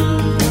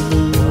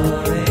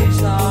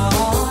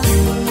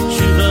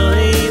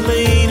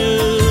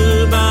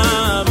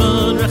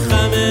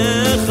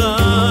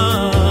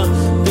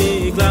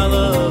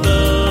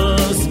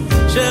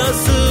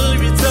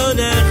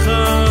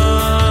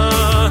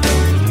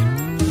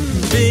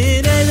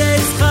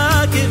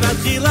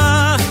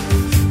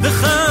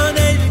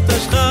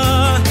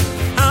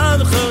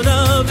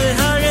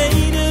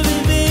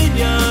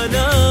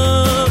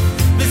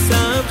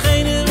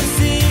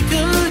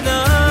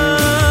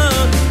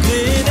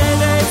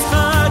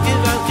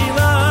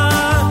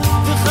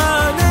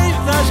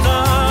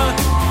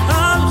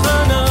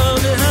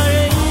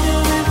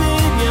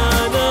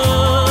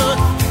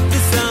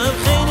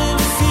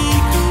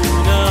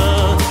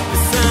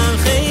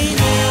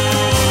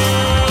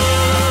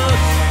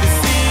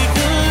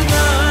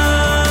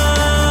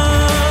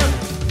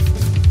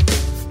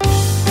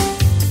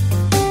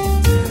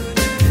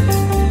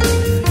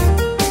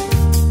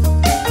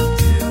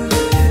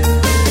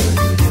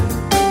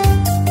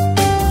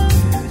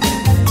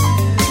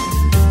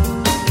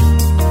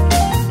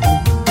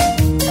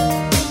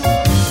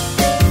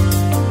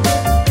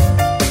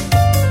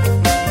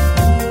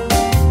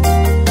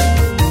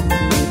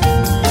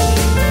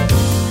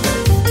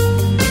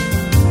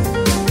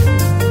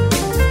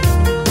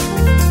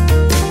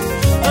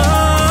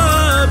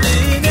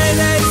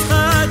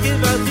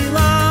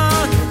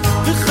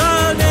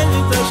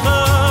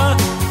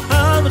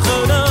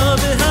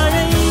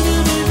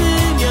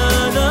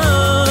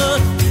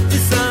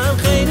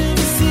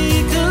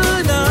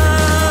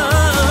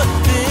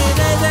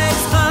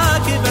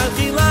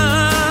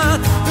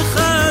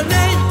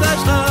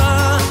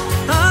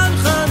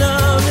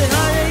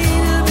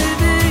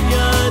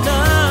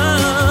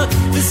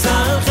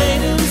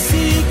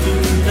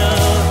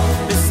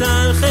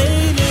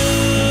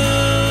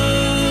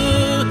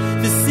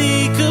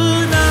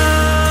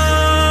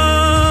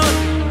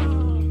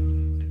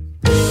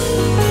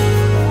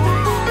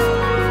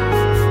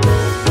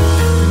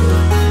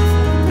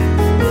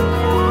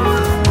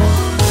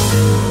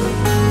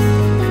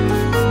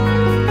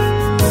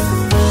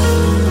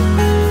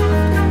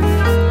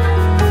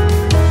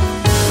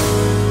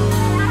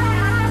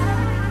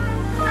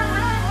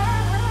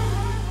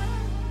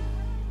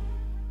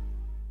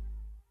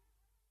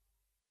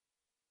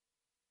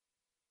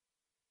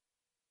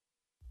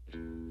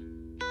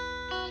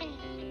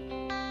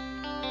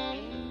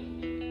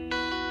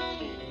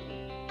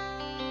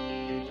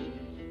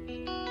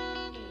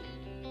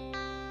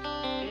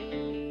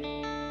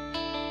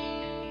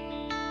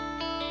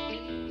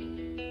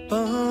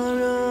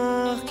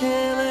Baruch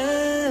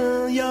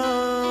Kelel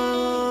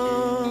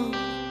Yom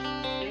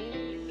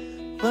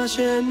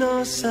Masher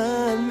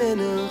Nosan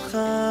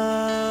Menucha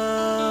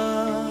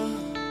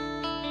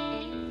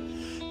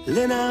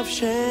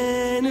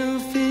Lenafshenu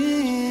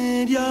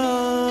Fidyon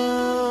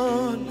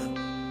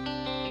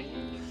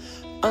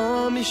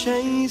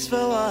Amisheis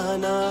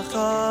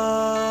V'Anacha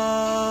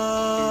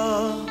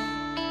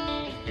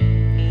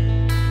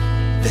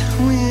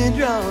V'Huid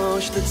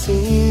Rosh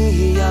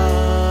T'Tziyan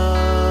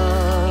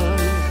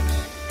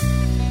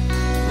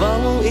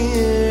Valo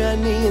ir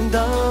ani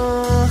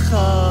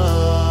indacha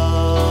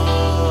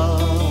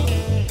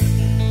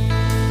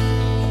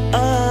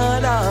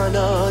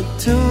Adana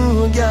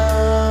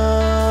tugain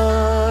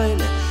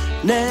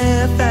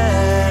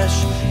Nefesh,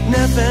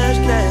 nefesh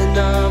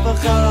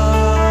k'navacha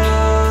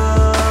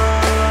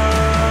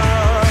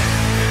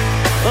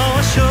O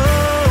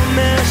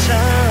shomer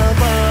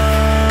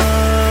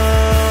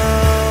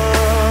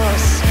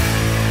Shabbos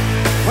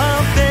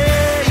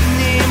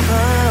V'abeinim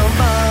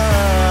habas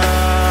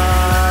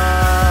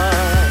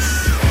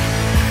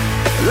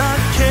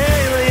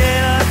L'keil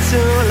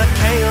yeratu,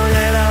 l'keil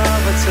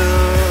yeravatu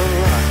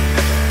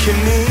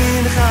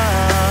K'mincha,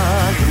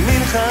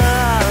 k'mincha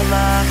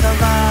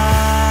l'chavas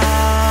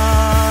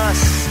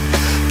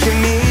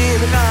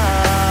K'mincha,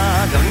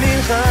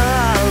 k'mincha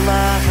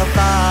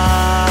l'chavas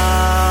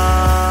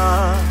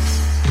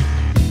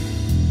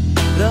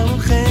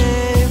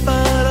Rochei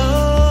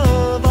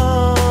barobos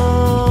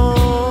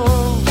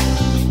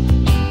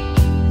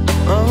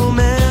O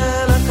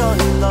melech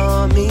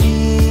ha'olamim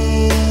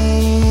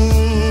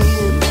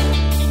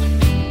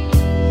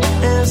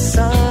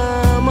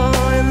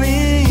Esamoy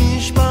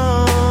lishbos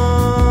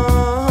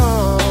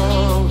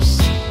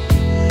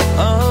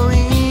O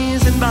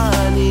izen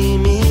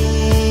banimim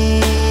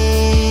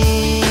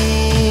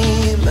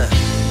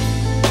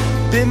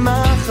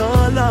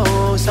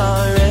B'macholos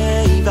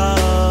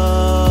ha'reivos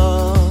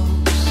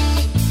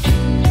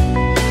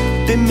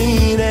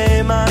B'minei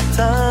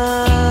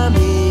matan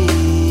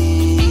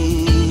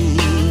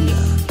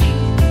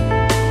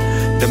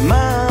the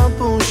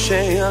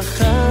Mapushe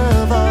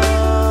Achavod,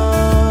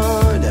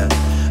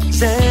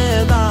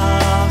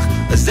 Zevach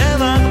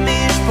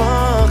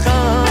Mishpacha,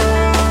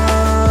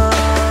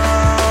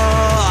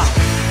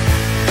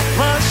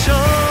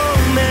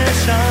 Vashom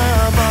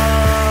Meshavas,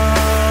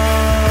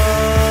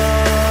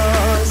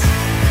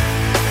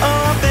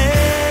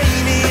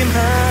 Obeinim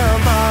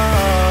Havas,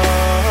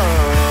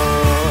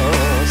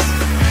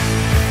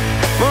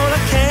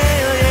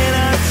 Morakel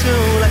Yenatsu,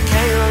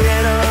 Lakel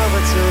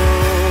Yenovatu,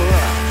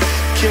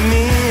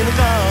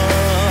 Kimincha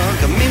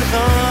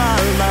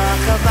al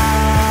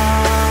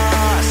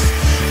Machavas,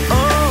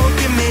 Oh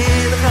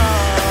Kimincha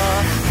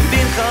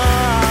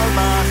al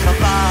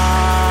Machavas.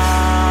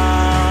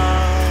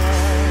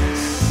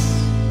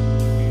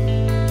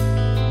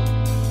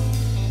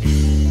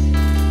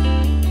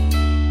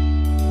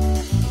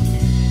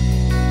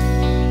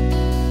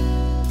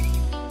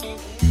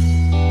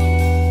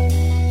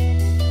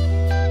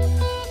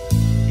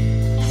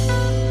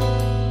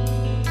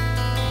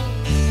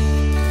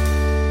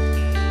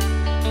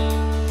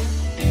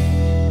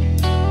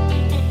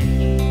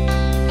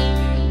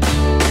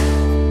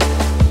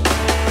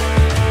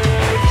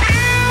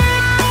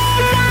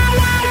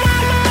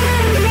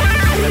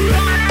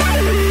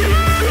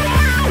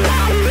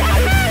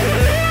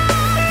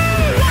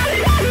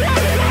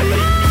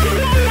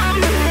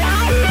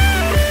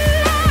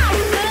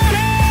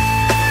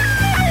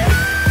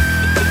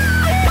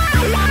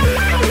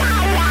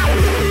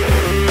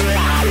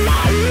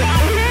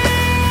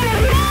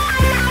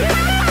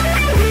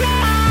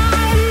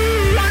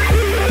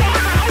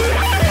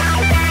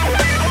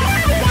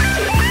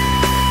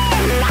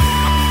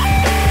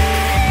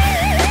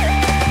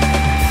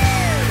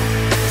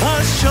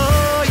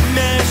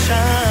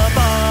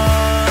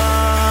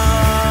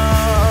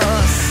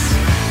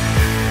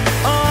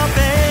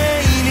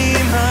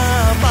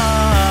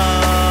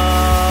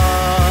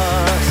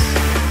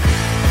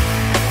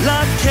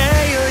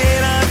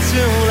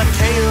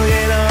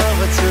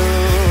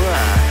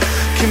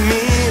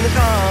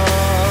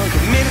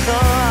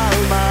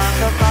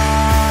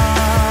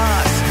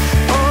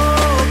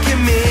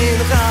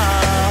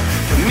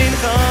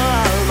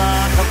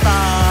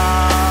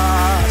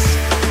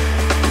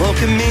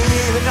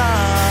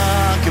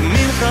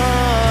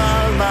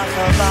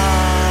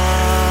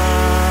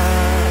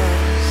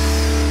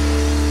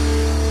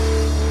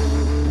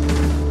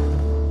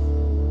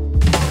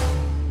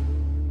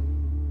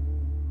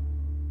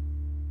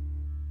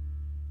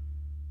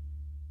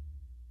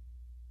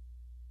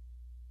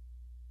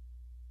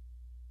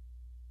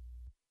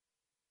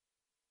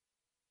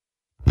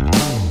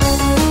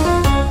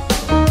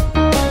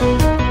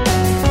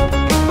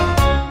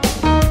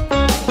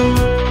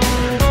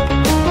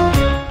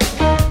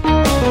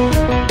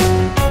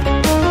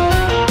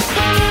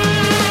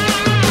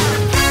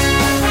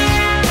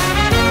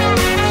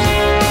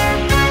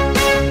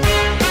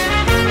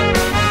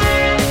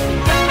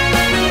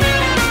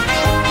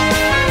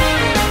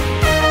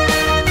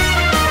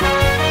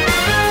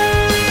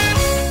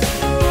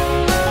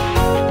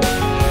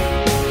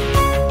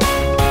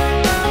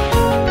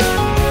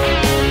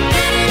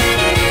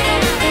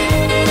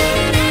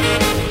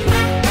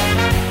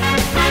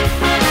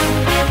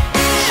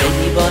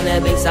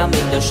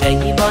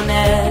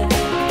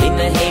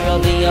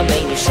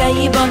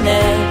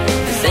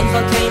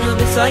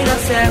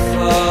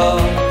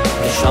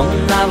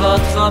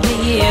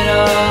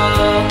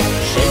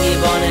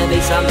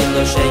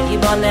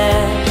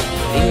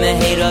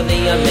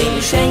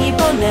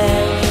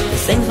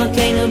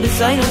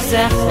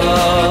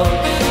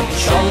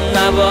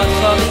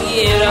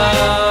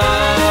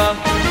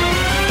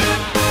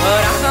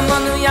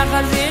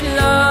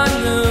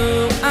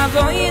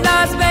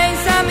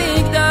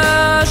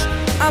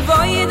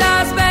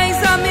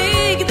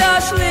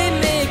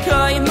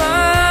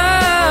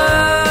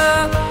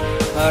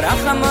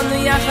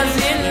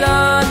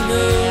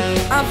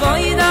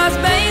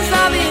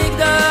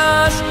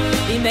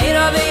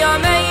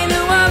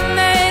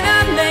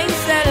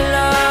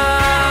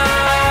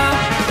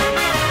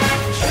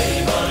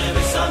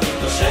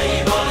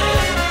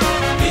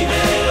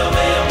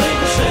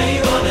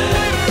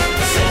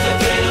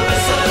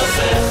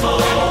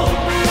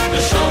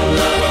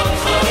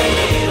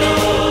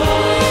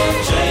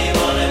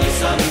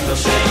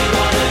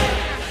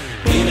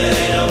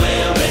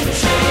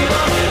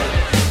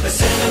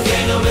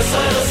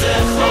 Besser als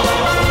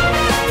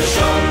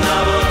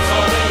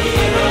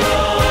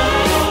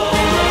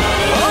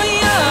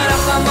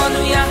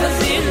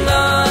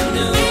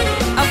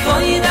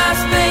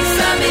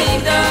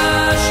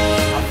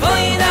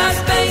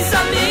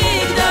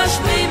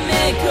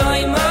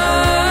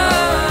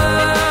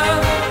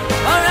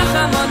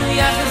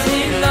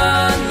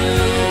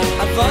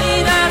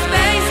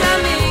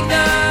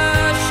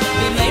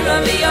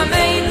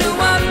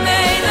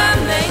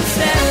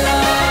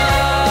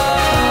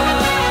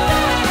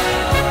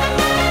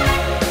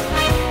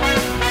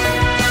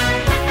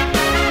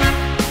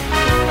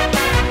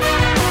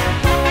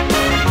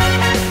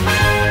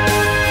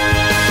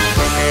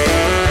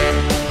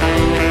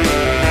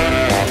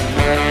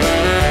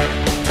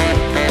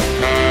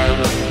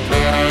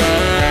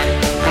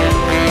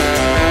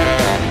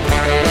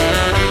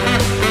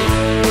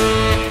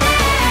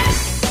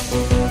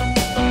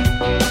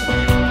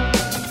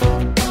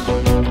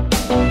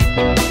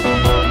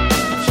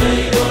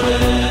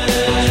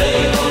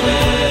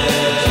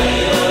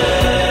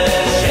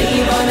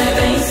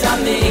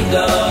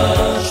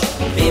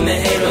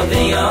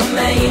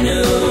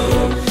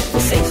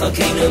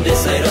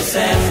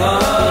Sefa,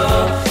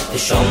 the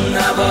Shom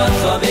Nabat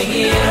for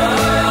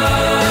Begira.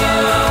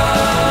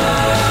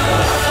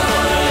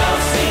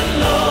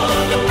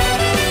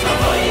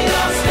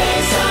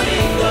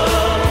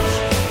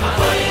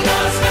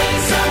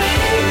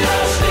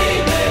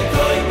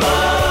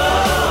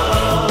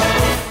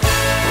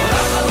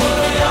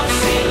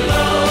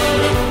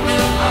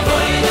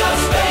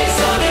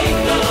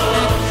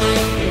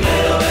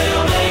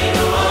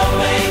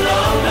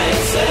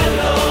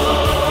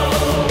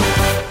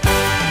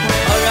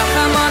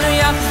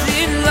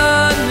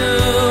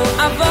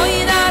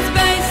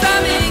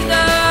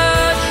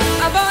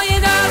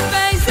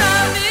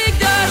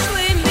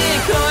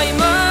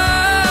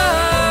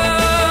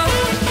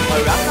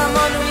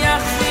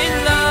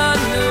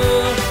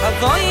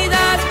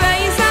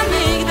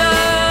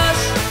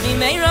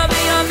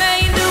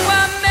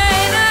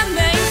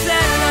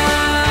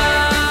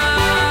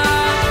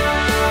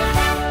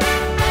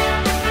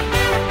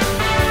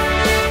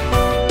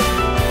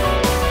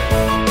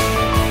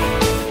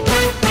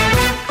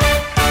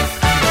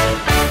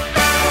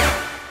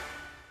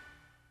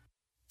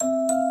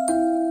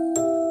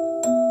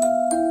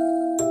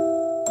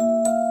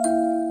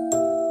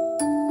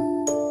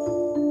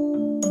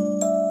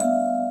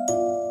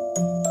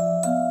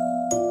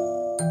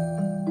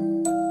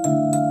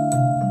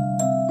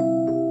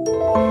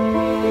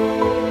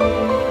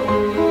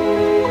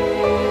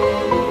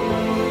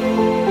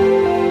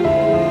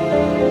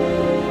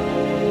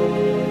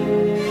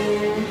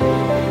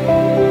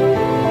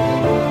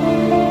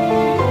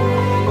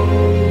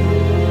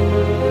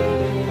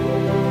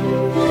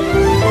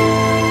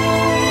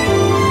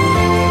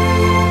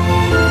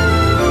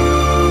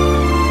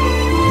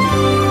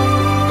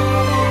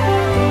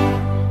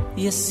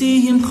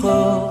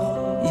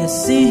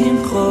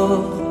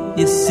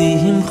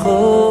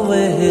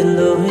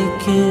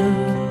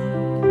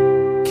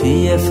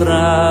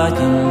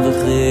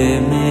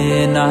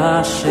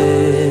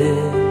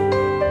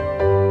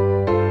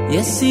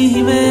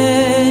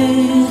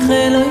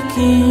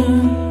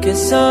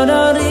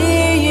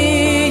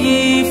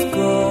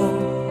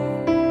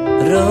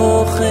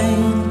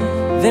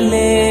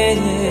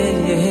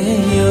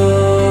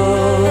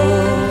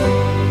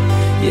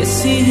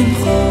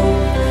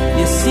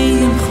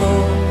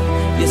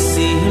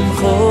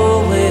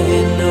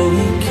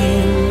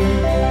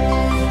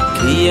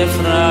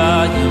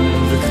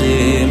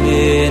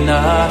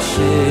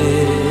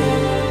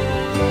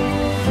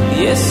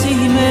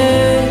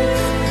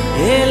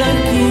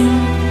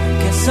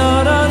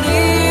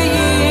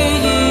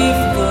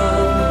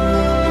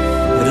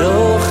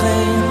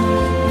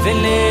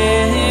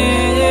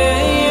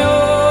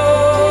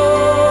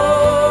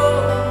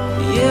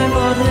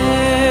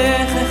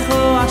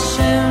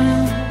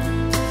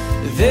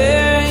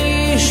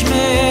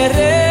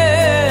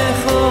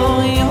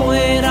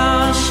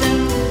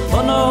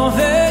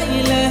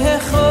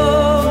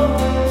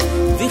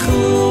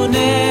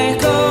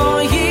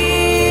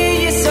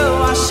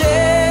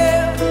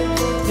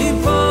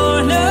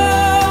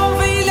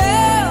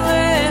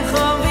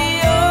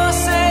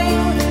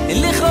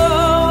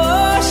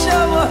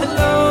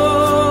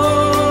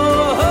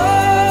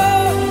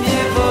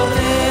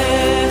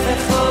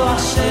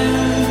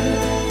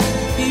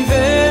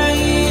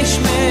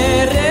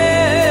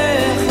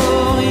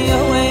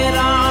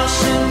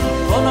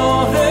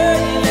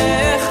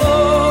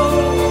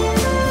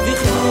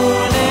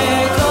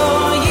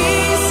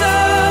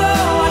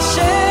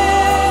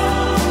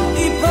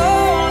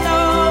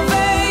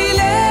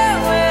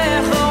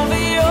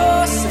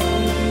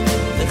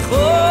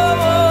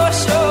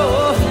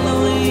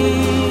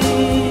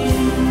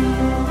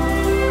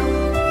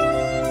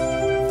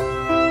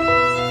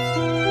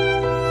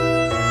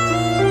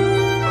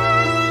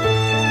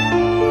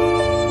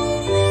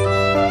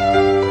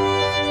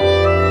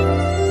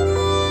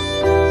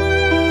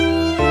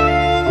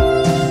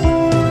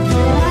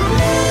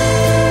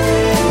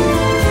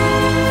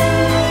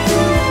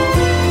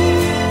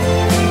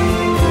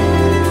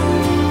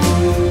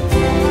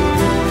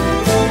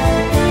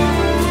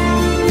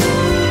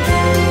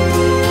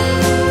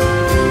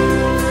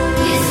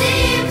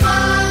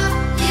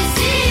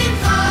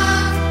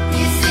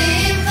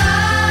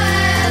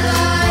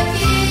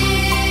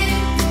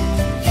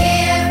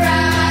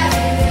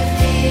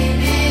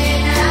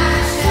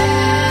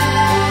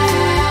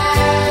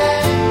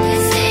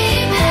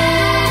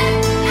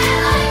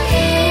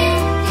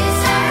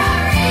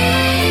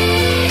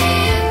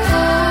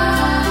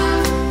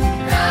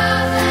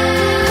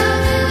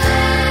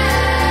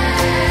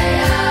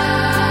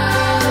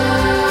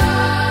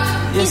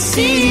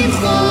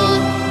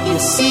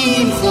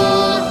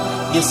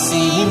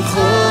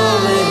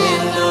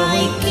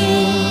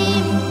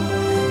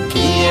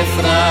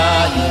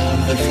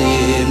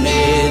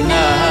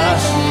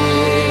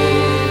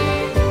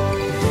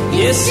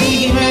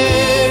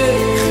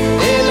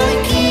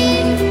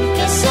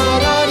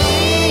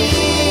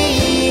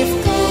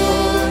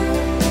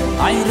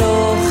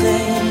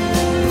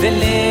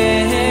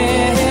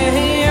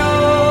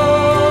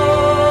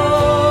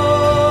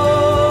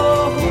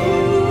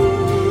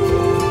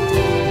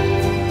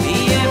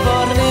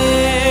 Yevorech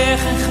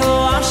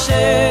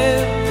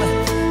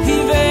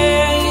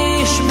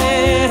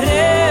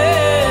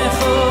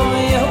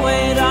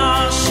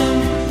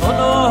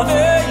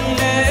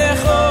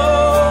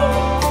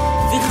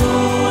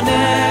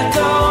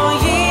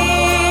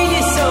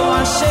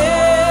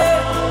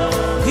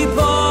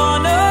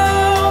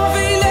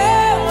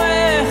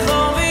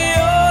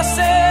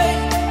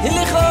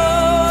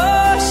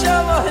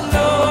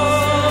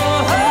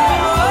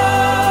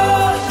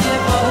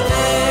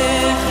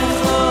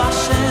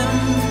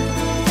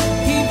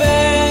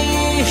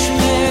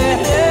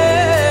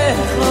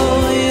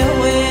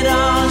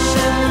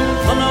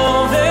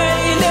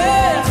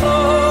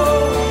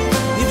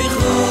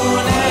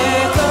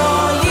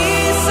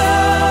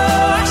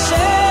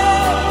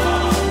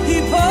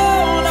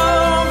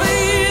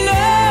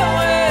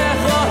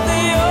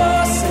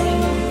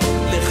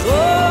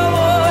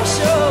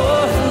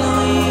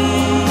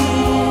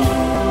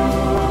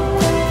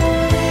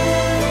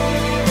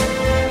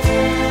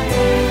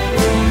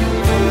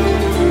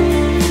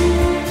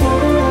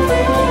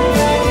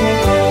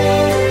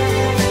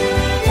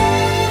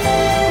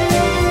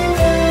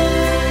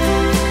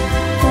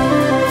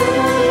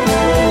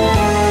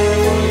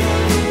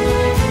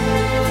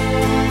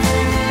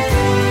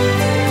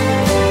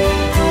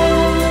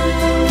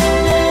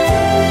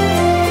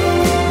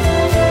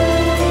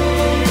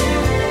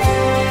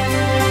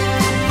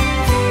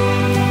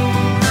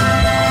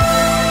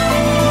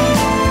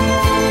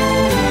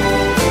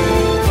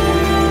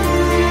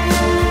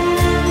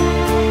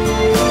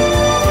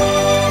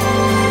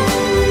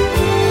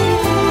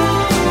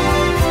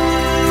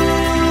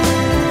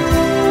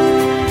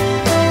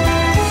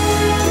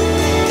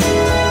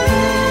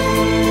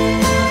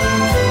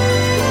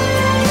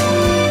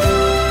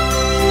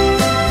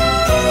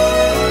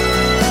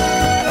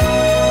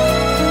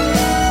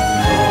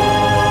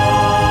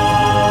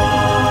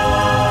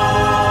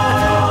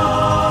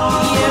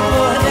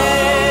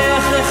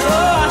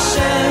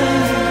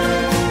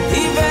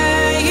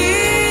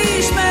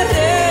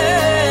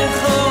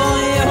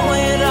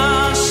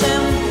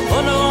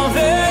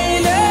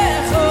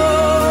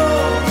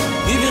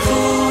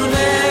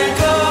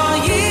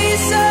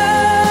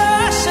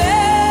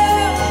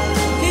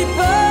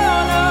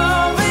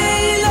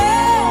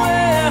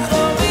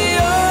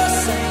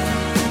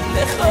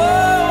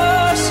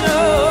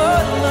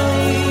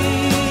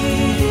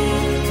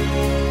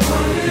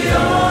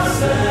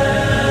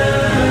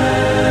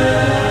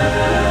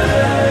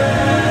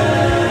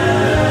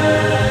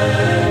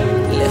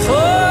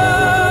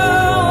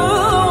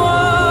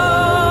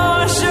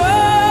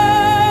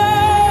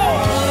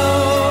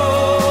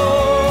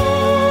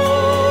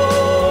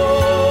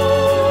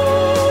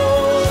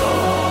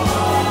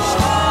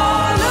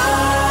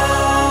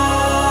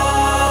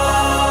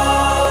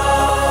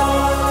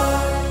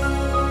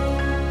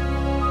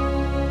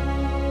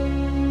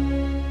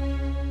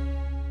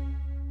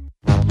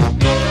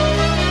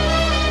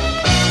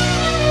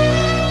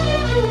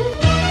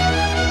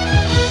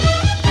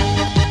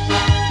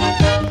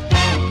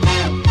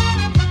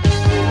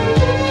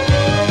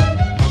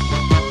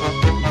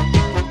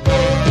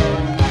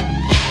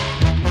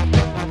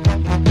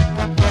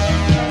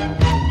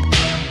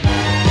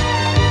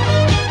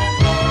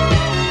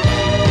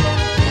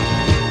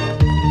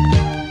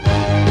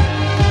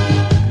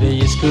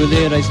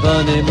Yiskulir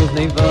Aizvanim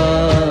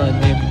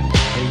Uvnevanim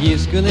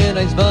Yiskulir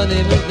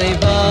Aizvanim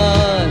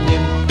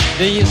Uvnevanim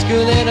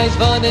Yiskulir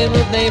Aizvanim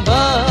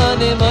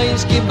Uvnevanim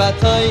Aizkim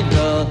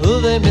Batayra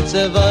Uve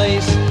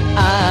Mitzvahis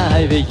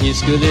Ay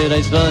Yiskulir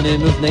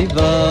Aizvanim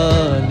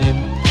Uvnevanim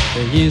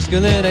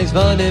Yiskulir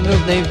Aizvanim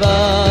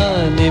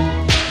Uvnevanim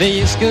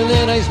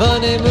Yiskulir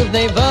Aizvanim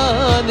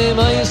Uvnevanim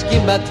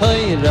Aizkim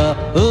Batayra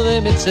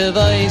Uve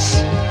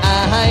Mitzvahis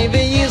Ay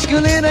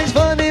Yiskulir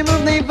Aizvanim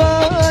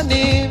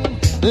Uvnevanim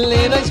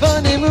Lirais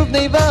vanim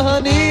uvnei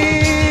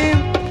vanim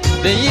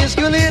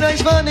Ve'yizku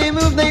lirais vanim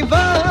uvnei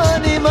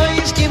vanim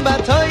Aizkim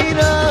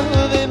batayra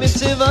uve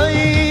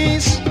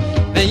mitzvahis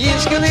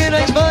Ve'yizku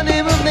lirais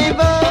vanim uvnei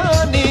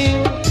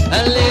vanim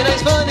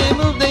Lirais vanim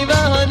uvnei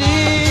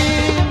vanim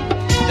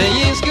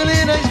Ve'yizku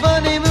lirais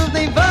vanim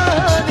uvnei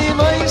vanim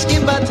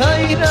Aizkim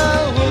batayra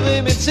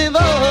uve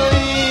mitzvahis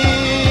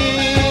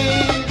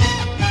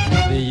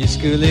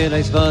Ve'yizku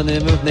lirais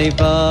vanim uvnei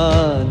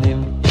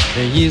vanim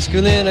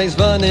Yiskulir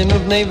Aizvanim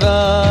Uvnei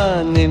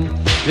Vanim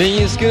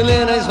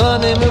Yiskulir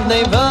Aizvanim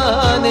Uvnei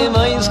Vanim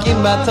Aizkim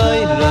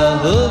Batayra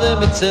Uve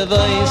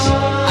Mitzvahis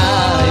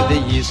Ay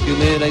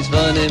Yiskulir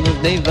Aizvanim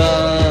Uvnei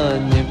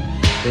Vanim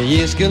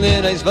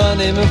Yiskulir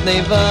Aizvanim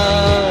Uvnei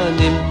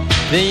Vanim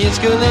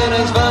Yiskulir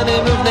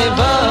Aizvanim Uvnei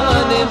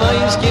Vanim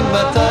Aizkim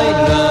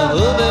Batayra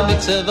Uve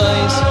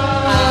Mitzvahis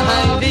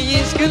Ay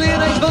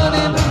Yiskulir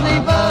Aizvanim Uvnei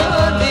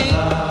Vanim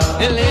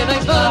Lir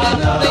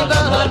Aizvanim Uvnei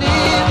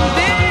Vanim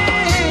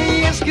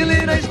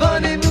Yiskulir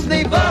Aizvanim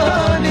Uvnei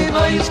Vanim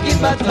Aizkim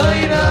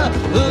Batayra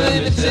Uve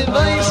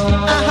Mitzvahis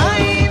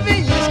Ay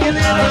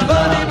Yiskulir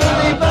Aizvanim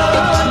Uvnei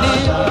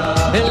Vanim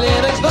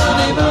Lir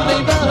Aizvanim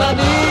Uvnei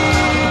Vanim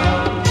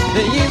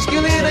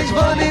Yiskulir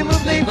Aizvanim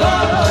Uvnei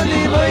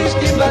Vanim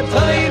Aizkim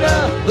Batayra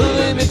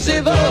Uve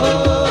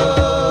Mitzvahis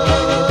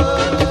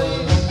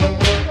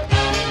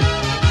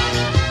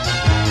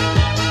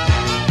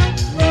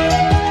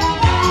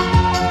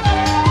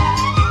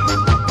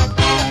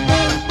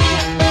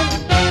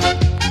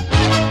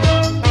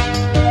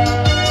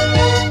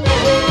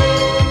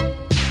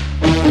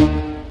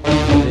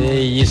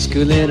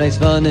Vayiskuler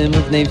Eisvanim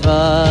Uvnei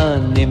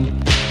Vanim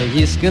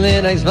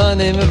Vayiskuler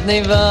Eisvanim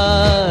Uvnei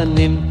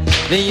Vanim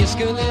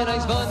Vayiskuler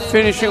Eisvanim.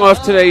 Finishing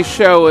off today's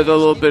show with a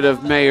little bit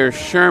of Mayor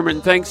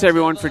Sherman. Thanks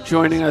everyone for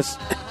joining us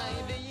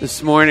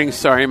this morning.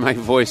 Sorry, my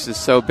voice is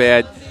so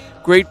bad.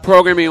 Great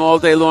programming all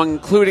day long,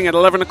 including at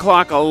 11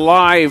 o'clock a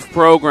live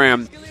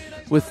program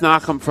with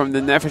Nachum from the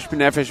Nefesh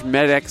B'Nefesh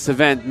MedX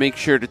event. Make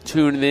sure to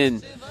tune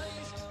in.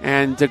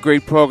 And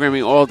great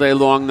programming all day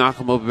long.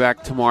 Nachum will be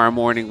back tomorrow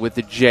morning with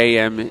the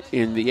JM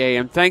in the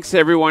AM. Thanks,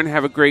 everyone.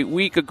 Have a great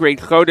week, a great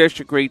Chodesh,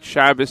 a great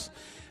Shabbos.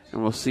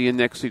 And we'll see you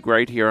next week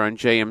right here on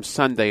JM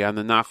Sunday on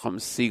the Nachum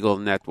Siegel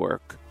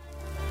Network.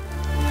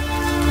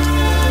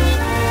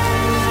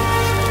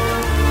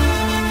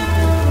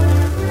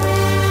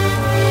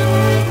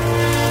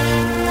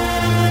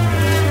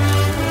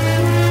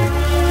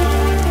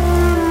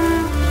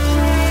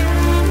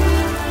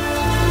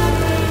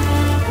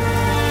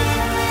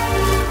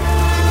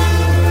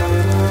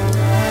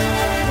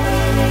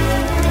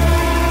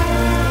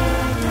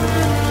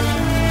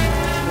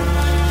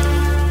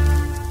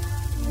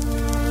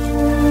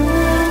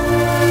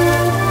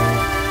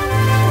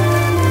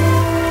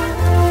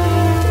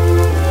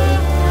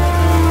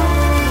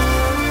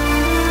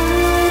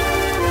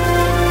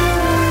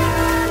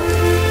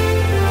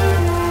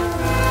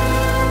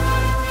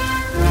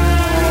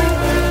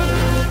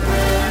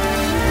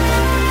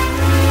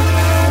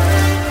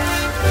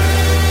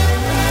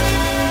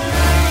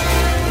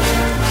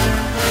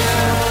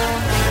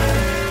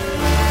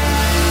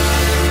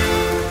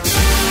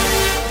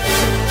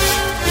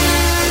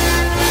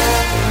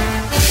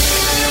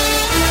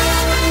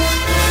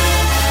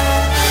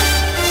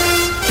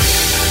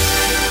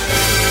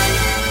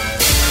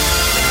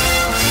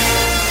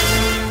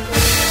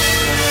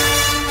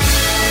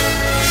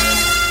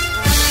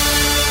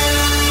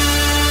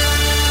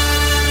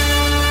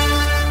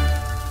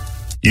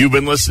 You've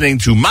been listening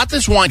to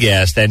Matis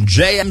Weingast and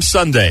JM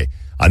Sunday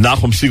on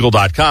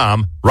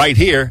NachumSiegel.com, right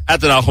here at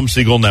the Nachum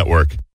Siegel Network.